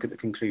important when we look at the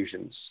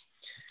conclusions.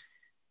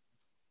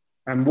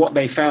 And what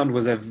they found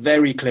was a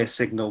very clear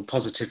signal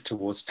positive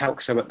towards talc.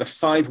 So at the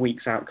 5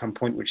 weeks outcome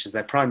point, which is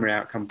their primary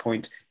outcome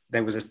point,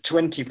 there was a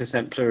 20%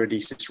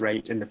 pleurodesis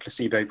rate in the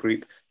placebo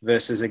group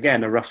versus,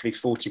 again, a roughly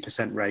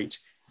 40% rate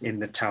in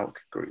the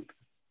talc group.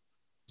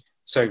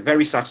 So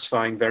very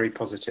satisfying, very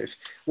positive.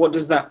 What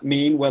does that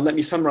mean? Well, let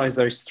me summarize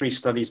those 3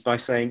 studies by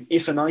saying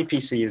if an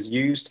IPC is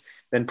used,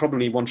 then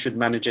probably one should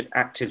manage it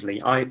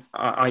actively,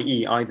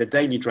 i.e. either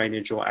daily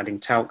drainage or adding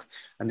talc,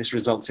 and this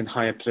results in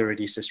higher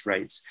pleurodesis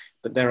rates.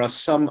 But there are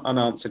some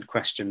unanswered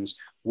questions.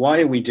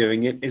 Why are we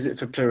doing it? Is it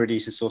for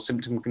pleurodesis or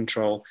symptom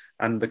control?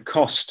 And the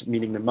cost,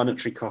 meaning the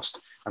monetary cost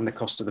and the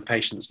cost of the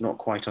patient, is not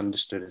quite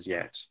understood as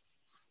yet.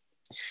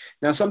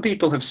 Now, some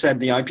people have said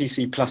the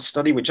IPC plus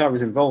study, which I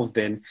was involved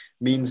in,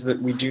 means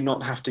that we do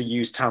not have to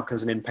use talc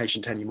as an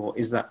inpatient anymore.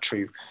 Is that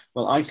true?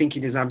 Well, I think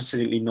it is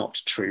absolutely not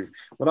true.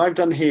 What I've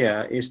done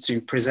here is to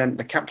present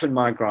the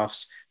Kaplan-Meier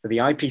graphs for the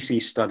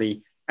IPC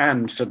study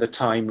and for the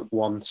time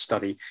 1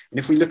 study. And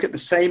if we look at the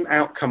same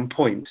outcome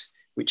point,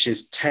 which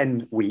is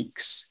 10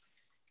 weeks,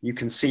 you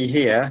can see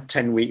here,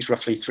 10 weeks,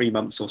 roughly 3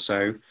 months or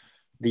so,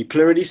 the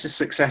pleurodesis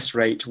success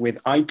rate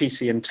with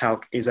IPC and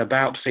talc is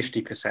about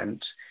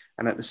 50%.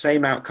 And at the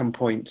same outcome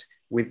point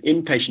with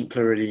inpatient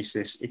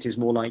pleurodesis, it is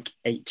more like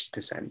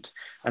 80%.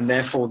 And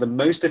therefore, the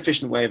most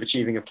efficient way of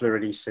achieving a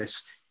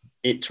pleurodesis,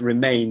 it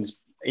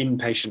remains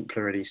inpatient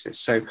pleurodesis.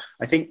 So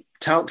I think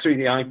talc through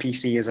the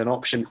IPC is an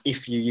option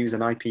if you use an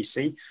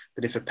IPC,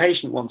 but if a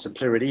patient wants a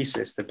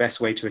pleurodesis, the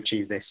best way to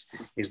achieve this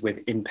is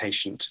with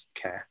inpatient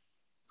care.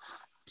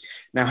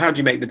 Now, how do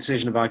you make the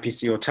decision of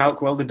IPC or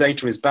talc? Well, the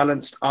data is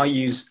balanced. I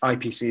use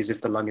IPCs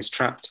if the lung is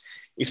trapped.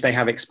 If they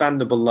have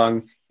expandable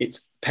lung,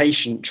 it's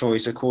patient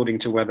choice according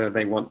to whether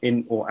they want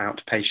in or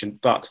outpatient,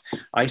 but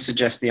I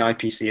suggest the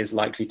IPC is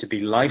likely to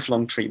be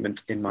lifelong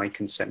treatment in my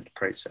consent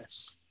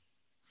process.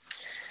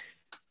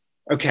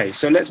 Okay,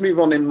 so let's move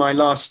on in my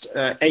last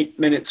 8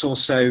 minutes or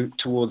so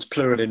towards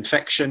pleural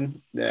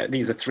infection.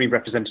 These are 3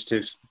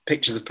 representative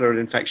pictures of pleural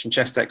infection: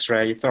 chest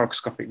x-ray,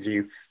 thoracoscopic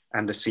view,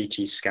 and a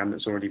CT scan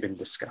that's already been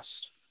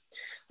discussed.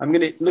 I'm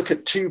going to look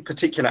at 2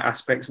 particular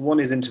aspects. One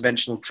is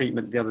interventional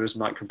treatment, the other is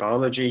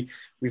microbiology.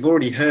 We've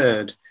already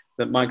heard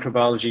that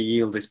microbiology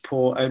yield is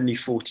poor, only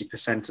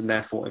 40%, and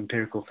therefore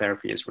empirical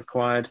therapy is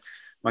required.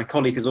 My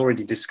colleague has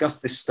already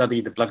discussed this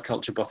study, the blood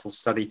culture bottle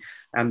study,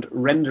 and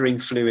rendering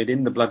fluid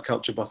in the blood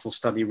culture bottle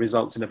study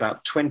results in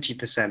about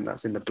 20%,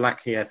 that's in the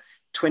black here,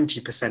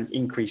 20%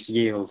 increased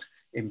yield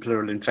in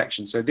pleural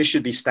infection. So this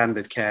should be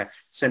standard care,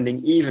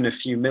 sending even a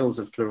few mils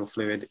of pleural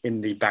fluid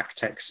in the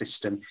BACTEC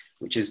system,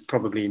 which is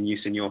probably in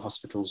use in your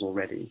hospitals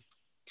already.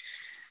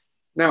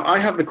 Now, I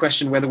have the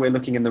question whether we're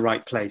looking in the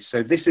right place.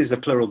 So this is a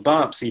pleural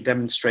biopsy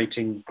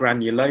demonstrating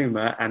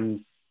granuloma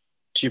and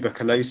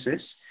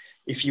tuberculosis.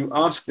 If you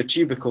ask the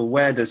tubercle,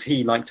 where does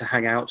he like to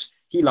hang out?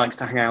 He likes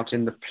to hang out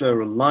in the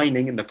pleural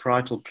lining, in the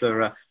parietal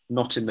pleura,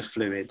 not in the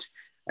fluid.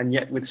 And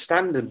yet with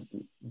standard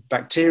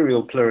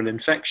bacterial pleural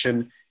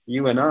infection,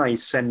 you and I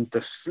send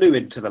the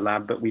fluid to the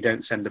lab, but we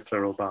don't send a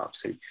pleural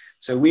biopsy.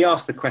 So we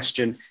ask the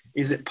question,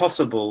 is it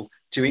possible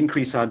to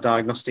increase our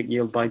diagnostic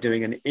yield by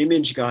doing an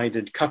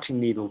image-guided cutting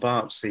needle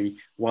biopsy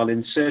while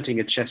inserting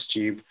a chest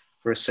tube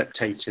for a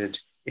septated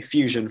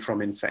effusion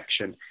from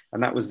infection?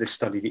 And that was this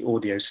study, the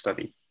audio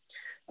study.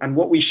 And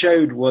what we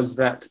showed was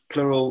that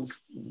pleural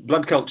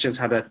blood cultures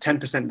had a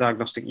 10%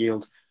 diagnostic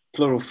yield.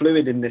 Pleural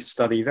fluid in this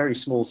study, very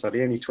small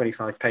study, only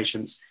 25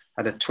 patients,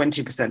 had a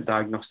 20%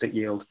 diagnostic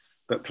yield.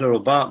 But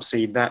pleural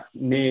biopsy, that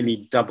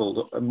nearly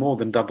doubled, more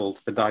than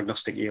doubled the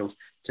diagnostic yield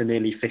to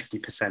nearly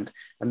 50%.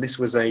 And this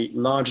was a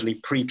largely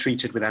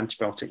pre-treated with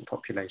antibiotic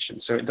population.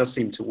 So it does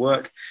seem to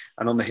work.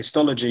 And on the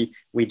histology,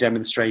 we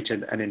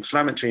demonstrated an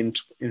inflammatory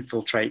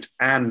infiltrate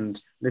and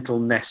little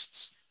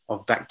nests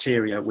of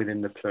bacteria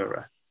within the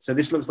pleura. So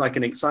this looks like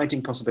an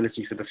exciting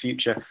possibility for the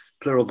future.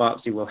 Pleural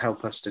biopsy will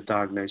help us to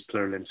diagnose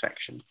pleural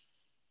infection.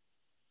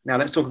 Now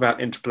let's talk about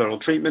intrapleural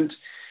treatment.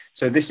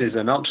 So this is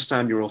an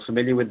ultrasound, you're all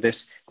familiar with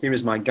this. Here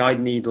is my guide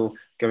needle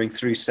going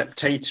through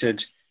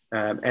septated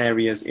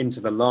areas into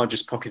the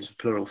largest pocket of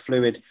pleural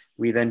fluid.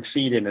 We then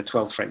feed in a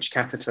 12 French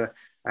catheter,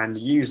 and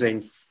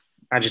using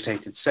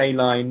agitated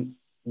saline,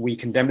 we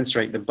can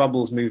demonstrate the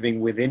bubbles moving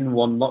within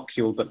one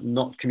locule, but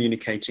not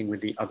communicating with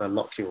the other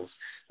locules.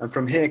 And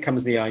from here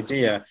comes the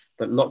idea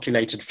that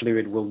loculated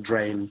fluid will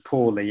drain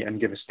poorly and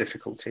give us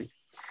difficulty.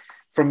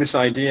 From this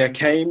idea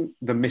came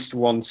the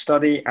MIST-1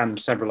 study and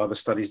several other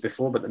studies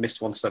before, but the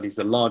MIST-1 study is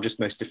the largest,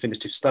 most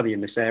definitive study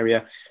in this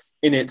area.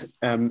 In it,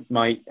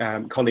 my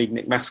colleague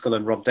Nick Maskell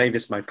and Rob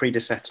Davis, my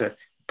predecessor,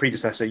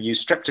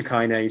 used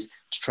streptokinase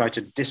to try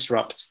to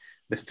disrupt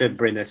the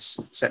fibrinous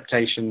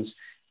septations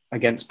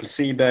against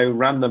placebo,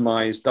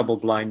 randomized,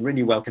 double-blind,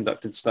 really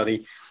well-conducted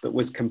study that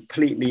was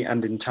completely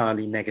and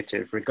entirely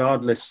negative,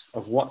 regardless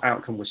of what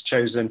outcome was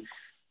chosen,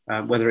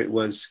 whether it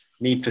was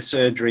need for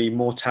surgery,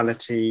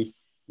 mortality,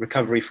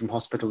 recovery from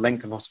hospital,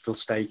 length of hospital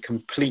stay,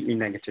 completely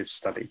negative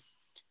study.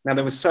 Now,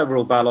 there were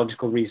several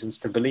biological reasons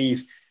to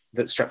believe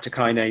that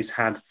streptokinase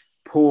had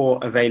poor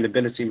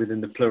availability within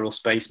the pleural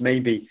space.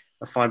 Maybe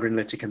a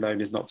fibrinolytic alone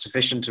is not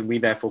sufficient, and we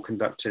therefore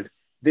conducted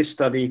this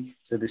study.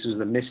 So this was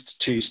the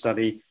MIST-2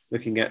 study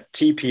looking at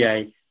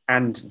TPA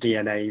and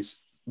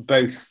DNase,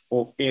 both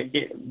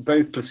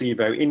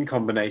placebo in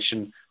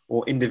combination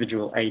or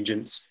individual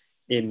agents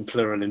in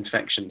pleural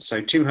infection.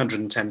 So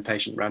 210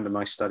 patient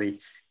randomized study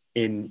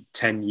in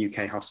 10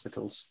 UK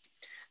hospitals.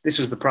 This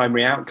was the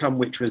primary outcome,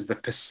 which was the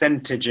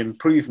percentage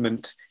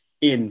improvement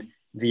in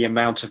the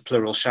amount of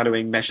pleural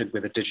shadowing measured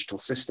with a digital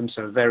system.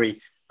 So a very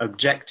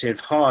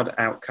objective, hard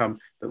outcome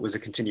that was a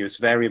continuous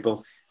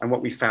variable. And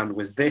what we found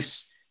was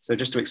this. So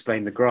just to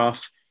explain the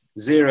graph,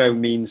 0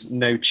 means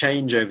no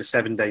change over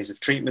 7 days of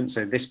treatment.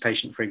 So this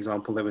patient, for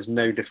example, there was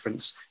no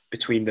difference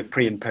between the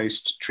pre and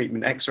post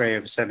treatment X-ray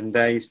over 7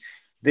 days.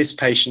 This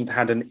patient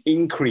had an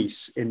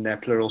increase in their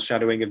pleural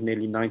shadowing of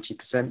nearly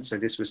 90%. So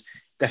this was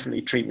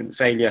definitely treatment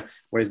failure,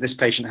 whereas this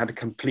patient had a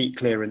complete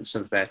clearance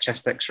of their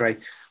chest X-ray.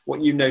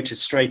 What you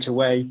notice straight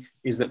away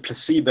is that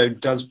placebo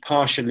does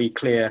partially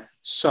clear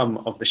some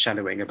of the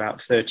shadowing, about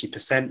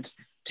 30%.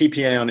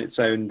 TPA on its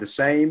own, the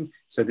same.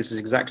 So this is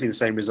exactly the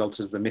same result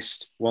as the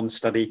MIST-1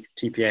 study.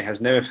 TPA has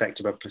no effect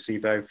above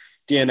placebo.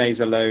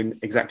 DNase alone,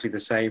 exactly the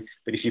same.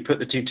 But if you put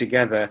the two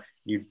together,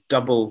 you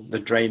double the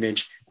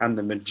drainage, and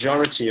the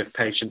majority of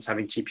patients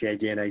having TPA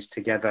DNase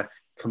together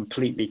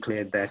completely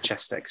cleared their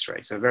chest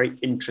X-ray. So a very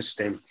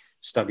interesting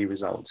study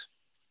result.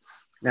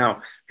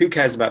 Now, who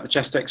cares about the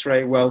chest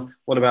X-ray? Well,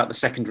 what about the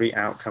secondary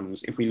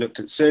outcomes? If we looked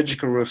at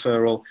surgical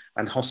referral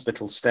and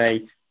hospital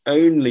stay,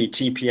 only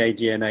TPA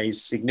DNase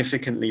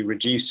significantly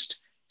reduced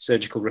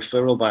surgical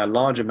referral by a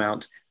large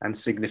amount and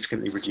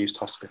significantly reduced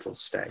hospital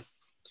stay.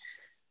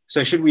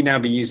 So should we now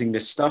be using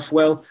this stuff?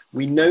 Well,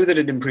 we know that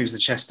it improves the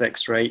chest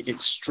X-ray.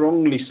 It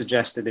strongly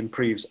suggests it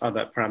improves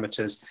other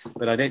parameters,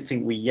 but I don't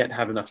think we yet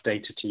have enough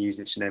data to use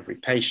it in every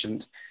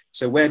patient.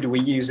 So where do we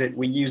use it?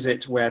 We use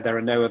it where there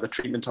are no other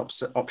treatment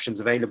options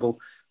available.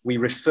 We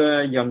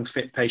refer young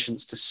fit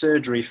patients to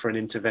surgery for an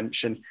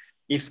intervention.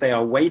 If they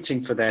are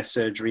waiting for their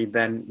surgery,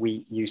 then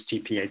we use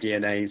TPA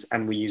DNase,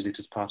 and we use it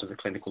as part of the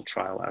clinical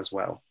trial as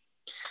well.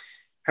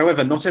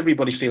 However, not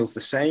everybody feels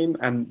the same,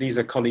 and these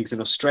are colleagues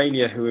in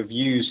Australia who have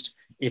used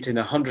it in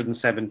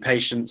 107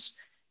 patients.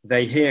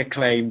 They here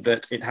claim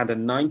that it had a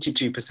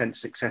 92%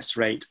 success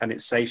rate and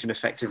it's safe and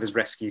effective as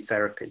rescue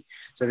therapy.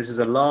 So this is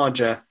a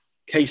larger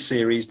case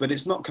series, but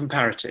it's not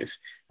comparative,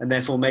 and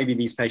therefore maybe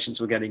these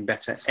patients were getting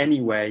better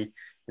anyway.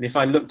 And if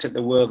I looked at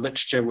the world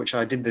literature, which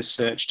I did this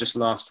search just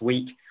last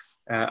week,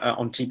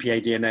 on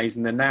TPA DNAs,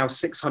 and there are now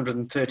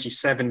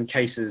 637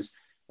 cases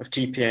of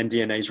TPA and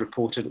DNAs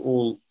reported,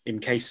 all in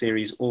case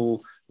series,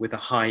 all with a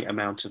high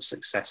amount of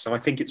success. So I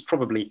think it's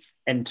probably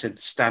entered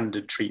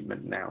standard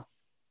treatment now.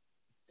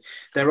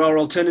 There are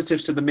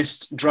alternatives to the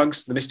MIST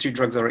drugs. The MIST-2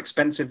 drugs are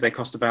expensive. They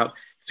cost about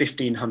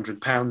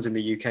 £1,500 in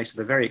the UK, so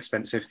they're very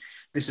expensive.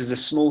 This is a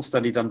small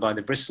study done by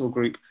the Bristol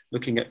group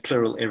looking at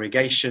pleural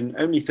irrigation,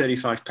 only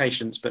 35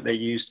 patients, but they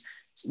used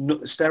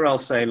sterile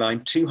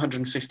saline,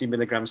 250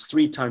 milligrams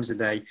 3 times a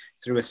day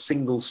through a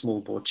single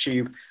small bore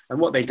tube. And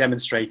what they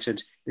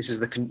demonstrated, this is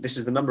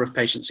the number of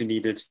patients who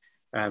needed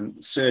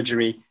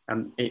surgery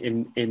and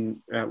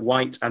in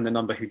white, and the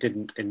number who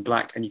didn't in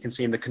black. And you can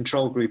see in the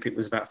control group, it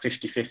was about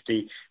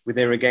 50-50 with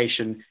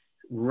irrigation,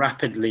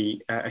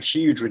 rapidly a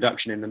huge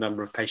reduction in the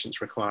number of patients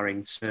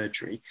requiring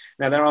surgery.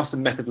 Now, there are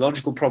some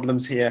methodological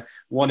problems here.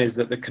 One is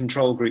that the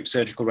control group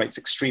surgical rate's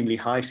extremely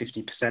high,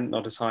 50%,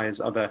 not as high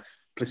as other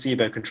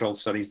placebo-controlled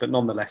studies, but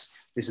nonetheless,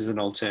 this is an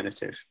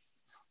alternative.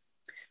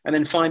 And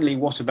then finally,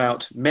 what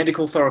about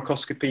medical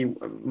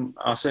thoracoscopy?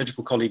 Our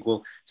surgical colleague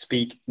will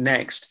speak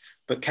next,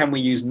 but can we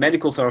use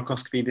medical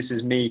thoracoscopy? This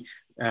is me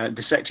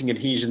dissecting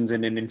adhesions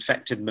in an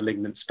infected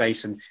malignant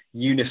space and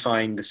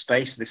unifying the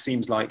space. This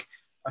seems like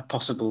a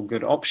possible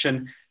good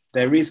option.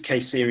 There is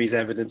case series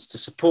evidence to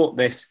support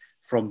this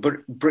from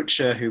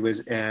Brutscher, who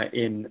was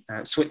in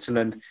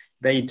Switzerland.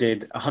 They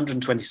did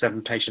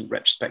 127 patient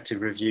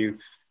retrospective review.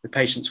 The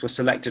patients were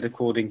selected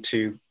according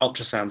to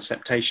ultrasound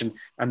septation,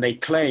 and they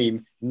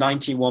claim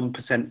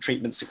 91%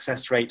 treatment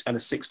success rate and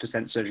a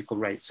 6% surgical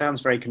rate.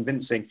 Sounds very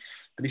convincing,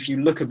 but if you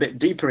look a bit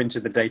deeper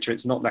into the data,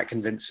 it's not that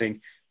convincing,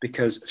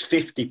 because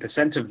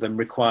 50% of them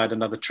required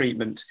another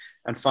treatment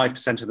and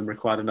 5% of them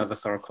required another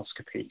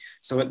thoracoscopy.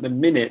 So at the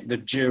minute, the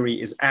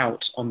jury is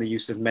out on the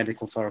use of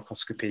medical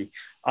thoracoscopy.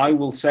 I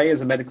will say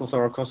as a medical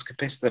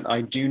thoracoscopist that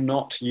I do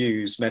not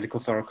use medical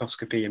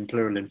thoracoscopy in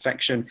pleural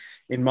infection.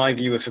 In my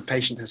view, if a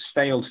patient has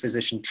failed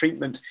physician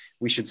treatment,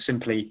 we should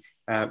simply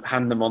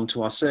hand them on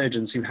to our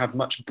surgeons who have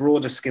much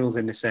broader skills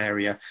in this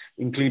area,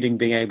 including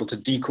being able to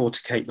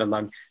decorticate the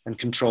lung and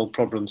control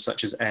problems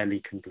such as air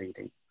leak and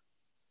bleeding.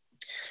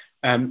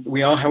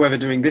 We are, however,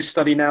 doing this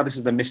study now. This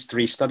is the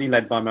MIST-3 study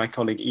led by my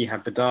colleague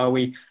Ihab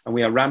Badawi, and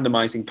we are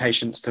randomizing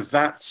patients to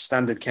VATS,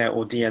 standard care,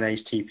 or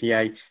DNase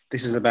TPA.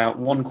 This is about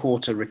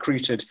 1/4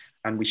 recruited,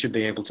 and we should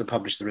be able to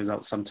publish the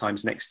results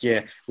sometimes next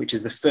year, which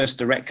is the first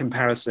direct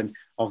comparison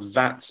of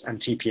VATS and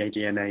TPA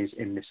DNase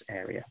in this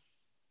area.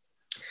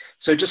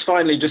 So just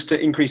finally, just to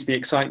increase the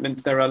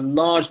excitement, there are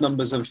large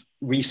numbers of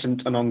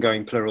recent and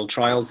ongoing pleural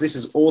trials. This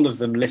is all of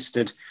them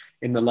listed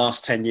in the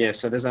last 10 years.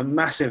 So there's a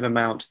massive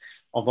amount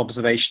of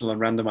observational and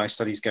randomized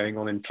studies going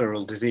on in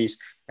pleural disease,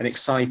 an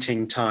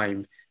exciting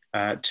time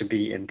to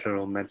be in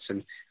pleural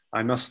medicine.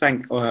 I must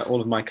thank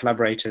all of my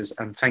collaborators,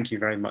 and thank you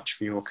very much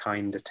for your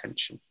kind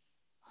attention.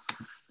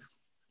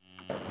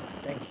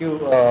 Thank you,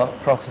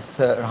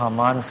 Professor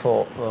Rahman,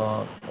 for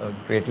a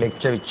great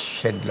lecture which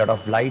shed a lot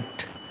of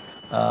light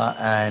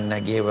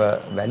and gave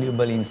a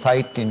valuable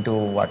insight into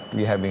what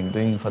we have been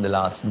doing for the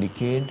last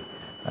decade.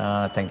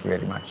 Thank you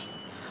very much.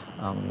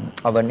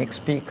 Our next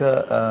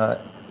speaker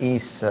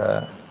is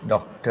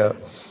Dr.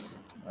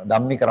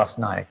 Dhammika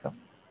Rasnayaka.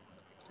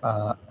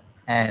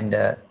 And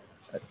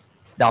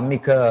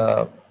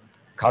Dhammika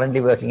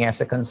currently working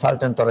as a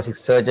consultant thoracic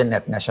surgeon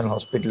at National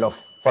Hospital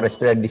for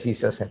Respiratory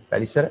Diseases at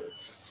Palliser.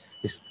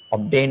 He's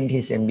obtained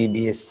his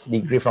MBBS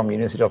degree from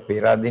University of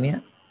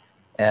Peradeniya,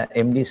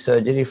 MD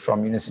surgery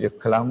from University of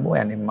Colombo,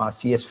 and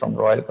MRCS from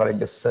Royal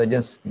College of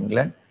Surgeons,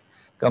 England.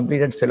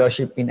 Completed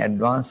fellowship in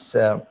advanced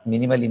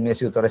minimal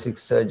invasive thoracic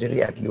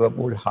surgery at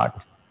Liverpool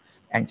Heart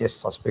and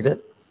Chest Hospital.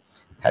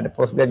 Had a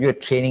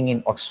postgraduate training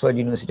in Oxford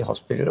University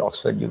Hospital,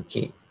 Oxford,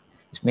 UK.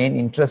 His main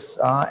interests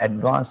are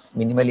advanced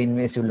minimal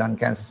invasive lung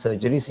cancer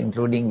surgeries,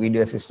 including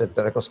video-assisted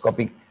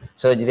thoracoscopic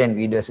surgery and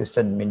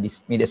video-assisted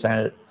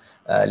mediastinal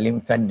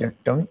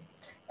lymphadenectomy,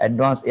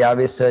 advanced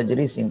airway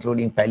surgeries,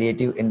 including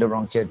palliative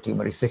endobronchial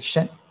tumor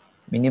resection,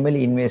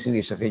 minimally invasive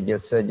esophageal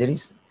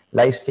surgeries,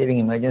 life-saving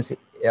emergency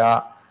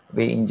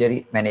airway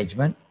injury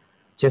management,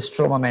 chest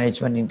trauma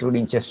management,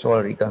 including chest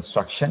wall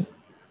reconstruction,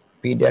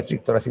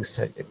 pediatric thoracic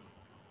surgery.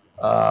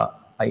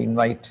 I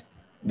invite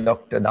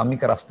Dr.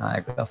 Dhammika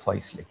Rasnayaka for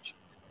his lecture.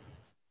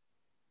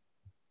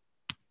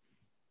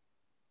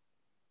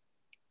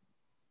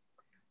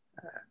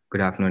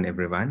 Good afternoon,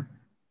 everyone.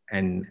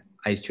 And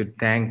I should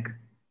thank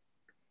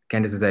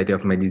Kandy Society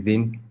of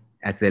Medicine,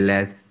 as well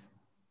as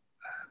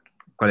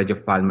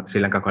Sri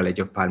Lanka College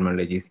of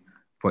Pulmonologists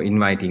for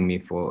inviting me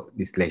for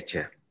this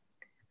lecture.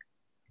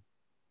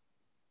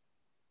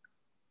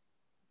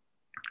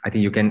 I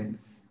think you can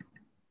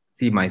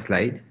see my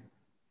slide.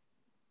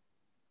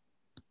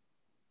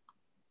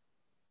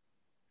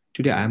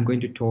 Today, I am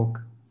going to talk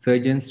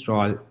surgeon's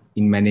role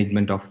in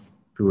management of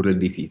pleural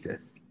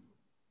diseases.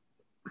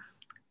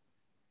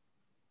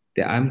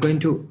 I'm going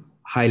to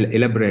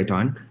elaborate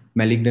on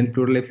malignant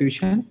pleural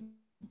effusion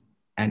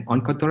and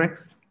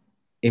oncothorax,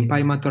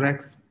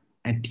 empyema-thorax,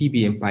 and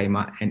TB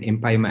empyema and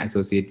empyema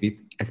associated with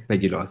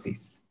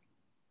aspergillosis.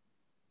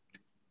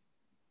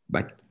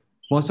 but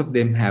most of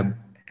them have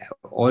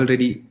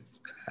already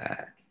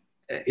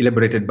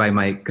elaborated by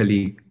my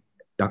colleague,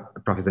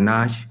 Professor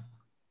Nash.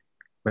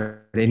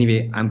 But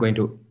anyway, I'm going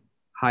to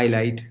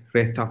highlight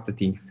rest of the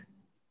things.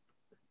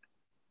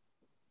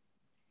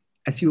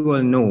 As you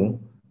all know,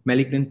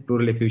 malignant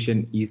pleural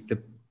effusion is the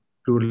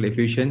pleural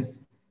effusion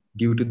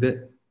due to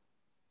the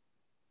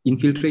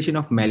infiltration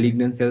of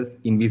malignant cells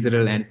in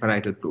visceral and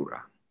parietal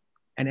pleura.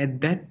 And at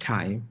that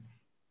time,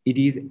 it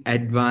is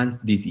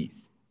advanced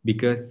disease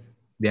because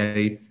there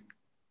is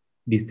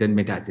distant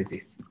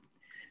metastasis.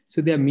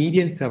 So their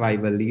median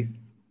survival is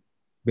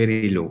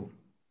very low.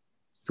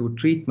 So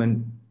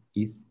treatment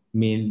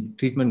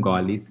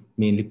goal is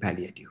mainly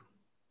palliative.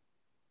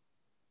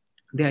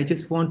 There I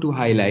just want to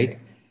highlight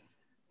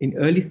in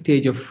early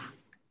stage of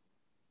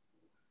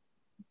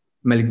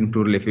malignant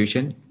pleural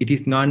effusion, it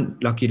is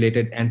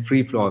non-loculated and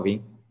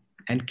free-flowing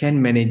and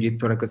can manage with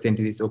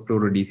thoracocentesis or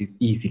pleurodesis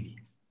easily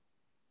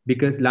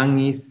because lung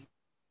is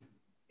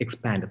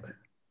expandable.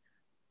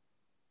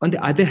 On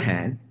the other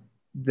hand,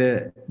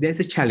 there's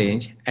a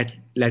challenge at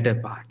latter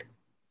part.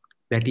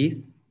 That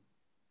is,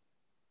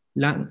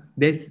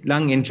 there's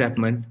lung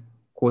entrapment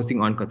causing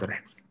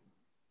oncothorax.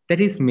 That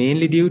is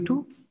mainly due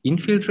to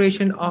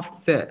infiltration of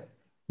the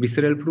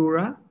visceral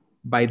pleura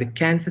by the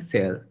cancer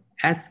cell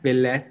as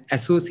well as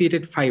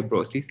associated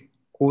fibrosis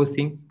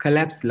causing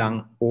collapsed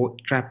lung or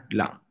trapped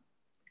lung.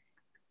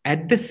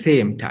 At the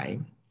same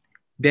time,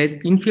 there's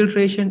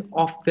infiltration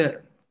of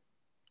the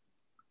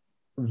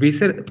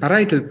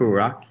parietal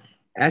pleura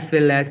as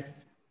well as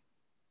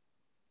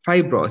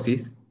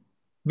fibrosis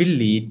will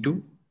lead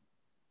to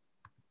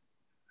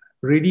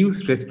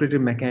reduced respiratory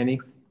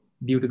mechanics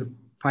due to the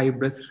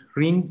fibrous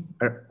ring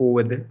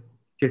over the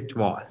chest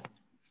wall.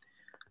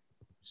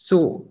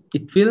 So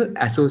it will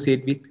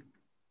associate with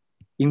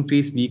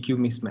increased VQ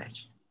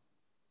mismatch.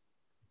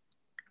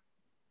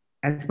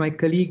 As my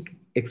colleague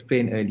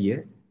explained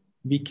earlier,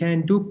 we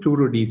can do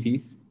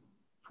pleurodesis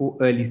for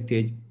early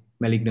stage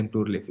malignant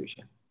pleural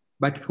effusion,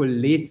 but for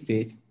late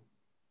stage,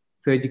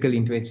 surgical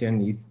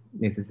intervention is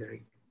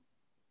necessary.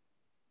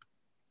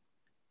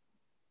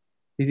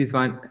 This is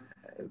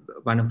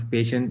one of the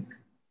patients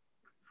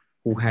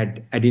who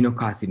had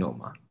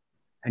adenocarcinoma.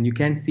 And you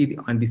can see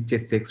on this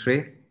chest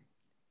X-ray,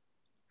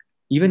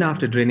 even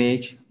after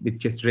drainage with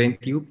chest drain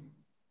tube,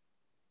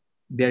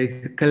 there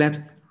is a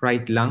collapsed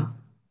right lung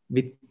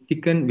with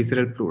thickened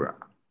visceral pleura,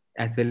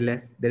 as well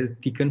as there is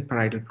thickened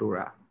parietal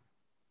pleura.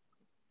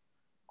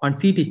 On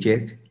CT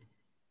chest,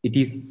 it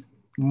is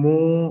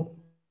more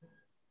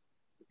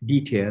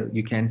detailed.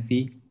 You can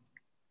see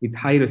with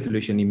high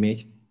resolution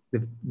image,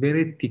 the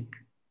very thick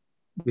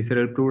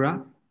visceral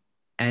pleura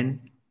and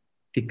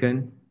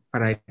thickened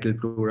parietal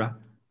pleura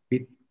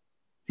with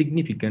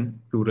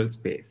significant pleural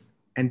space.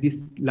 And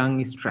this lung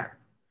is trapped.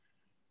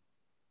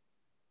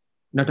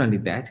 Not only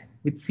that,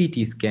 with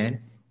CT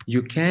scan,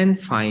 you can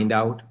find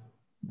out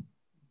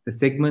the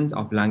segments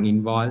of lung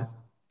involved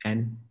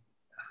and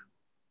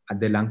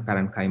other lung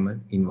parenchymal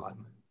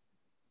involvement.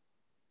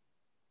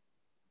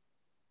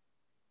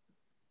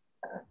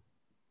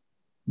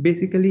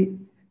 Basically,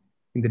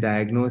 in the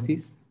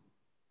diagnosis,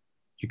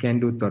 you can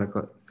do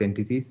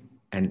thoracocentesis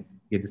and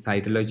get the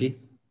cytology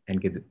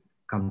and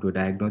come to a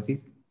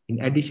diagnosis.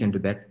 In addition to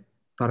that,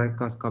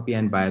 thoracoscopy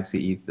and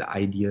biopsy is the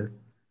ideal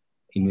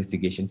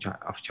investigation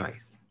of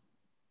choice.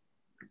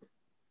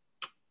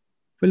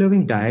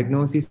 Following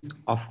diagnosis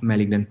of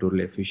malignant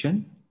pleural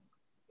effusion,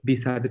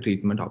 these are the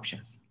treatment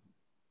options.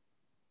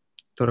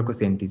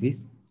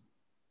 Thoracocentesis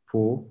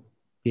for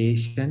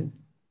patient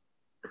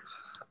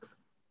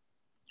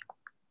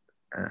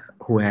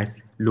who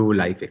has low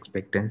life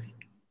expectancy,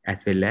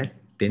 as well as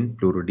then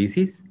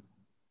pleurodesis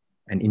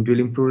and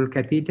indwelling pleural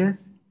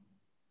catheters,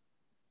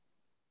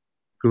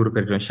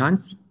 pleuroperitoneal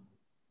shunts,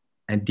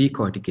 and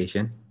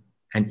decortication,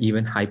 and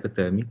even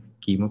hyperthermic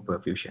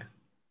chemoperfusion.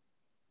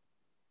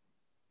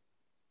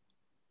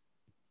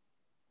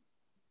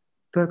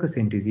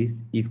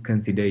 Thoracocentesis is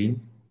considered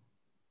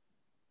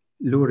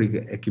low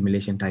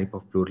accumulation type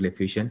of pleural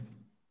effusion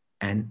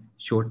and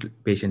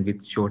patient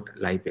with short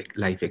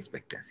life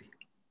expectancy.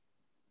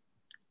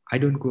 I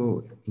don't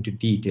go into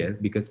detail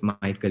because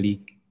my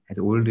colleague has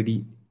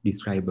already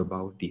described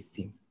about these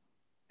things.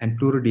 And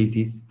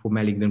pleurodesis for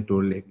malignant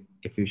pleural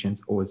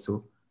effusions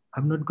also,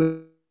 I'm not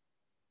going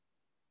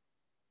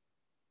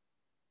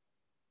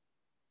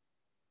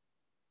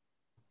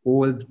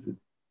all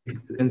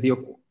the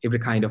of every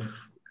kind of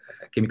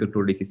chemical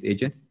pleurodesis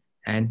agent,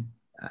 and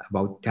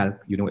about talc,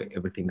 you know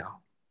everything now.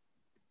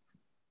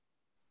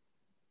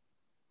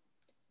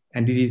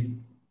 And this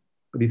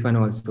one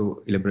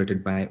also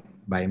elaborated by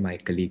my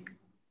colleague,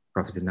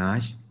 Professor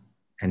Nash,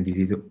 and this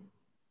is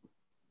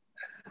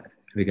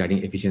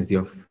regarding efficiency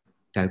of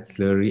talc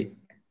slurry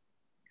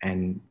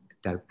and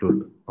talc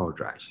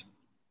powderage.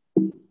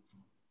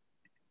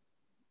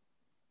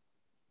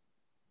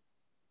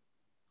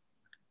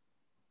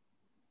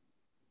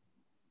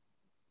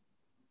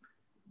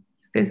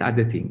 So there's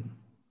other thing.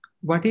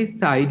 What is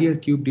the ideal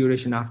tube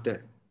duration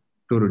after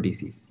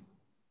pleurodesis?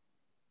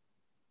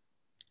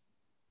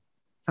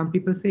 Some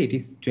people say it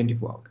is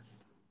 24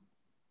 hours.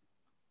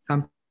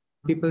 Some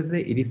people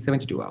say it is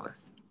 72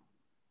 hours.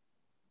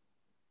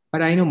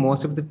 But I know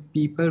most of the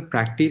people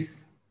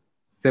practice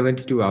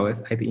 72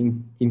 hours, I think,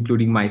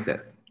 including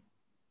myself.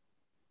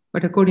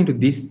 But according to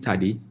this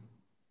study,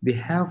 they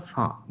have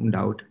found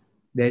out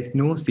there is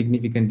no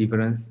significant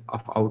difference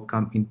of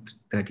outcome in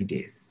 30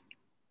 days.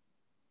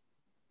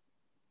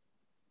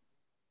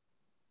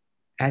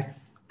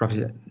 As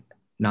Professor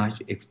Nash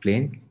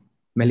explained,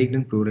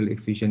 malignant pleural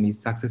effusion is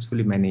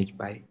successfully managed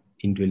by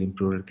indwelling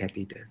pleural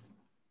catheters.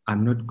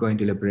 I'm not going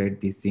to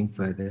elaborate this thing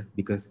further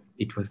because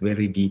it was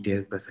very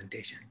detailed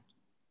presentation.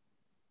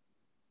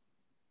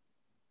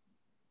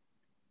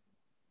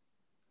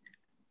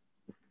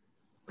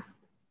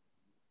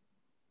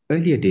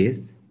 Earlier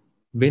days,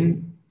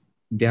 when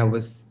there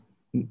was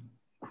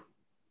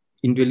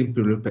indwelling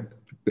pleural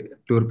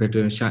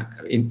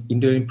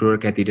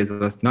catheters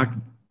was not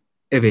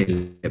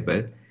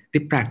available, they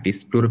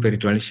practiced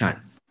pleuroperitoneal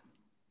shunts.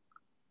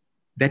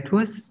 That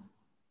was,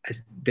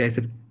 there's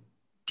a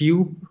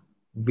tube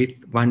with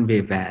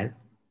one-way valve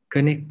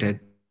connected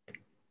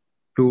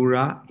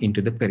pleura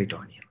into the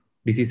peritoneum.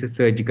 This is a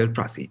surgical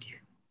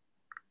procedure.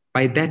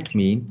 By that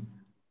mean,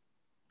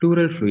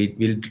 pleural fluid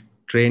will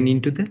drain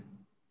into the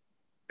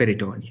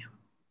peritoneum.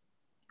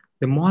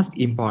 The most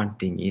important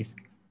thing is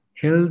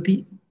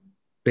healthy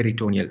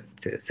peritoneal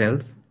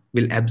cells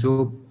will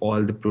absorb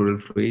all the pleural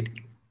fluid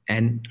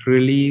and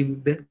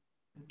relieve the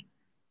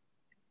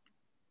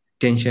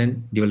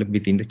tension developed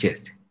within the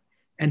chest.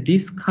 And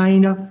these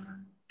kind of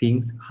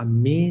things are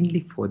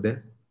mainly for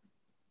the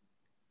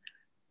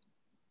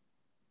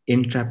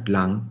entrapped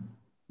lung,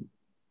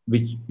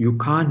 which you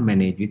can't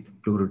manage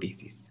with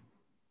pleurodesis.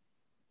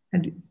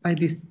 And by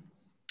this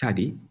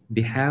study,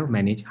 they have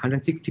managed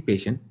 160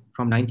 patients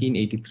from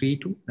 1983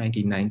 to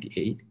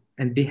 1998,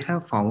 and they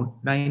have found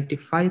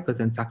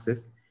 95%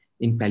 success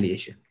in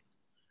palliation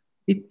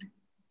with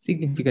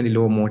significantly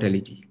low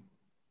mortality.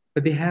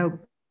 But they have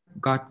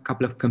got a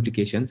couple of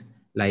complications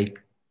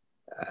like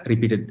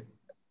repeated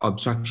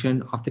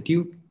obstruction of the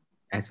tube,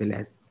 as well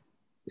as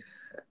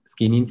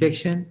skin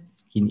infection,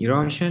 skin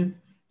erosion,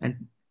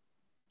 and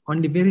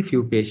only very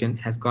few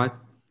patients has got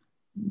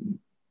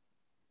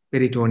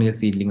peritoneal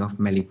seedling of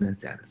malignant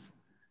cells.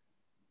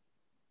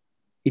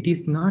 It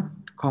is not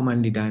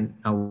commonly done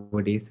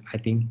nowadays. I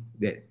think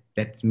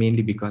that's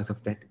mainly because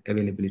of that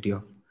availability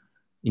of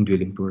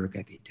indwelling pleural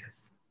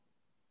catheters.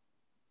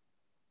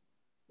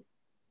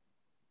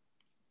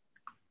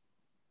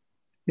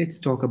 Let's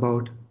talk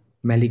about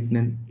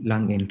malignant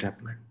lung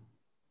entrapment.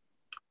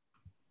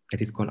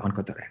 That is called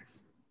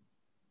oncothorax.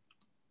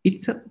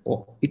 It's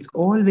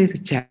always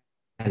a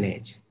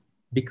challenge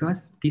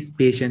because these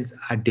patients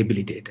are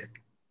debilitated.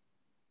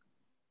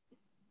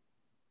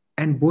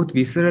 And both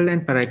visceral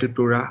and parietal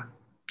pleura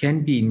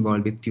can be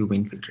involved with tube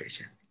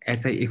infiltration.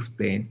 As I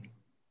explained,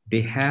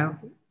 they have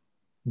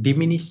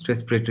diminished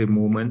respiratory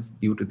movements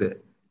due to the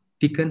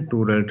thickened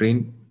pleural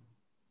drain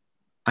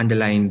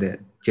underlying the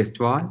chest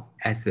wall,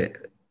 as well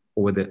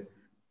over the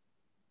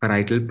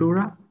parietal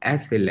pleura,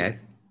 as well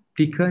as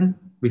thickened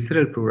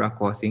visceral pleura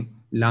causing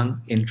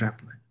lung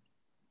entrapment.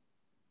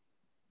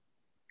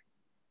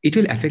 It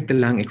will affect the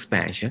lung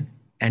expansion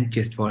and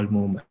chest wall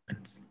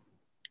movements.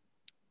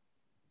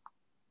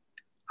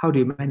 How do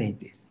you manage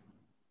this?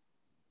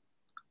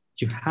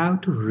 You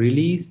have to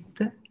release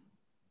the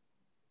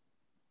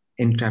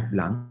entrapped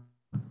lung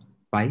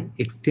by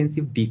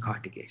extensive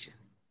decortication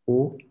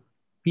or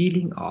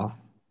peeling off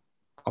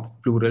of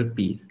pleural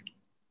peel.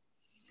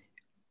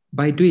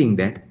 By doing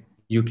that,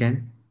 you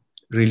can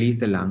release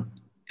the lung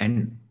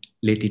and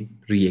let it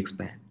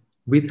re-expand.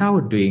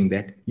 Without doing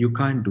that, you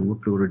can't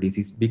do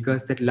pleurodesis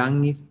because that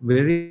lung is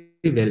very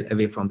well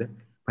away from the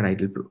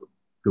parietal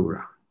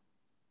pleura.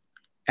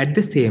 At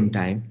the same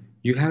time,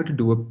 you have to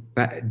do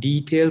a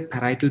detailed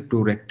parietal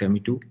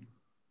pleurectomy to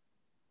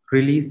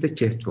release the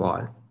chest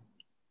wall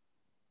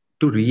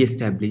to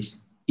re-establish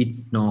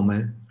its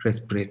normal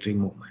respiratory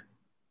movement.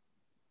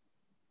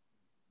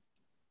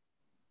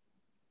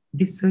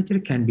 This surgery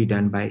can be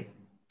done by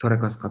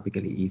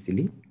thoracoscopically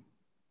easily,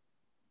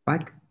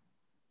 but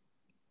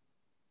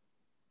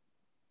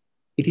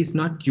it is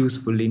not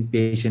useful in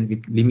patients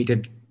with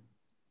limited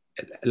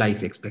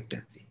life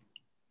expectancy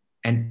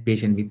and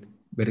patients with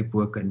very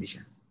poor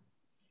conditions.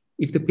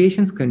 If the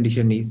patient's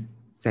condition is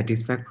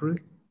satisfactory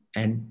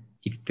and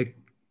if the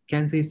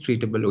cancer is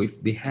treatable or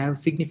if they have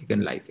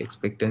significant life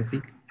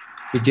expectancy,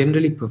 we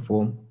generally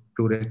perform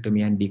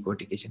pleurectomy and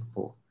decortication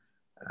for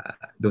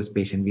those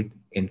patients with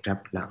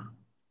entrapped lung.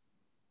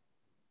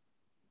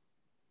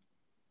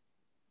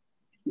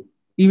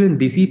 Even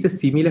this is a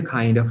similar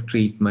kind of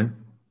treatment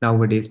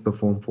nowadays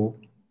performed for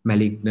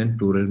malignant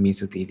pleural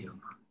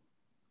mesothelioma.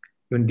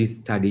 Even this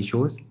study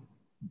shows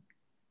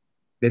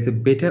there's a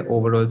better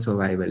overall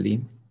survival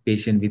in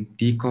patients with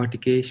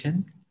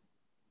decortication,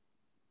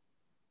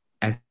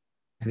 as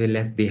well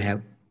as they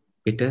have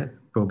better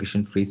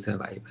progression-free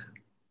survival.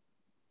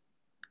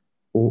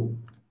 Or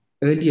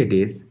earlier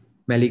days,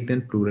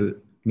 malignant pleural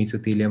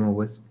mesothelioma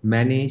was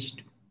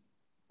managed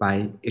by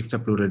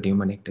extrapleural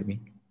pneumonectomy,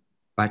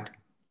 but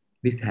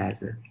this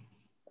has a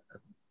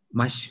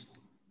much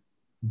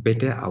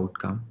better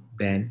outcome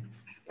than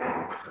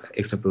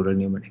extrapleural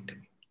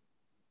pneumonectomy.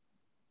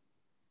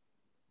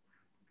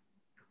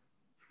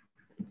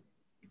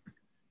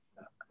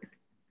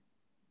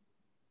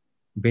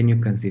 When you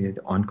consider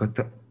the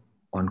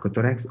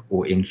oncothorax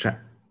or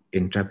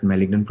entrapped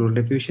malignant pleural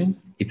effusion,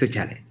 it's a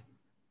challenge.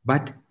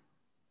 But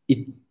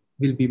it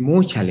will be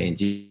more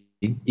challenging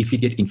if you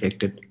get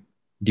infected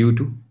due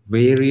to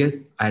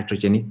various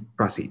iatrogenic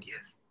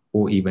procedures,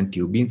 or even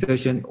tube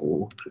insertion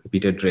or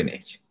repeated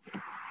drainage.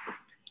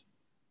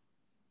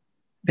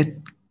 That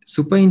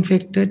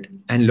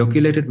superinfected and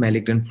loculated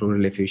malignant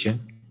pleural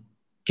effusion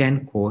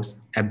can cause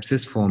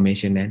abscess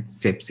formation and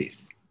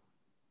sepsis.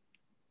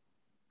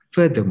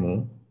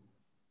 Furthermore,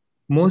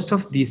 most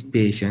of these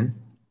patients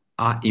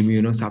are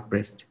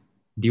immunosuppressed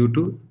due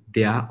to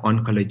their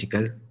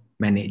oncological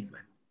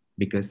management,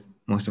 because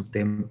most of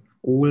them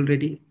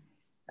already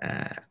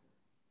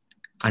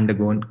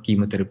undergone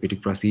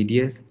chemotherapeutic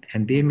procedures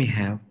and they may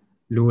have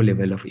low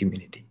level of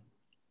immunity.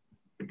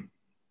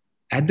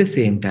 At the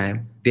same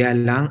time, their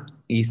lung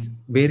is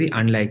very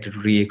unlikely to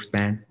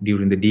re-expand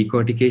during the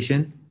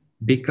decortication,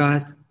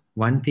 because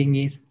one thing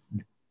is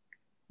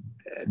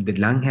the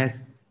lung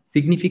has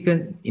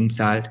significant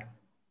insult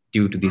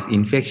due to this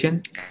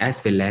infection,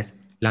 as well as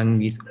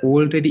lung is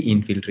already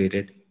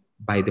infiltrated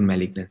by the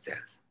malignant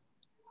cells.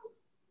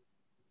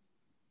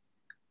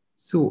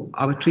 So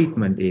our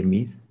treatment aim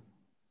is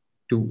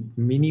to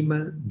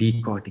minimal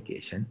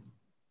decortication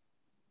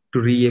to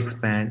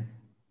re-expand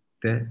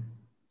the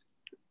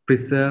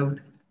preserved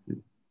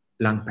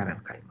lung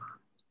parenchyma.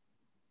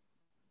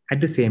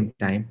 At the same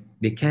time,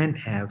 they can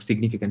have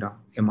significant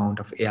amount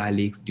of air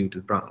leaks due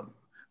to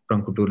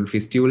bronchopleural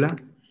fistula,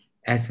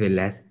 as well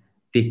as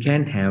they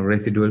can have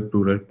residual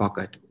pleural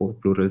pocket or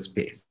pleural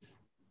space.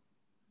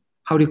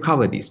 How do you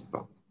cover these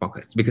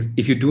pockets? Because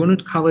if you do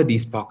not cover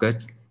these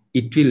pockets,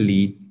 it will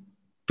lead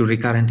to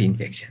recurrent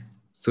infection.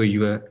 So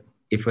your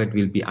effort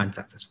will be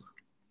unsuccessful.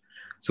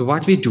 So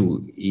what we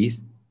do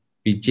is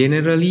we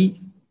generally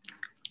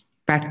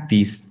pack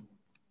these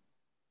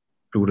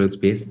pleural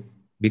space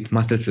with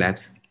muscle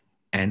flaps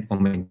and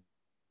omental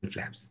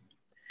flaps.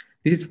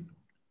 This is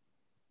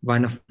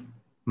one of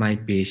my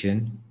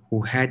patients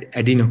who had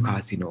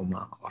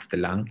adenocarcinoma of the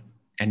lung,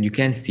 and you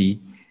can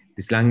see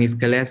this lung is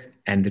collapsed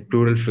and the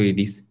pleural fluid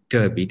is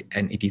turbid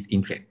and it is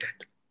infected.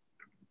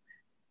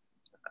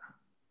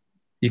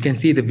 You can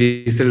see the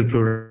visceral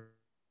pleural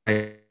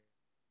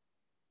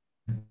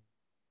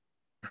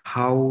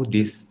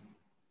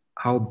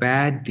how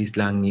bad this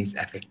lung is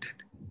affected.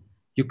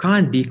 You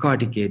can't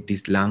decorticate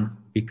this lung,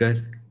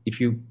 because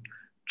if you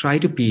try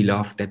to peel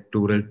off that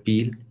pleural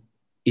peel,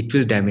 it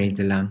will damage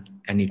the lung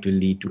and it will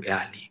lead to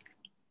air leak.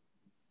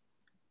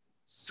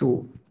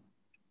 So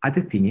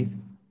other thing is,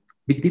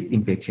 with this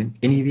infection,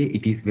 anyway,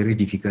 it is very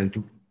difficult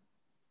to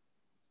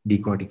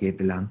decorticate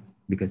the lung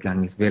because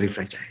lung is very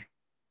fragile.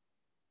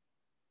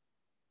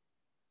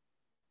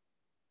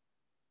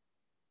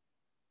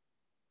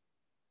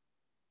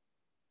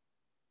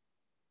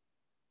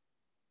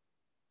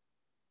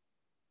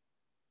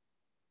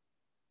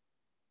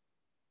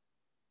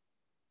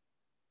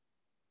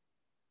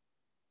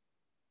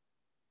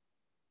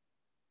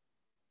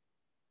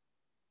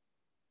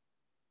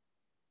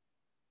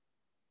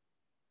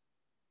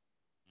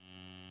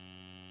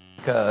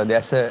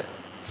 There's a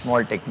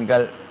small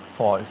technical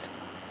fault,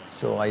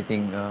 so I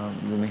think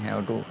you may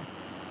have to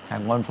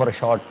hang on for a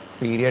short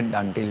period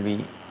until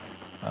we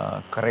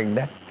correct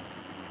that.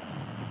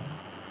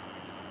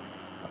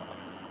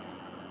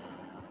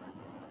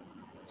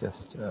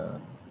 Just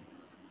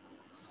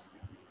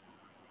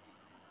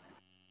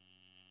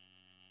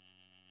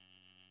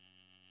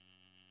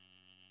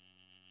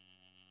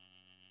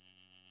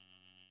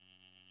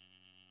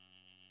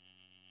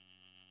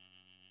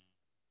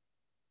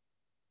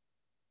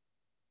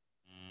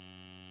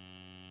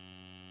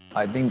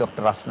I think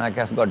Dr. Rasnak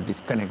has got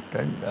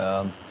disconnected.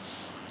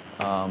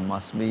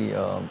 Must be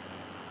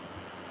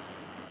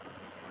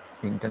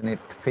internet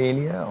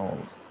failure or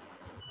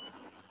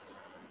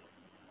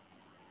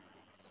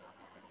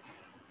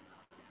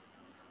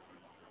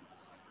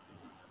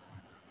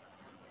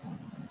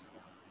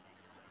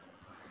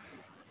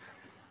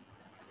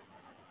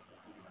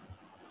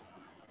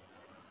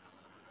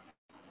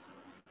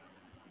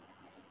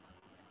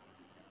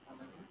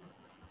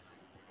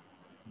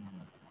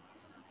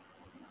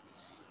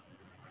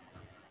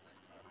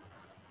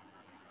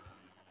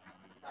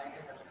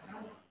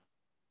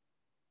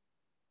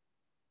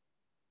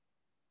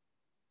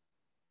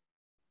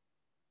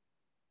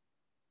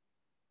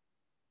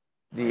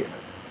the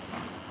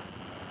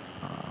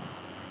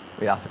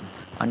yes.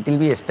 Until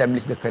we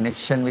establish the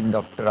connection with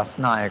Dr.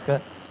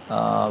 Rasnayak,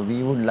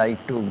 we would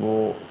like to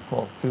go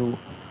for a few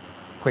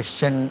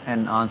question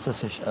and answer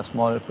session, a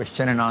small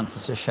question and answer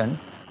session.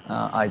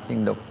 I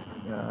think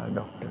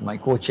my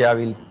co-chair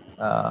will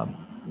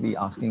be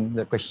asking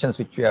the questions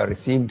which we have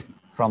received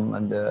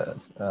from the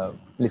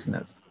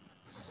listeners.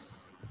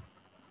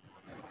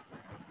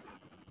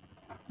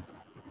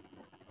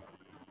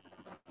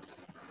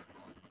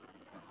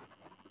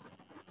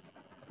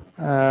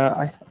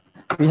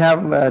 We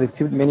have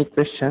received many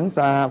questions.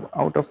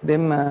 Out of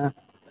them,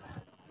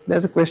 so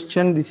there's a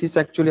question. This is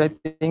actually, I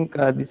think,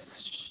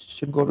 this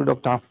should go to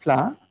Dr.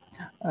 Afla.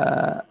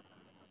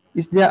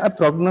 Is there a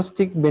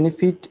prognostic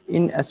benefit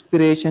in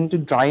aspiration to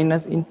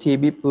dryness in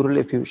TB pleural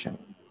effusion?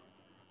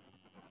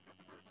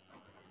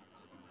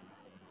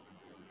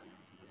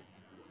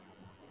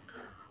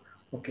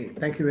 Okay,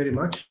 thank you very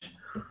much.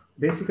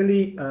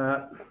 Basically,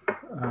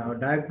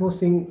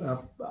 diagnosing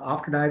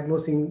after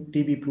diagnosing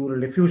TB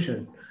pleural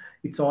effusion,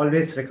 it's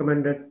always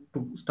recommended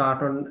to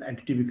start on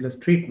antituberculous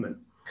treatment.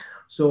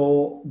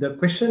 So the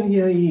question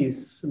here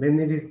is, when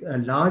it is a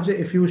larger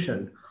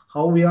effusion,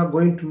 how we are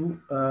going to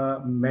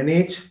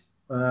manage?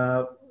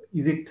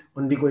 Is it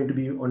only going to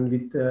be on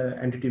with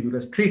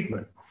antituberculous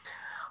treatment?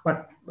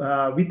 But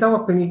with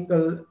our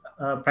clinical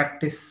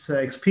practice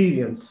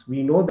experience,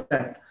 we know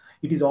that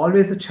it is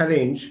always a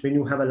challenge when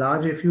you have a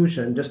large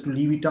effusion just to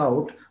leave it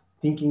out,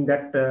 thinking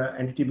that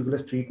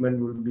antituberculous treatment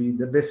will be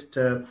the best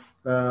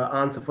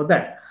answer for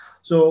that.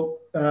 So,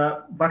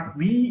 but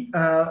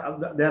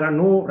there are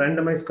no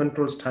randomized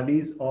control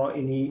studies or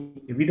any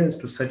evidence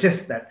to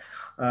suggest that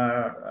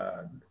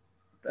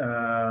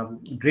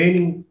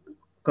draining,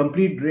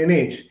 complete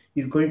drainage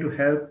is going to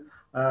help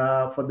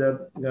for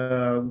the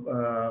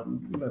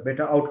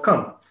better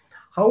outcome.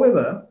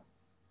 However,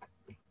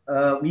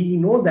 we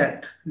know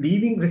that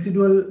leaving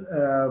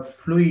residual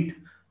fluid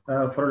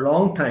for a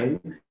long time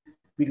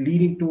will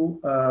lead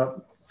into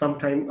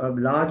sometime a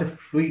large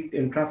fluid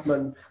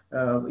entrapment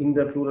in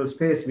the pleural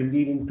space will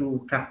lead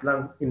into trapped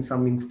lung in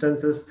some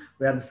instances,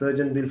 where the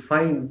surgeon will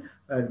find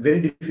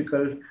very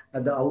difficult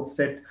at the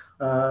outset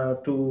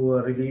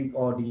to relieve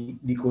or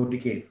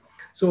decorticate.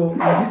 So in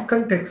this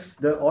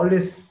context,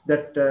 always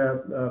that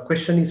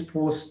question is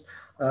posed,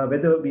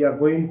 whether we are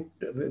going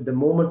to, the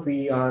moment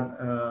we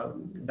are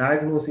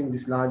diagnosing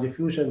this large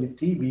effusion with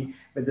TB,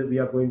 whether we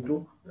are going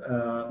to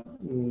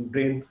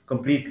drain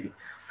completely.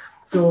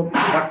 So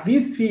what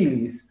we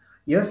feel is,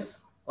 yes,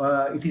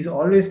 it is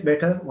always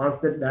better once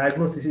the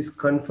diagnosis is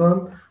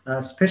confirmed,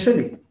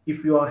 especially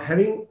if you are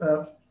having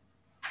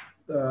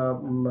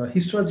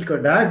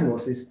histological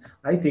diagnosis.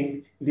 I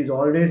think it is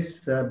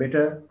always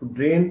better to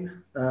drain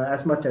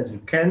as much as you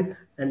can,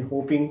 and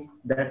hoping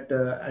that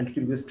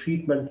antituberculous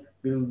treatment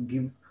will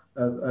give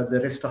the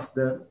rest of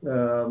the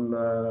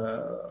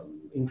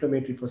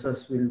inflammatory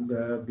process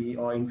will be,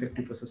 or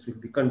infective process will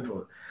be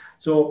controlled.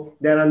 So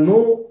there are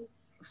no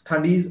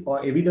studies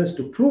or evidence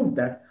to prove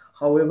that.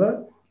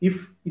 However,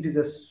 if it is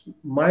a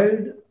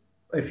mild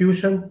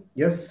effusion,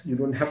 yes, you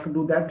don't have to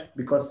do that,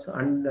 because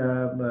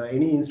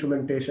any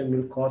instrumentation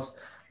will cause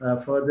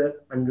further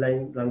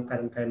underlying lung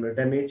parenchymal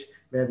damage,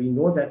 where we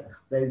know that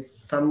there is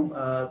some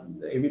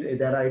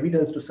there are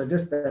evidence to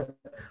suggest that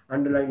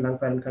underlying lung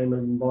parenchymal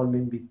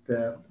involvement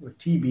with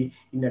TB,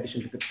 in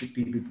addition to the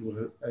TB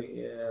pleural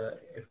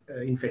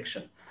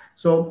infection.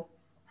 So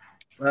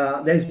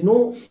there is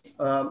no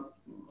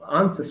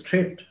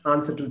straight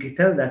answer to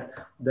tell that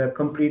the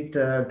complete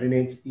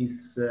drainage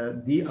is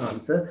the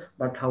answer,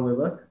 but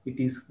however,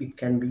 it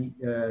can be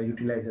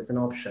utilized as an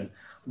option.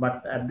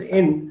 But at the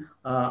end,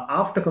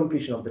 after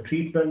completion of the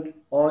treatment,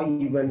 or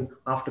even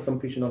after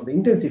completion of the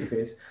intensive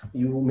phase,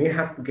 you may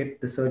have to get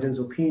the surgeon's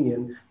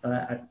opinion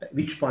at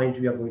which point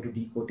we are going to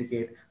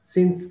decorticate.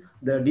 Since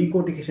the early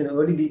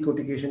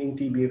decortication in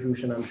TB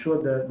effusion, I'm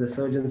sure the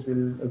surgeons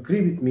will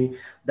agree with me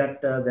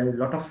that there is a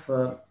lot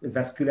of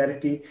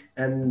vascularity,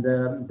 and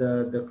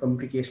the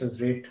complications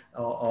rate,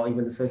 or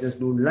even the surgeons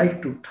do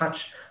like to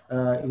touch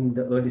in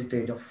the early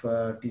stage of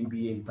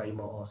TB,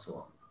 empyema, or so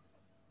on.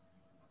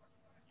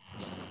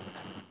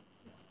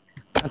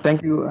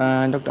 Thank you,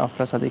 Dr.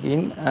 Afra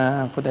Sadikin,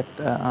 for that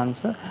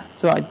answer.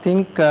 So I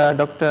think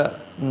Dr.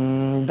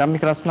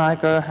 Dhammika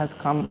Rasnayaka has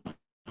come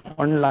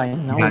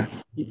online now.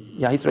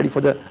 Yeah. He's ready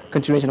for the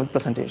continuation of the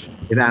presentation.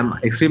 Yes, I'm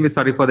extremely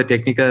sorry for the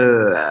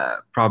technical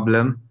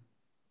problem.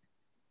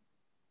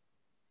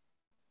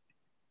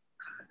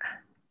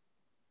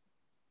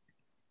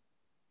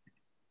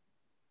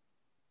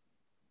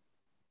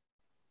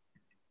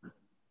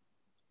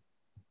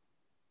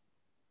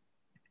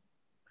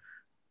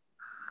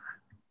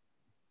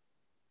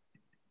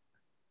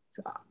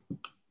 So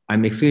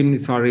I'm extremely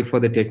sorry for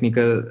the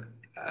technical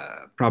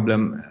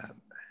problem.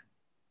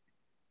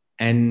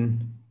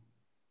 And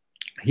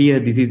here,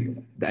 this is,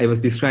 I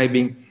was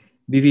describing,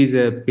 this is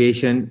a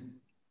patient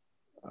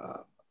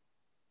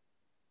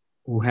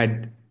who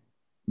had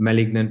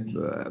malignant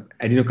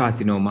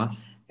adenocarcinoma.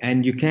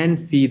 And you can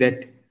see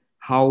that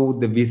how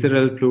the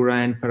visceral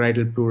pleura and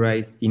parietal pleura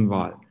is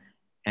involved.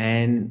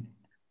 And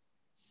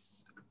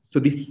so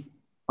this,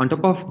 on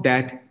top of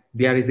that,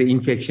 there is an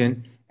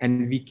infection,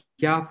 and we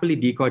carefully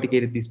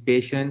decorticated this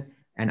patient,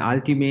 and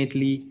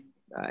ultimately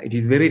it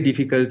is very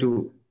difficult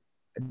to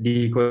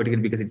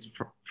decorticate because it's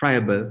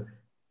friable.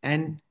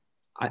 And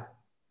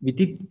we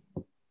did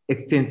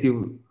extensive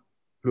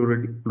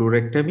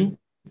pleurectomy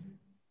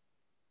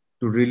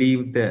to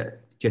relieve the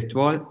chest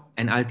wall,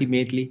 and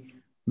ultimately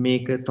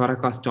make a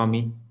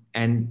thoracostomy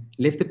and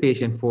left the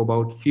patient for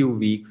about few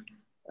weeks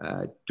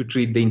to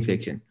treat the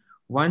infection.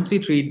 once we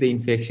treat the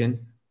infection,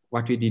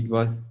 what we did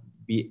was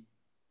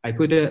I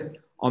put a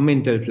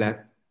omental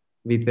flap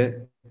with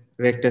a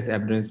rectus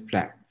abdominis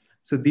flap.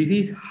 So this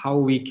is how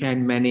we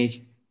can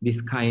manage this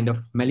kind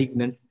of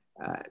malignant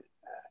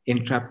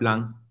entrapped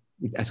lung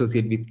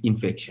associated with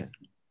infection.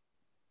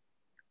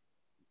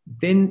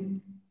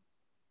 Then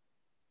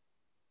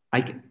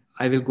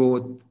I will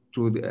go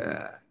through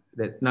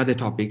another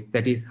topic,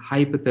 that is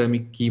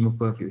hypothermic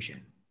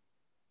chemoperfusion.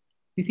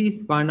 This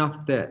is one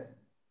of the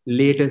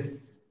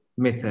latest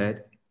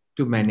method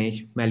to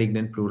manage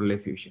malignant pleural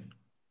effusion.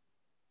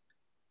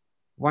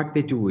 What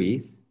they do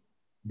is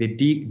they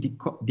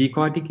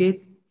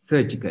decorticate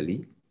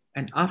surgically,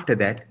 and after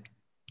that,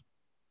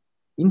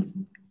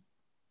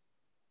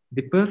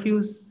 they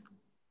perfuse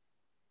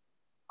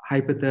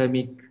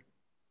hypothermic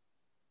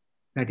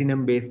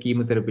platinum-based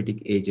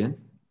chemotherapeutic agent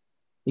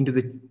into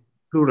the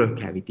pleural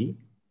cavity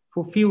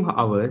for few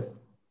hours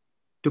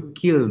to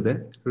kill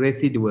the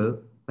residual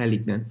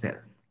malignant cells.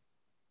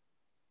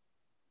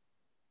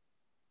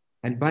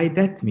 And by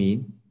that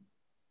mean,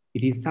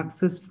 it is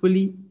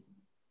successfully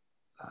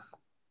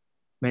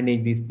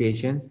manage these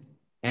patients,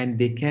 and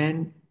they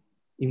can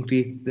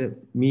increase the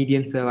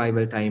median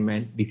survival time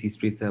and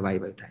disease-free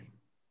survival time.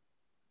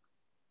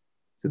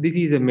 So this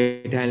is a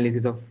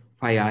meta-analysis of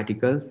 5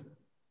 articles,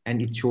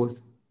 and it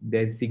shows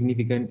there's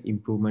significant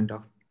improvement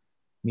of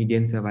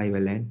median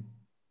survival and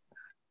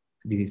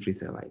disease-free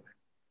survival.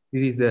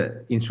 This is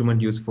the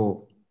instrument used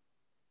for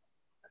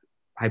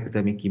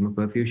hypothermic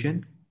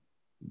chemoperfusion.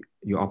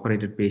 Your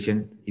operated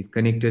patient is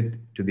connected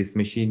to this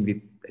machine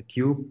with a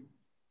tube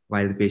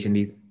while the patient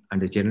is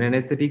under general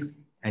anesthetics,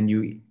 and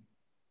you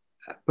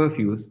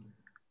perfuse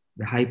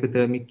the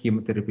hypothermic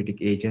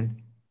chemotherapeutic agent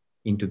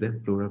into the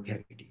pleural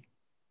cavity.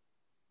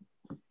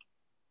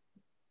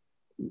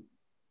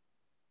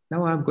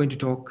 Now I'm going to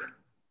talk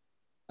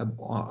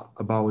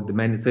about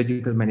the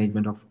surgical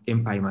management of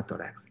empyema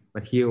thorax.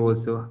 But here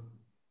also,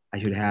 I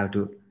should have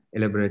to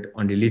elaborate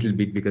on a little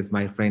bit because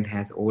my friend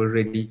has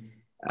already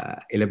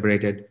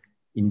elaborated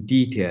in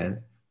detail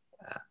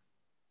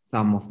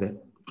some of the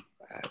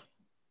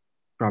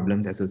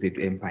problems associated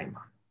with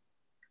empyema.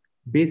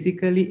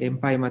 Basically,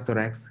 empyema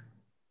thorax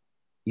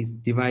is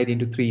divided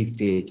into 3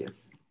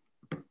 stages.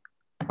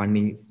 One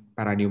is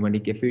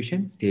parapneumonic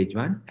effusion, stage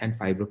 1, and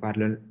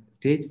fibroparallel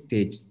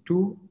stage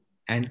 2,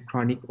 and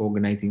chronic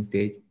organizing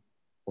stage,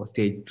 or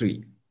stage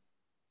 3.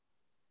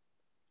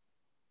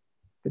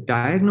 The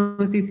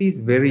diagnosis is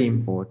very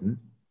important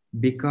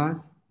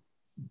because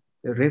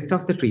the rest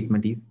of the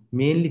treatment is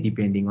mainly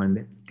depending on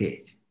the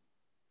stage.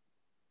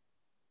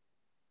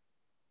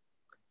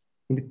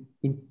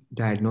 In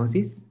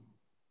diagnosis,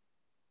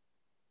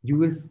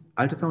 US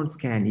ultrasound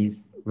scan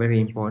is very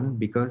important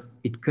because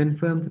it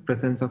confirms the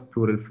presence of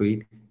pleural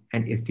fluid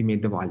and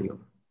estimate the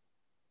volume.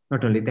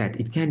 Not only that,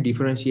 it can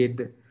differentiate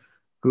the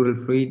pleural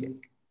fluid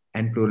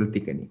and pleural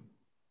thickening.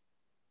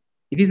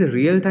 It is a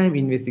real-time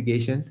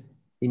investigation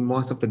in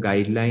most of the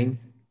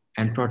guidelines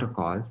and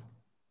protocols.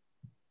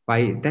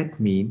 By that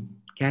mean,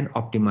 can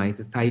optimize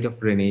the site of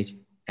drainage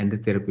and the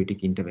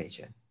therapeutic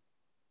intervention.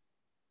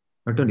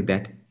 Not only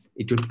that,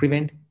 it will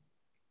prevent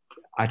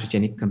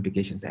iatrogenic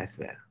complications as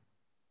well.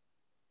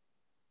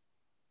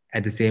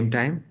 At the same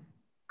time,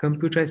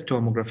 computerized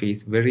tomography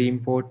is very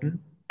important,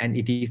 and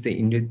it is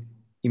the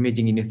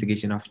imaging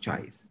investigation of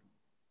choice.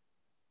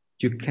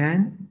 You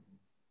can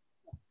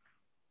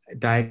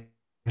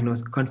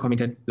diagnose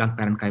concomitant lung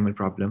parenchymal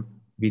problem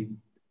with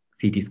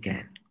CT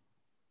scan,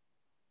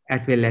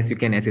 as well as you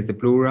can assess the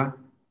pleura,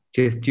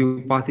 chest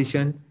tube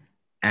position,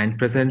 and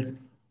presence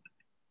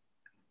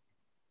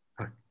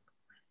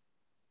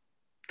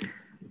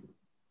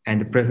and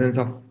the presence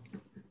of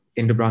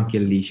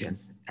endobronchial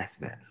lesions as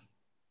well.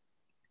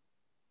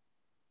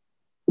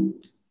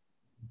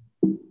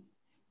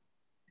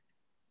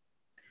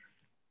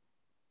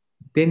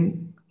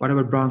 Then what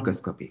about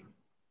bronchoscopy?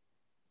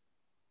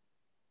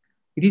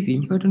 It is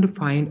important to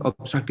find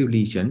obstructive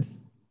lesions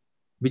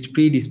which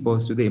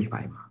predispose to the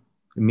empyema.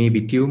 It may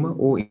be tumor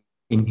or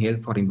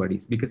inhaled foreign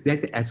bodies, because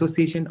there's an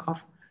association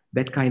of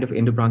that kind of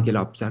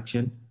endobronchial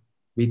obstruction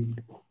with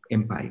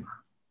empyema.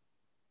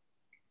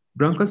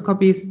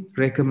 Bronchoscopy is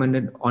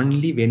recommended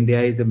only when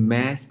there is a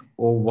mass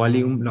or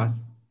volume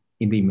loss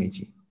in the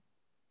imaging.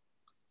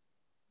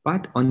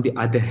 But on the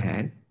other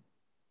hand,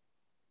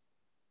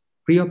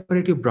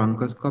 preoperative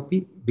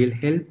bronchoscopy will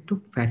help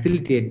to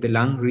facilitate the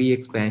lung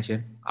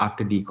re-expansion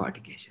after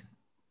decortication.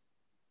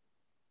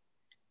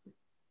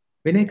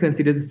 When I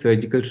consider the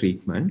surgical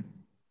treatment,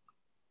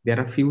 there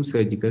are few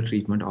surgical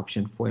treatment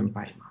options for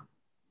empyema.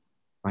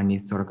 One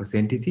is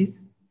thoracocentesis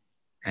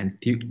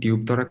and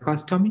tube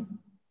thoracostomy,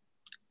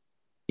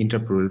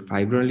 intrapleural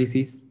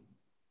fibrinolysis,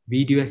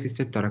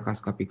 video-assisted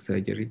thoracoscopic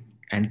surgery,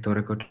 and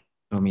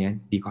thoracotomy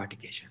and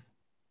decortication.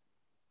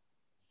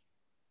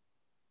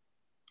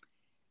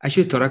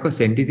 Actually,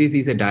 thoracocentesis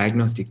is a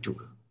diagnostic tool.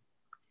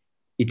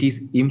 It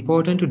is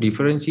important to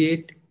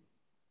differentiate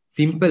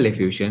simple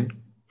effusion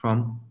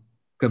from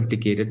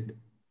complicated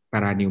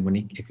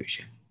parapneumonic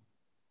effusion.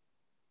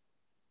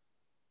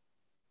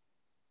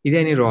 Is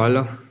there any role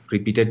of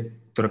repeated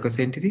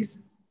thoracocentesis?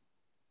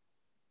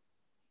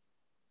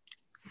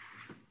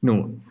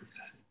 No,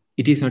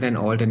 it is not an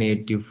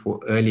alternative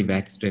for early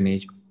VATS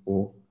drainage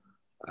or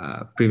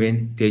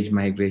prevent stage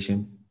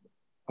migration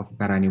of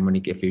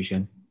parapneumonic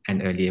effusion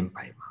and early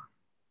empyema.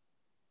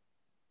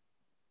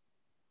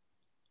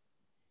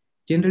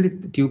 Generally,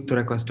 the tube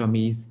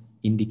thoracostomy is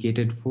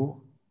indicated for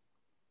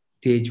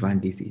stage 1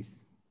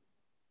 disease.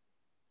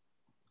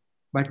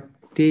 But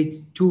stage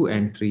 2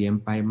 and 3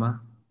 empyema,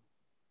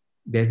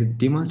 there's a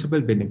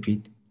demonstrable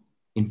benefit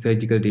in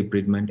surgical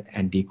debridement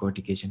and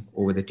decortication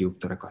over the tube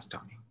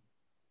thoracostomy.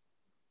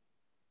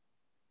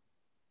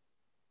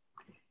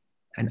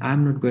 And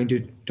I'm not going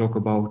to talk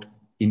about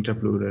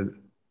intrapleural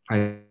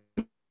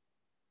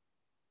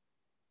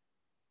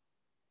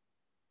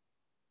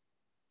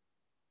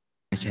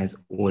which has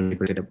already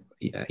presented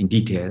in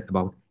detail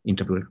about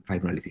intrapleural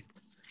fibrinolysis.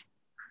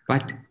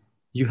 But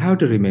you have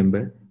to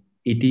remember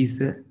it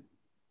is an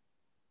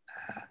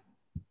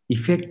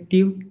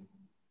effective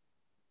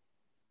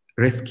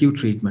rescue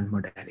treatment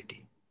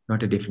modality,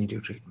 not a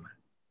definitive treatment.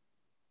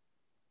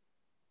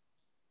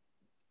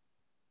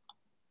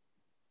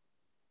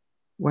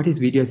 What is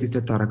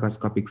video-assisted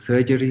thoracoscopic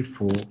surgery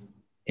for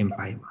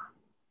empyema?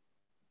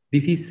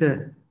 This is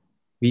a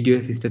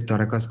video-assisted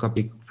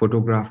thoracoscopic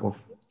photograph of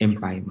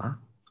empyema.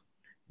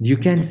 You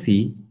can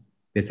see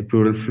there's a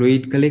pleural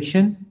fluid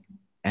collection,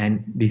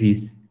 and this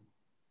is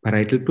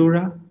parietal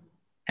pleura,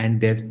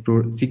 and there's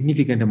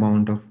significant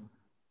amount of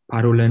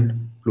purulent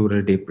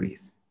pleural debris.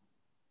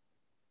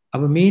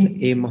 Our main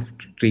aim of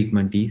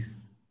treatment is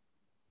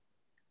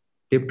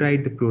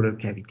debride the pleural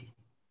cavity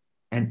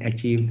and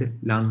achieve the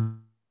lung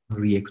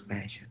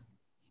re-expansion.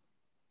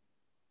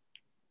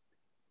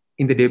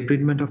 In the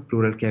debridement of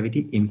pleural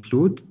cavity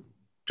include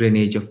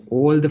drainage of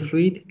all the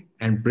fluid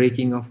and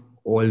breaking of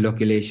all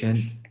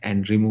loculation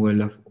and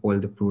removal of all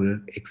the pleural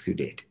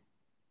exudate.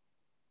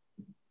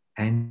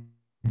 And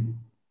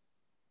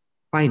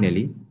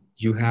finally,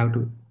 you have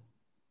to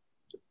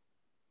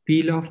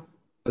peel off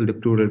all the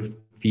pleural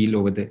field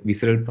over the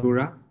visceral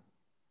pleura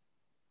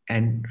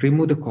and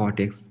remove the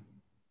cortex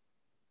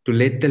to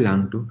let the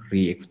lung to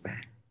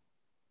re-expand.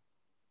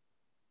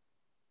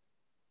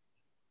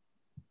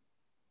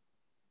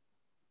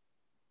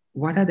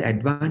 What are the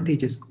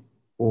advantages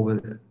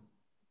over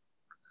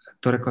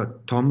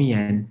thoracotomy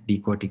and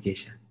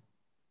decortication?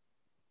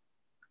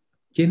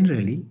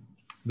 Generally,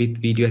 with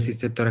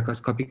video-assisted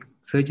thoracoscopic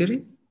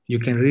surgery, you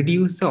can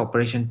reduce the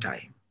operation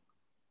time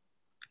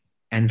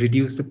and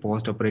reduce the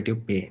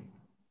post-operative pain,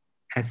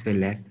 as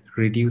well as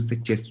reduce the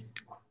chest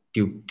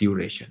tube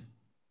duration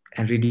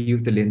and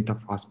reduce the length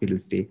of hospital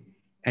stay.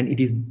 And it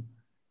is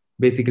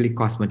basically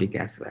cosmetic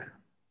as well.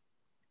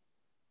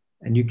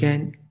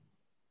 And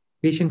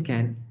patient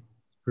can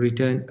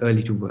return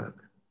early to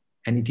work,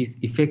 and it is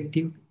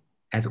effective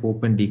as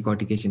open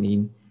decortication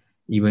in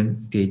even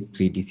stage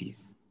 3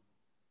 disease.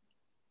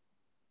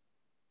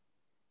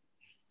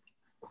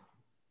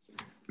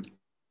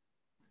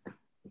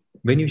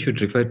 When you should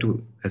refer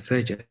to a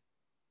surgeon,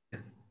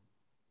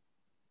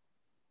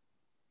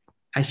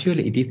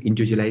 actually it is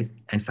individualized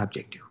and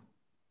subjective.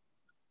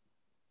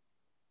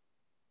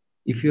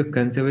 If your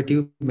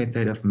conservative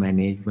method of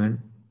management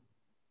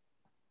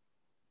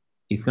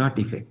is not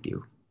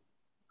effective,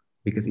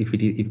 because if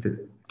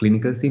the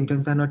clinical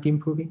symptoms are not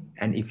improving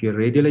and if your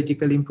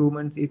radiological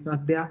improvements is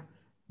not there,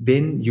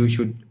 then you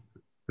should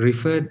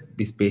refer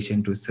this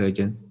patient to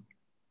surgeon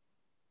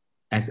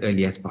as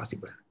early as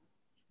possible,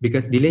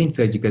 because delay in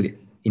surgical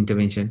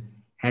intervention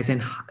has a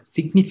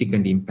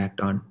significant impact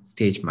on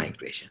stage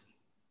migration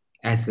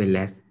as well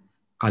as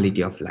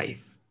quality of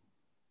life.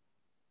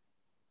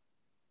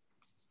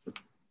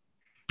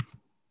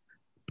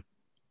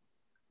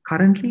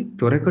 Currently,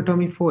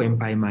 thoracotomy for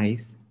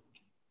empyema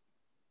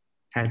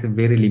has a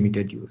very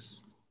limited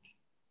use.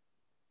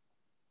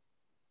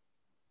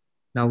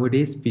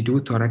 Nowadays, we do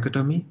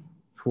thoracotomy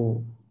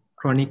for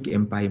chronic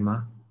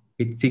empyema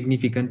with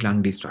significant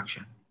lung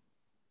destruction.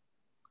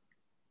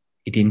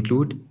 It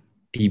includes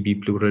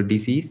TB pleural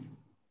disease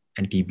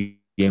and TB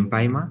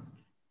empyema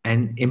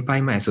and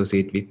empyema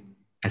associated with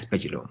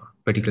aspergilloma,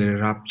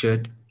 particularly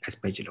ruptured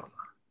aspergilloma.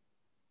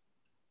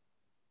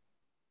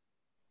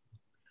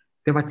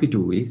 Then what we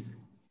do is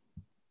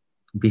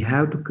we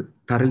have to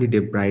thoroughly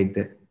debride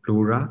the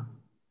pleura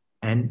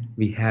and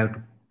we have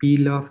to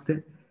peel off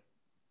the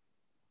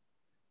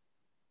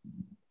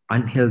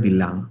unhealthy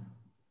lung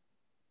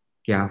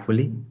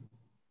carefully,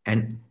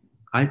 and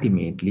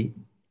ultimately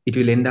it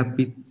will end up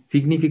with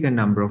significant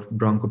number of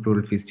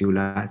bronchopleural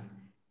fistulas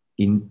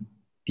in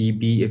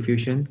TB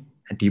effusion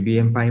and TB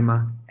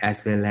empyema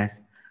as well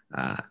as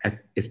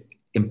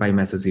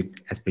empyema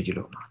associated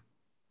aspergilloma.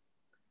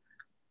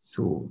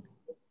 So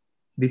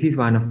this is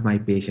one of my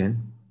patients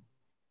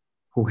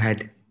who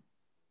had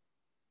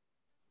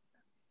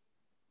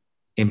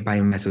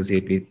empyema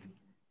associated with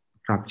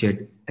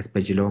ruptured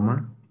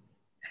aspergilloma,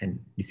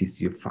 and this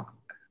is your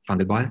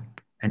fungal ball.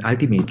 And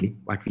ultimately,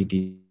 what we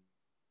did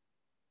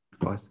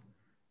was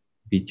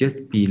we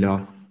just peel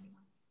off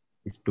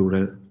this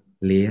pleural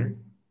layer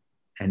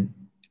and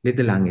let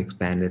the lung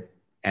expand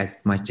as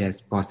much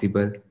as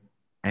possible.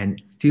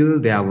 And still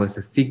there was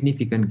a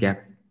significant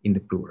gap in the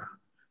pleura.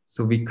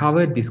 So we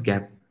covered this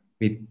gap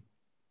with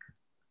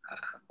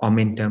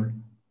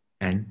omentum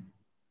and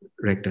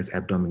rectus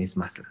abdominis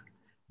muscle,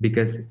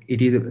 because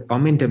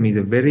omentum is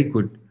a very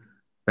good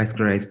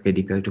vascularized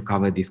pedicle to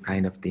cover this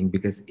kind of thing,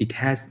 because it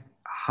has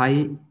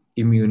high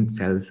immune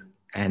cells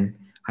and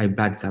high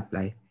blood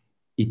supply.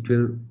 It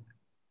will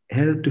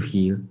help to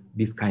heal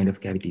these kind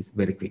of cavities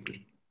very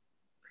quickly.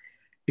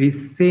 It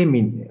is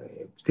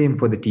same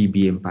for the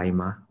TB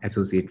empyema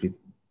associated with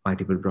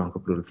multiple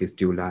bronchopleural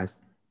fistulas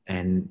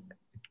and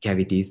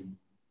cavities.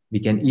 We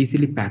can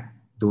easily pack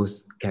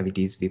those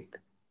cavities with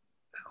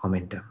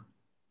omentum.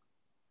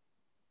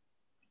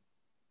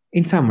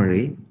 In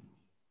summary,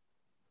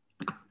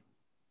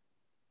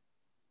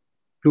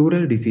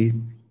 pleural disease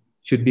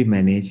should be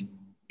managed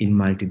in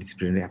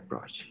multidisciplinary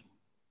approach.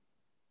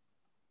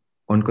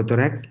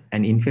 Oncothorax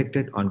and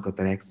infected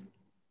oncothorax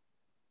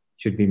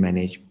should be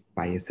managed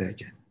by a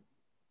surgeon.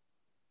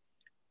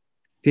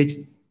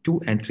 Stage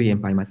 2 and 3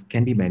 empyemas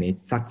can be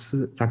managed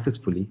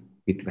successfully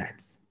with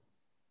VATS.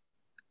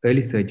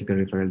 Early surgical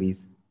referral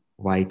is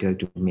vital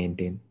to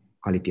maintain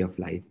quality of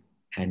life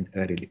and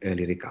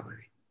early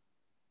recovery.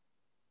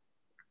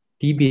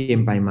 TB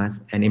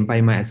empyemas and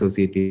empyema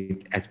associated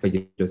with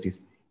aspergillosis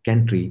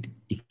can treat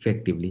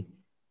effectively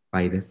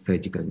by the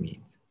surgical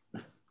means.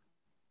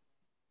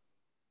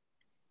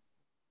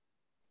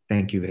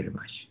 Thank you very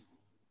much.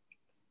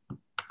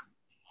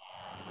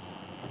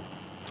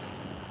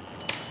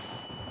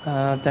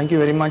 Thank you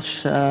very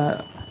much,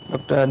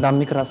 Dr.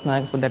 Dhammik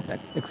Rasnaik, for that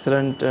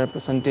excellent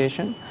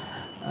presentation.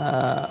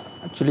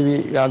 Actually,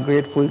 we are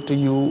grateful to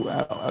you,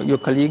 your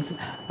colleagues,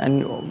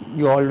 and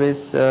you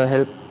always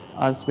help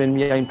us when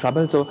we are in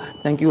trouble. So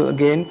thank you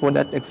again for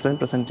that excellent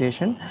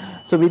presentation.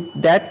 So with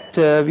that,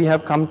 we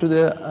have come to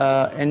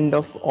the end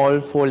of all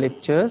 4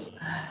 lectures.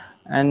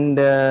 And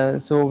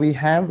so we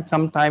have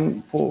some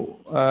time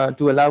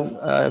to allow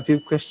a few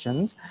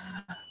questions.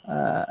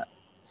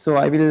 So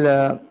I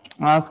will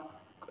ask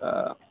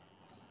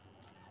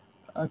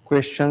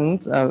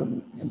questions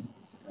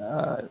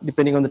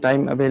depending on the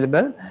time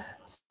available.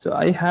 So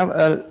I have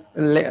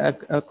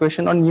a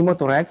question on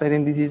pneumothorax. I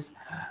think this is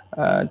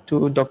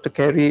to Dr.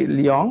 Kerry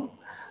Leong.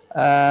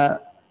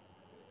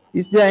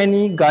 Is there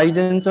any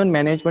guidance on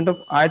management of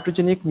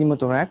iatrogenic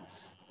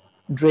pneumothorax,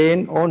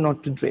 drain or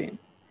not to drain?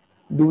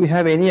 Do we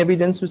have any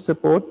evidence to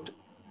support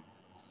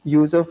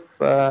use of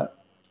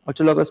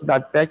autologous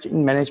blood patch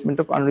in management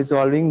of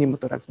unresolving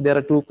pneumothorax? There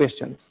are 2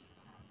 questions.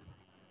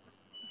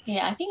 Okay,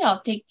 I think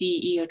I'll take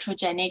the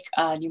iatrogenic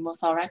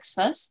pneumothorax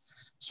first.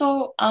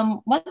 So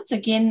once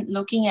again,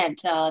 looking at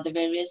the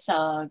various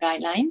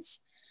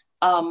guidelines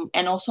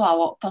and also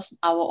our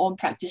own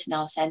practice in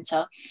our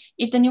center,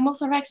 if the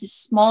pneumothorax is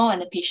small and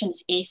the patient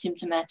is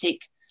asymptomatic,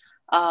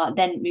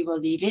 then we will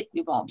leave it,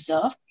 we will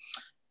observe.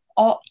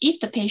 Or if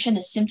the patient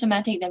is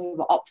symptomatic, then we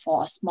will opt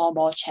for a small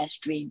bore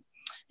chest drain.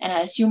 And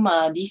I assume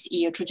these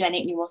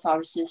iatrogenic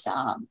pneumothoraces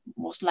are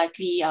most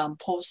likely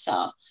post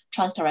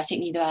transthoracic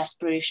needle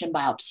aspiration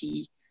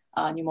biopsy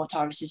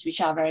pneumothoraces,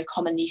 which are very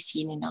commonly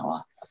seen in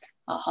our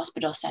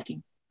hospital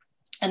setting.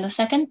 And the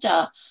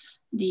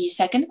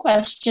second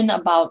question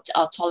about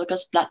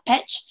autologous blood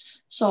patch.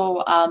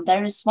 So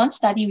there is one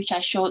study which I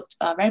showed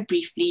very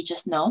briefly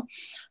just now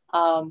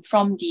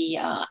from the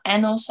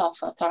Annals of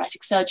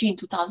Thoracic Surgery in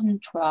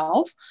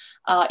 2012.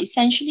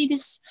 Essentially,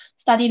 this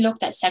study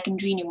looked at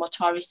secondary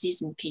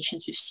pneumothoraces in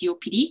patients with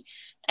COPD.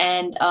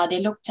 And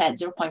they looked at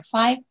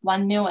 0.5,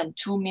 1 ml, and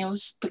 2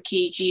 ml per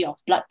kg of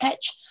blood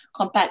patch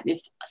compared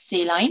with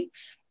saline.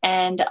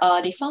 And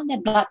they found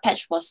that blood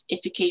patch was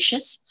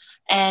efficacious,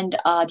 and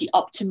the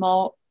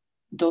optimal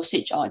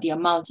dosage or the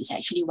amount is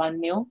actually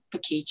 1 ml per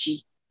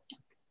kg.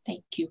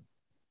 Thank you.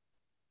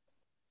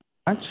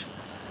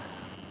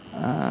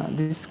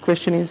 This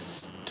question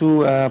is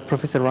to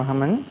Professor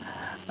Rahman.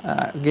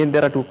 Again,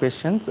 there are 2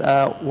 questions.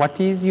 What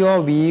is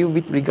your view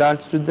with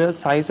regards to the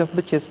size of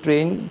the chest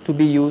drain to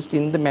be used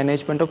in the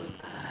management of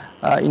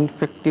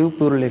infective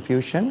pleural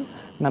effusion?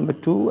 Number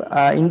 2,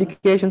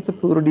 indications of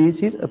pleural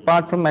disease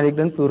apart from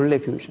malignant pleural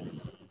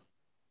effusions.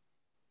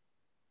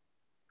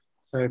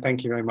 So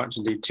thank you very much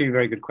indeed. 2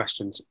 very good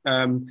questions.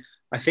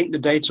 I think the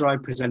data I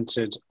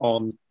presented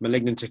on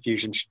malignant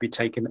effusion should be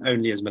taken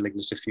only as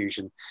malignant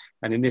effusion.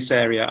 And in this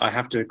area, I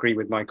have to agree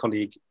with my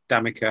colleague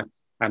Dhammika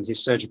and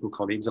his surgical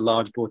colleagues. A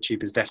large bore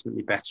tube is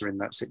definitely better in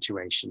that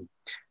situation.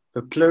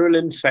 For pleural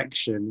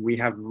infection, we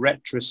have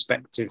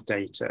retrospective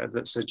data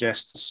that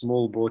suggests a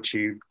small bore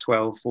tube,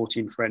 12,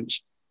 14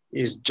 French,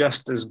 is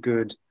just as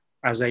good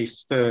as a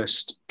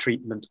first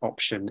treatment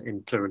option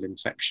in pleural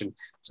infection.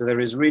 So there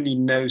is really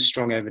no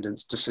strong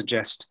evidence to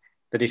suggest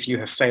that if you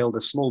have failed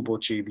a small bore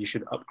tube, you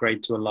should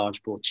upgrade to a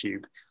large bore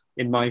tube.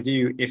 In my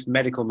view, if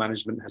medical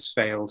management has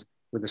failed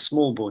with a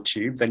small bore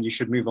tube, then you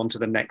should move on to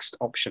the next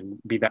option,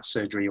 be that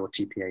surgery or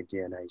TPA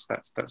DNAs.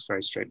 That's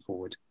very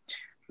straightforward.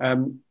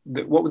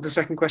 What was the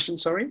second question,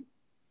 sorry?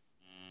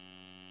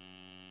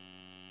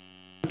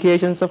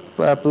 complications of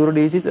pleural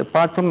disease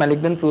apart from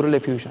malignant pleural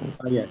effusions?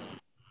 Yes.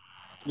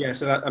 Yeah,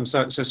 so I'm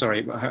so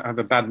sorry. I have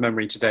a bad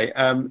memory today.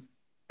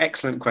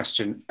 Excellent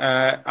question.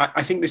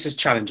 I think this is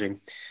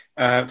challenging.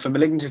 For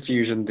malignant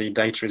effusion, the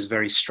data is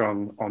very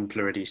strong on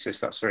pleurodesis.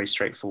 That's very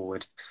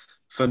straightforward.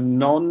 For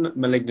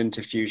non-malignant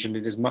effusion,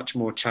 it is much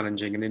more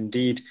challenging. And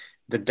indeed,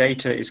 the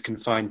data is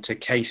confined to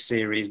case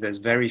series. There's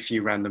very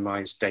few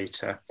randomized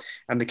data.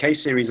 And the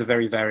case series are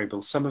very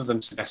variable. Some of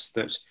them suggest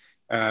that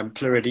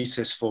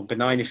pleurodesis for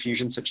benign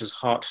effusion, such as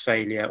heart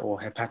failure or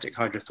hepatic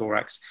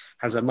hydrothorax,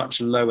 has a much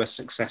lower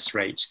success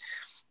rate.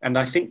 And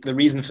I think the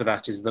reason for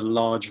that is the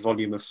large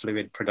volume of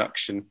fluid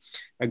production.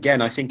 Again,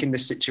 I think in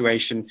this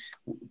situation,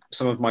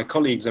 some of my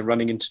colleagues are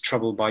running into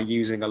trouble by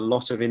using a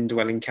lot of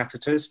indwelling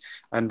catheters,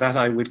 and that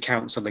I would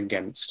counsel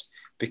against,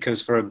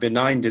 because for a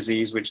benign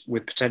disease, which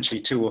with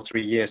potentially 2 or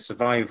 3 years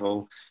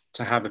survival,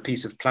 to have a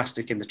piece of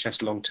plastic in the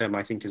chest long term,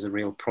 I think is a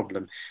real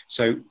problem.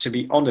 So to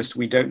be honest,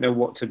 we don't know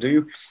what to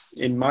do.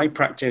 In my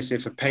practice,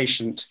 if a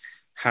patient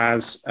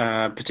has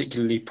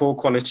particularly poor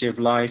quality of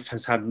life,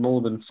 has had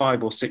more than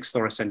 5 or 6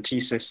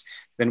 thoracentesis,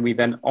 then we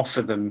then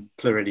offer them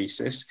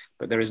pleurodesis,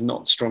 but there is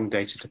not strong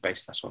data to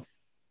base that on.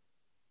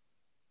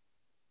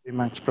 Very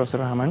much, Professor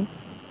Rahman.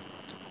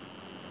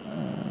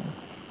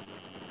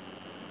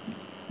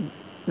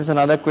 There's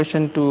another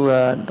question to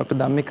Dr.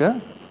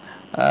 Dhammika.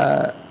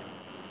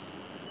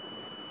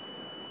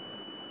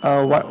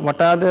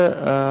 What are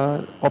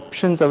the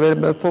options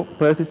available for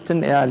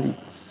persistent air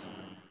leaks?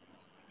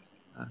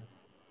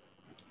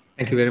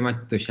 Thank you very much,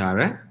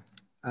 Tushara.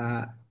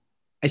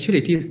 Actually,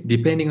 it is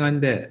depending on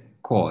the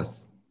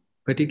cause,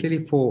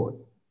 particularly for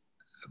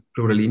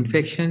pleural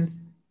infections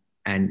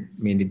and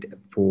mainly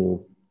for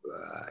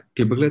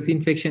tuberculosis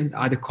infections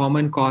are the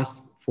common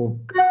cause for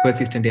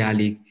persistent air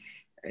leak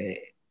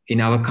in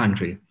our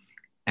country.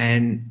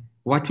 And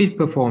what we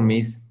perform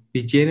is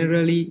we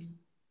generally,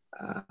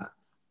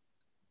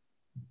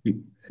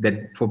 that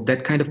for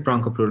that kind of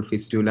bronchopleural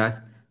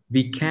fistulas,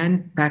 we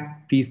can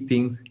pack these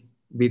things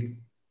with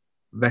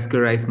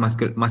vascularized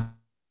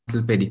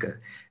muscle pedicle.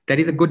 That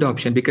is a good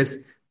option because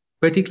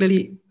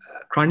particularly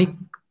chronic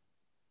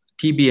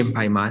TB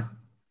empyema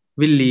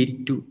will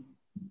lead to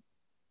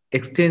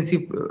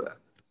extensive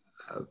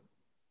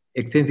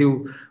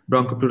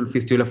bronchopleural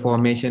fistula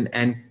formation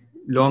and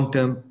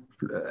long-term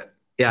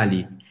air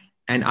leak.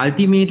 And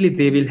ultimately,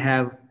 they will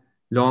have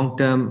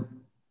long-term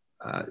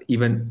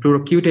even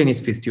plurocutaneous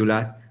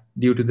fistulas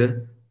due to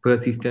the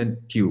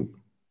persistent tube.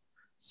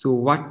 So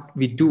what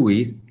we do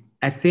is,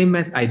 as same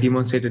as I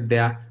demonstrated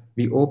there,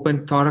 we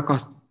open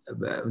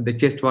the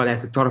chest wall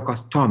as a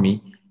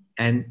thoracostomy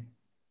and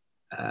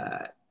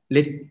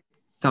let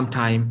some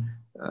time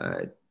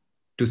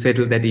to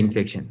settle that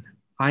infection.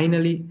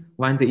 Finally,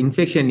 once the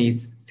infection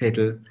is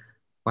settled,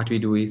 what we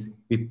do is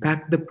we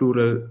pack the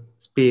pleural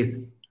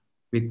space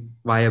with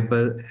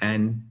viable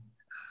and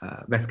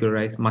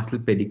vascularized muscle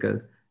pedicle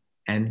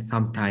and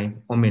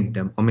sometime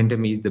omentum.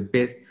 Omentum is the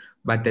best,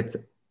 but that's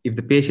if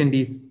the patient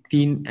is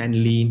thin and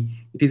lean,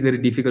 it is very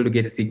difficult to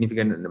get a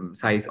significant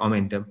size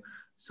omentum.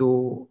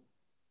 So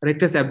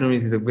rectus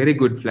abdominis is a very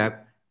good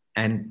flap,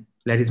 and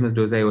latissimus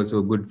dorsi also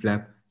a good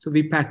flap. So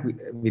we pack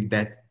with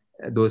that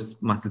those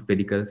muscle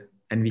pedicles,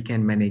 and we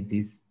can manage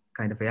this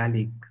kind of air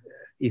leak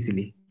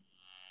easily.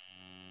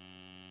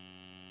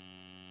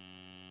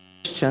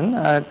 Question: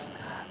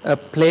 a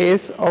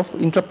place of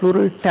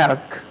intrapleural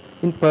talc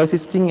in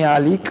persisting air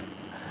leak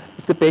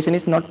if the patient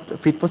is not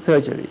fit for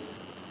surgery.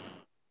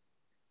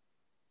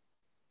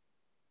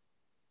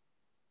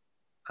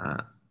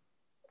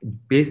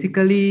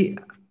 Basically,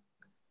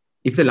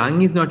 if the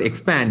lung is not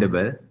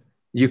expandable,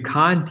 you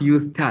can't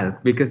use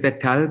talc because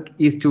that talc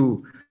is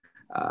to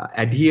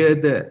adhere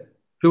the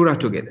pleura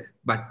together.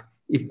 But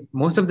if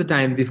most of the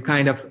time, this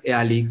kind of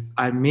air leaks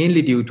are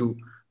mainly due to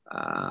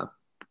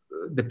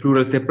the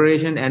pleural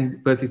separation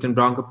and persistent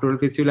bronchopleural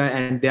fistula,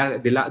 and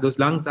those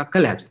lungs are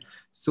collapsed.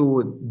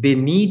 So they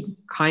need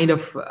kind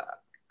of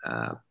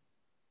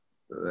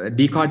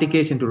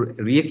decortication to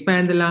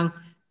re-expand the lung,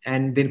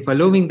 and then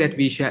following that,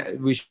 we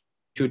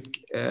should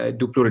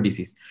do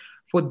pleurodesis.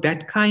 For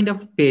that kind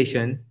of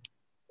patient,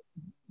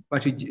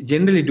 what we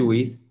generally do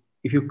is,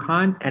 if you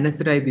can't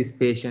anesthetize this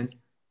patient,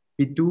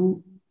 we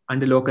do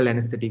under local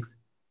anesthetics,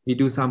 we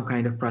do some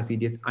kind of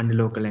procedures under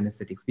local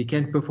anesthetics. We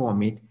can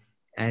perform it,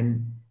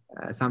 and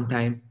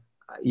sometimes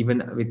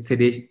even with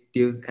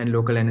sedatives and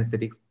local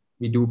anesthetics,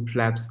 we do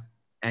flaps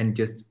and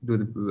just do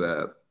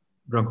the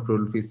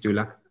bronchopleural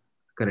fistula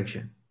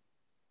correction.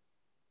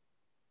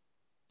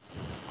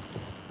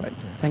 Right.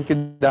 Thank you,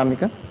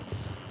 Dhammika.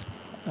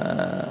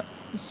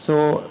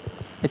 So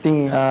I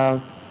think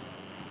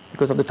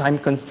because of the time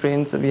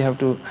constraints, we have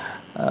to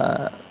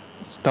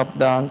stop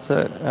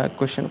the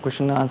question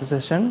and answer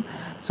session.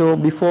 So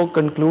before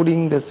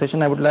concluding the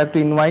session, I would like to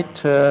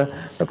invite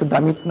Dr.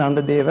 Damit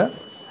Nandadeva,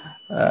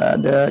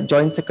 the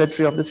Joint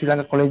Secretary of the Sri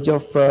Lanka College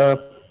of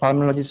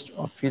Pulmonologists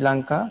of Sri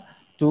Lanka,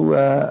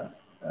 to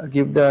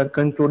give the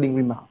concluding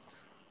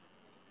remarks.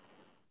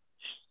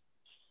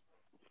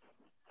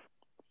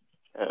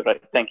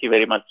 Right. Thank you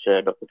very much,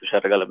 Dr.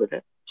 Tushara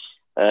Galabete.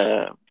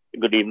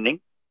 Good evening.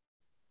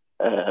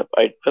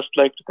 I'd first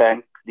like to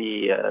thank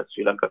the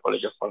Sri Lanka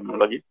College of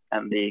Pulmonology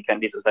and the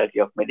Kandy Society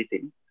of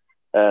Medicine,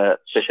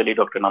 especially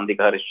Dr.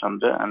 Nandika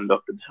Harishchandra and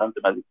Dr. Dishant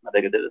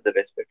Madagada, the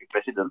respective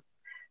presidents,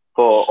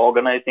 for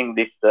organizing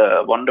this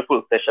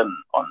wonderful session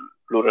on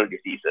pleural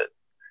diseases.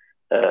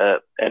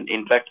 And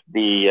in fact,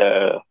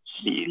 the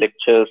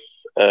lectures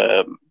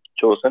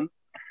chosen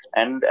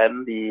and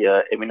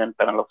the eminent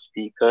panel of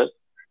speakers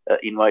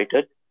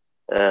invited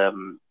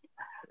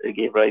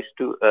gave rise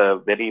to a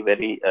very,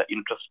 very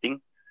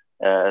interesting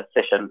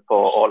session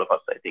for all of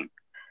us, I think.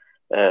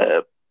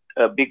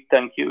 A big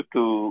thank you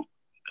to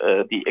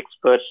the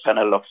expert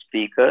panel of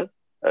speakers,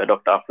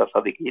 Dr. Afla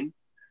Sadikin,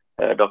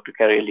 Dr.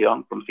 Carrie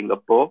Leong from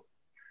Singapore,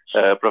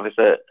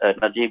 Professor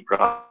Najib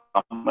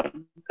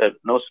Rahman,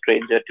 no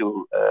stranger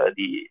to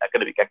the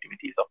academic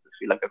activities of the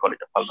Sri Lanka College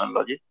of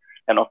Pulmonology,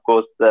 and of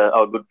course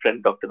our good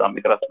friend Dr.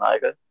 Dhammika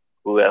Ratnayaka,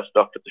 who, as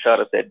Dr.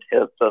 Tushara said,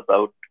 helps us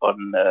out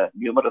on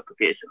numerous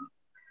occasions.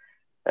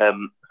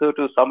 So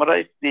to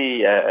summarize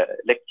the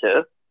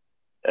lectures,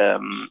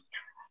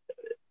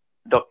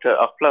 Dr.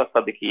 Afla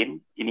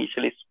Sadikin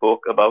initially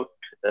spoke about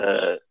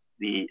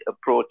the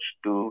approach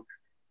to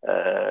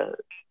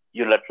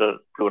unilateral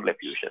pleural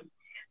effusion.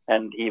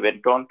 And he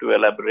went on to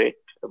elaborate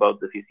about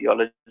the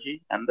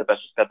physiology and the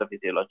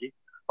pathophysiology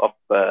of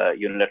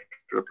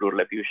unilateral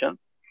pleural effusion,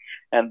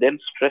 and then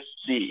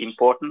stressed the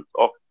importance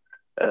of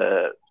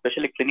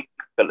especially clinical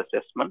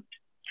assessment,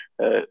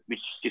 which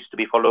is to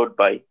be followed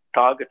by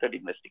targeted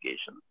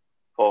investigation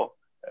for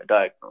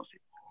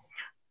diagnosis.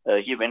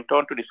 He went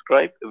on to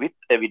describe with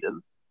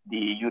evidence the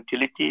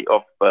utility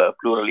of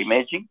pleural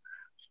imaging,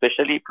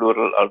 especially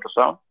pleural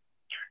ultrasound,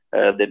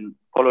 then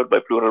followed by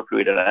pleural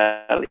fluid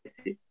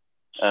analysis,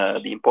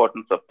 the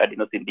importance of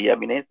adenosine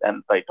deaminase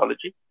and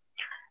cytology,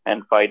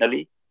 and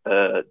finally,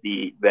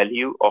 the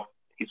value of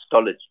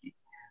histology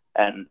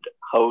and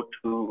how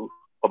to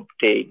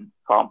obtain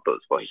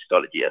samples for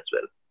histology as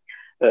well.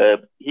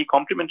 He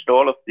complemented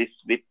all of this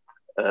with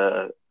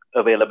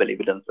available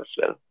evidence as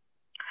well.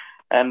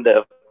 And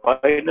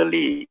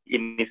finally,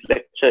 in his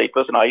lecture, it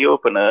was an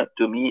eye-opener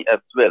to me as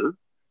well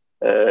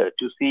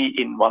to see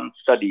in one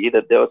study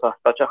that there was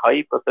such a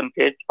high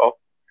percentage of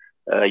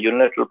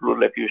unilateral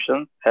pleural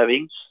effusions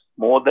having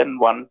more than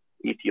one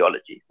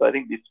etiology. So I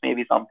think this may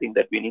be something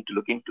that we need to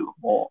look into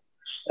more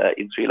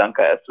in Sri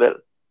Lanka as well.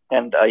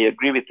 And I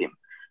agree with him.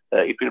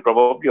 It will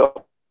probably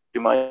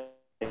optimize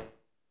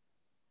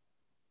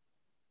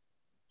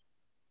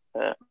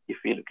if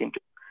we look into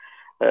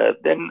it.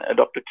 Then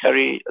Dr.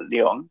 Carrie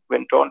Leong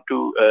went on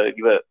to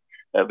give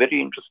a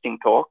very interesting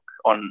talk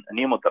on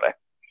pneumothorax.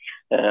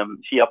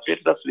 She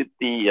updated us with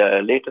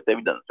the latest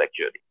evidence,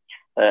 actually.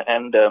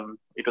 And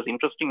it was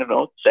interesting to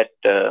note that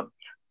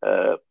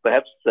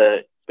perhaps,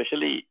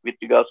 especially with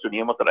regards to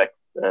pneumothorax,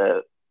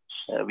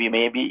 we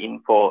may be in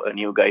for a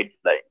new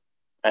guideline.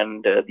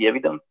 And the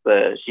evidence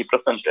she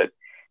presented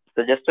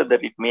suggested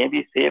that it may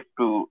be safe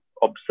to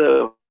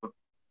observe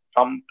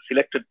some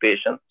selected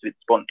patients with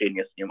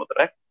spontaneous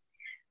pneumothorax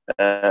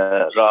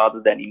rather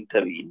than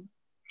intervene.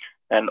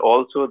 And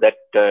also that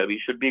we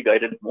should be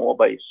guided more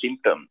by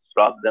symptoms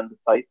rather than the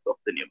size of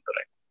the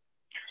pneumothorax.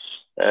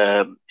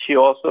 She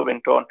also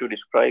went on to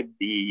describe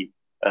the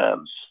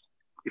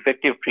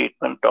effective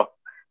treatment of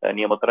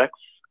pneumothorax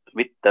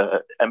with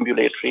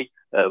ambulatory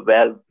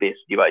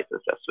valve-based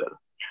devices as well.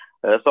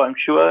 So I'm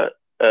sure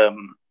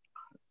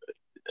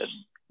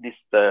this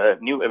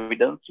new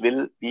evidence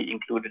will be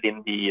included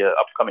in the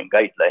upcoming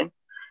guidelines.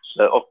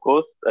 Of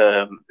course,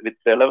 with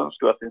relevance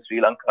to us in Sri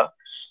Lanka,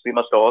 we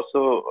must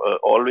also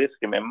always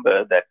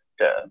remember that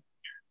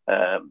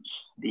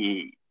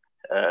the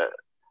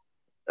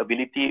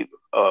ability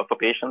for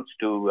patients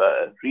to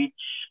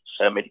reach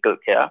medical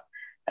care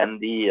and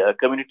the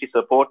community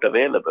support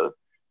available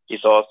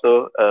is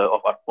also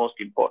of utmost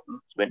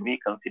importance when we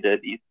consider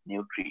these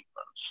new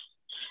treatments.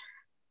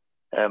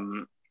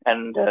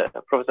 And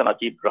Professor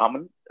Najib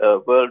Rahman, a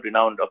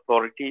world-renowned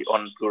authority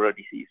on pleural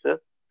diseases,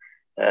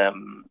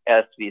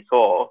 as we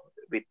saw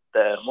with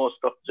most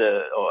of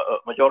the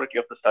majority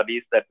of the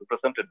studies that were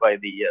presented by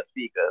the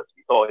speakers,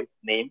 we saw his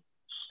name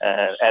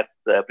as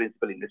the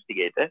principal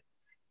investigator.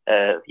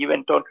 He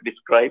went on to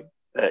describe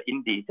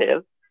in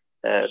detail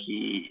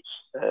the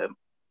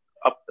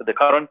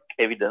current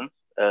evidence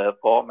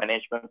for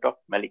management of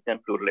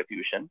malignant pleural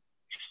effusion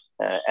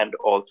and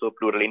also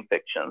pleural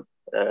infections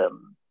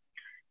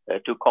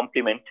to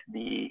complement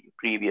the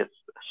previous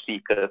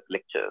speaker's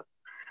lectures.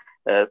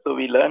 So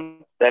we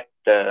learned that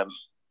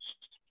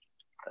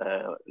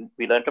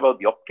we learned about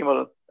the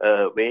optimal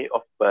way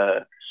of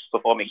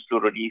performing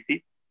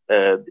pleurodesis,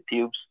 the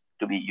tubes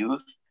to be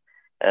used,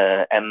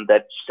 and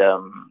that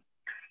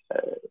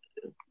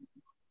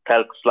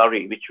talc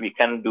slurry, which we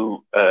can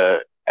do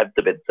at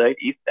the bedside,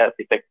 is as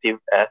effective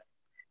as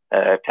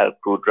talc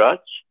prudraj.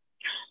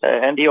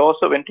 And he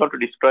also went on to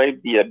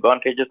describe the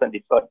advantages and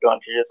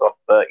disadvantages of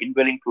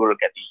indwelling pleural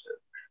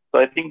catheters. So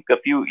I think a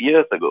few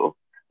years ago,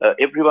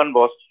 everyone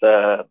was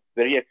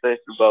very excited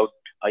about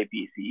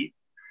IPC,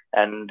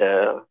 and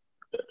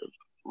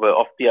were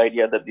of the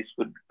idea that this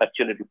would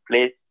actually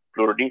replace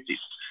pleurodesis.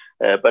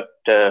 But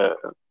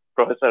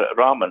Professor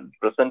Raman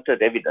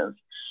presented evidence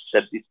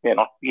that this may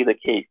not be the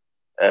case.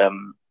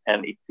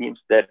 And it seems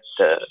that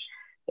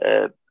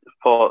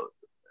for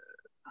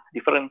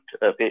different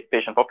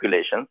patient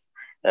populations,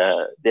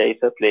 there is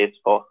a place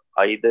for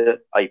either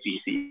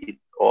IPCs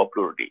or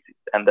pleurodesis,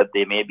 and that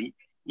they may be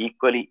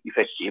equally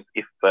effective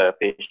if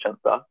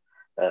patients are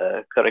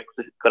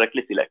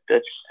correctly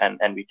selected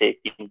and we take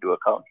into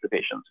account the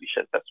patient's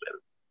wishes as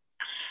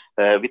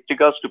well. With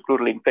regards to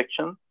pleural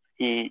infections,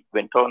 he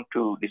went on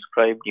to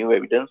describe new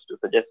evidence to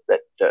suggest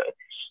that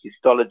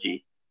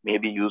histology may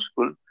be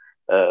useful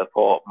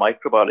for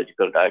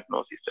microbiological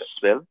diagnosis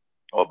as well,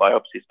 or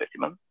biopsy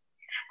specimens,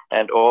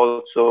 and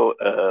also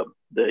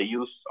the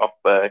use of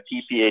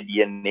TPA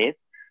DNAs,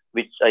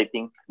 which I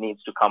think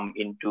needs to come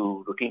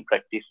into routine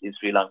practice in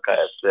Sri Lanka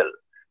as well.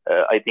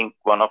 I think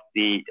one of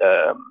the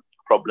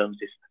problems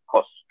is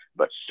cost,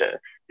 but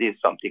this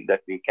is something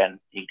that we can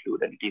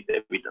include, and it is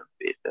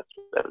evidence-based as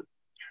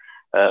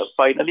well.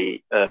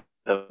 Finally, Dr.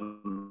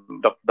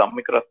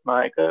 Dhammika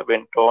Ratnayaka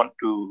went on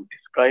to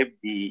describe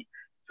the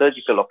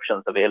surgical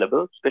options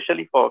available,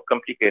 especially for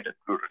complicated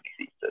pleural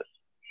diseases.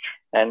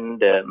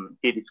 And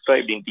he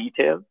described in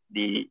detail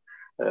the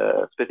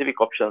specific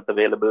options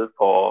available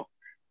for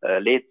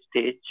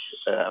late-stage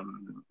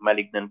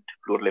malignant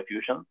pleural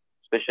effusion,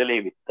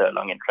 especially with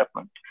lung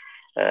entrapment,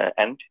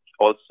 and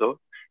also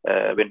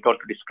went on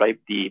to describe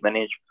the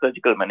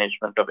surgical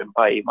management of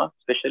empyema,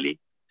 especially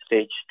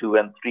stage 2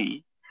 and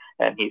 3.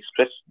 And he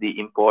stressed the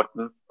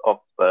importance of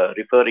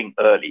referring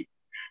early,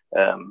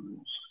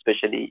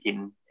 especially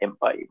in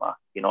empyema,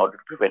 in order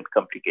to prevent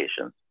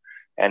complications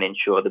and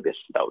ensure the best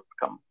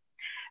outcome.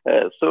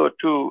 So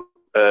to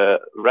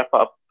wrap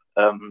up,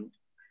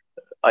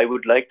 I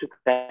would like to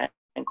thank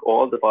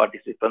all the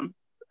participants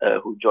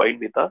who joined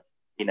with us,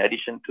 in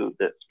addition to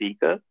the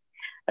speakers.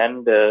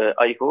 And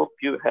I hope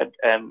you had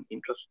an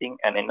interesting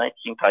and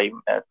enlightening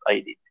time as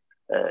I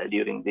did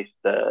during this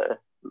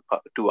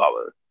 2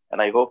 hours.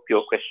 And I hope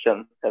your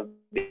questions have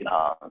been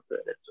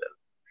answered as well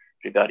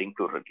regarding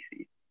pleural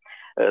disease.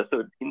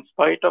 So in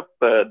spite of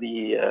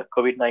the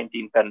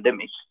COVID-19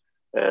 pandemic,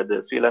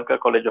 the Sri Lanka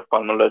College of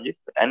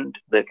Pulmonologists and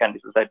the Kandy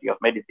Society of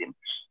Medicine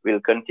will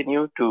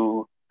continue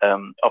to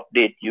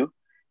update you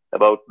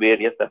about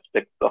various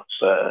aspects of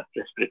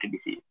respiratory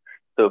disease.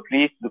 So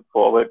please look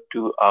forward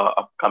to our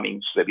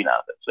upcoming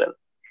webinars as well.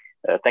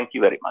 Thank you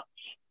very much.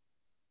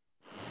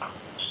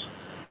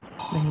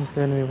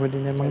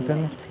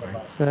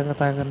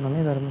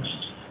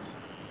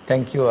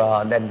 Thank you.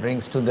 That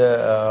brings to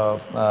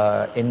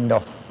the end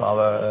of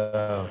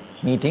our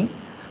meeting.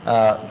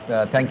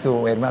 Thank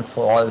you very much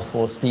for all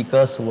 4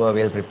 speakers who were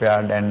well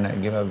prepared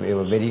and give a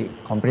very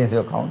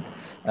comprehensive account.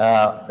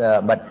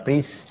 But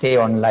please stay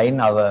online.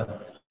 Our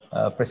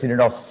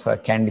President of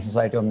Kandy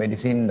Society of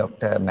Medicine,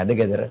 Dr.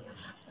 Madagedara,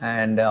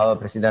 and our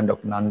President,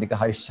 Dr. Nandika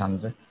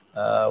Harishchandra,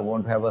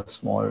 want to have a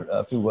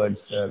few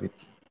words with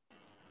you.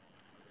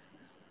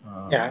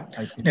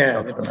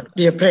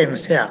 Dear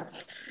friends,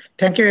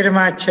 thank you very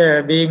much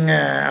being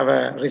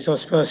our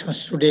resource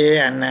persons today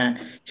and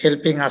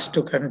helping us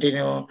to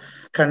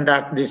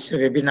conduct this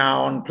webinar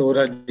on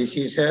pleural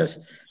diseases.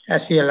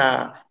 As we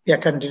are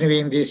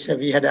continuing this,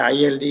 we had an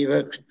ILD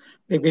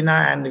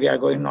webinar and we are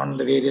going on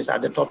the various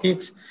other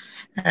topics.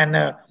 And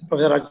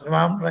Professor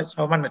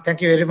Rajman,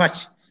 thank you very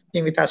much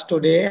being with us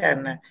today,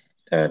 and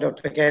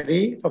Dr.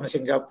 Kandy from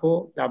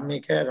Singapore,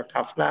 Dhammika, Dr.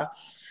 Afla,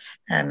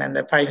 and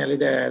then finally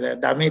the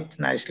Damit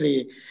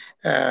nicely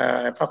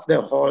wrap up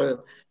the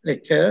whole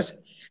lectures.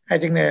 I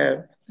think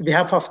on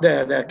behalf of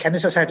the Kandy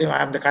Society,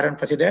 I am the current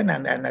president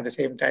and at the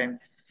same time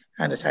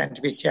I'm the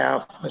scientific chair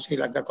of Sri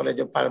Lanka College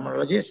of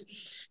Pulmonologists.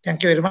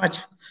 Thank you very much,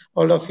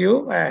 all of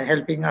you,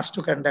 helping us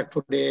to conduct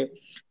today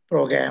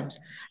programs.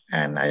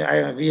 And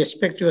we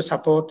expect your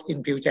support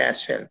in future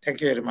as well.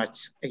 Thank you very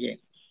much again.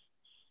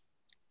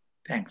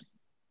 Thanks.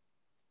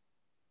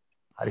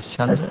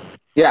 Harishchandra.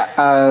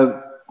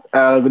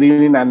 Good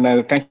evening,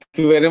 and thank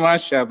you very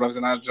much,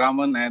 Professor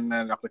Raman and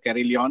Dr.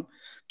 Carrie Leon,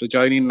 to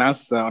joining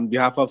us on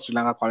behalf of Sri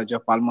Lanka College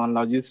of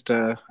Pulmonologists.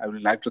 I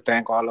would like to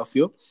thank all of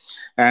you.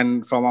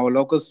 And from our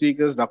local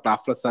speakers, Dr.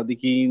 Afla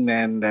Sadikin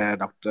and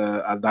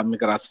Dr.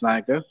 Dhammika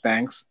Ratnayaka,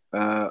 thanks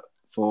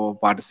for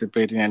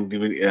participating and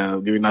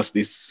giving us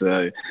these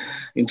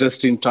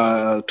interesting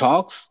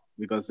talks,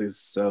 because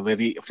it's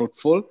very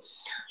fruitful.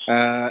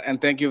 And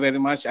thank you very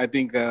much. I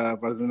think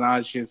Professor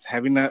Naj is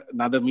having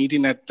another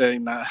meeting at,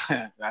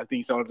 I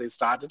think it's already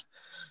started.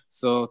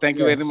 So thank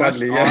you very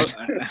much. Yes.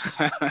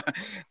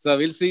 So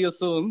we'll see you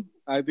soon.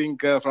 I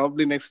think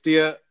probably next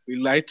year, we'd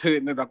like to,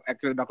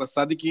 actually Dr.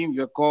 Sadikin,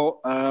 your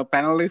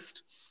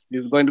co-panelist,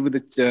 is going to be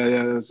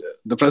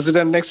the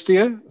president next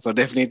year. So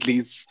definitely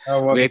he's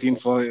waiting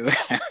for you.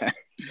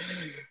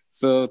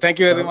 So thank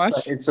you very much.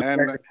 It's a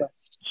pleasure.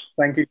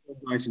 Thank you for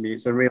inviting me.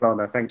 It's a real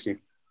honor. Thank you.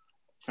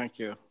 Thank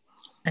you.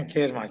 Thank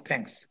you very much.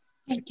 Thanks.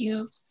 Thank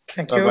you.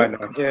 Thank you.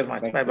 Thank you very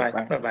much. Bye-bye.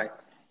 Bye-bye.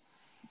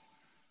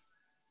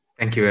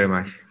 Thank you very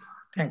much.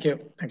 Thank you.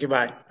 Thank you.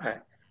 Bye.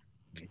 Bye.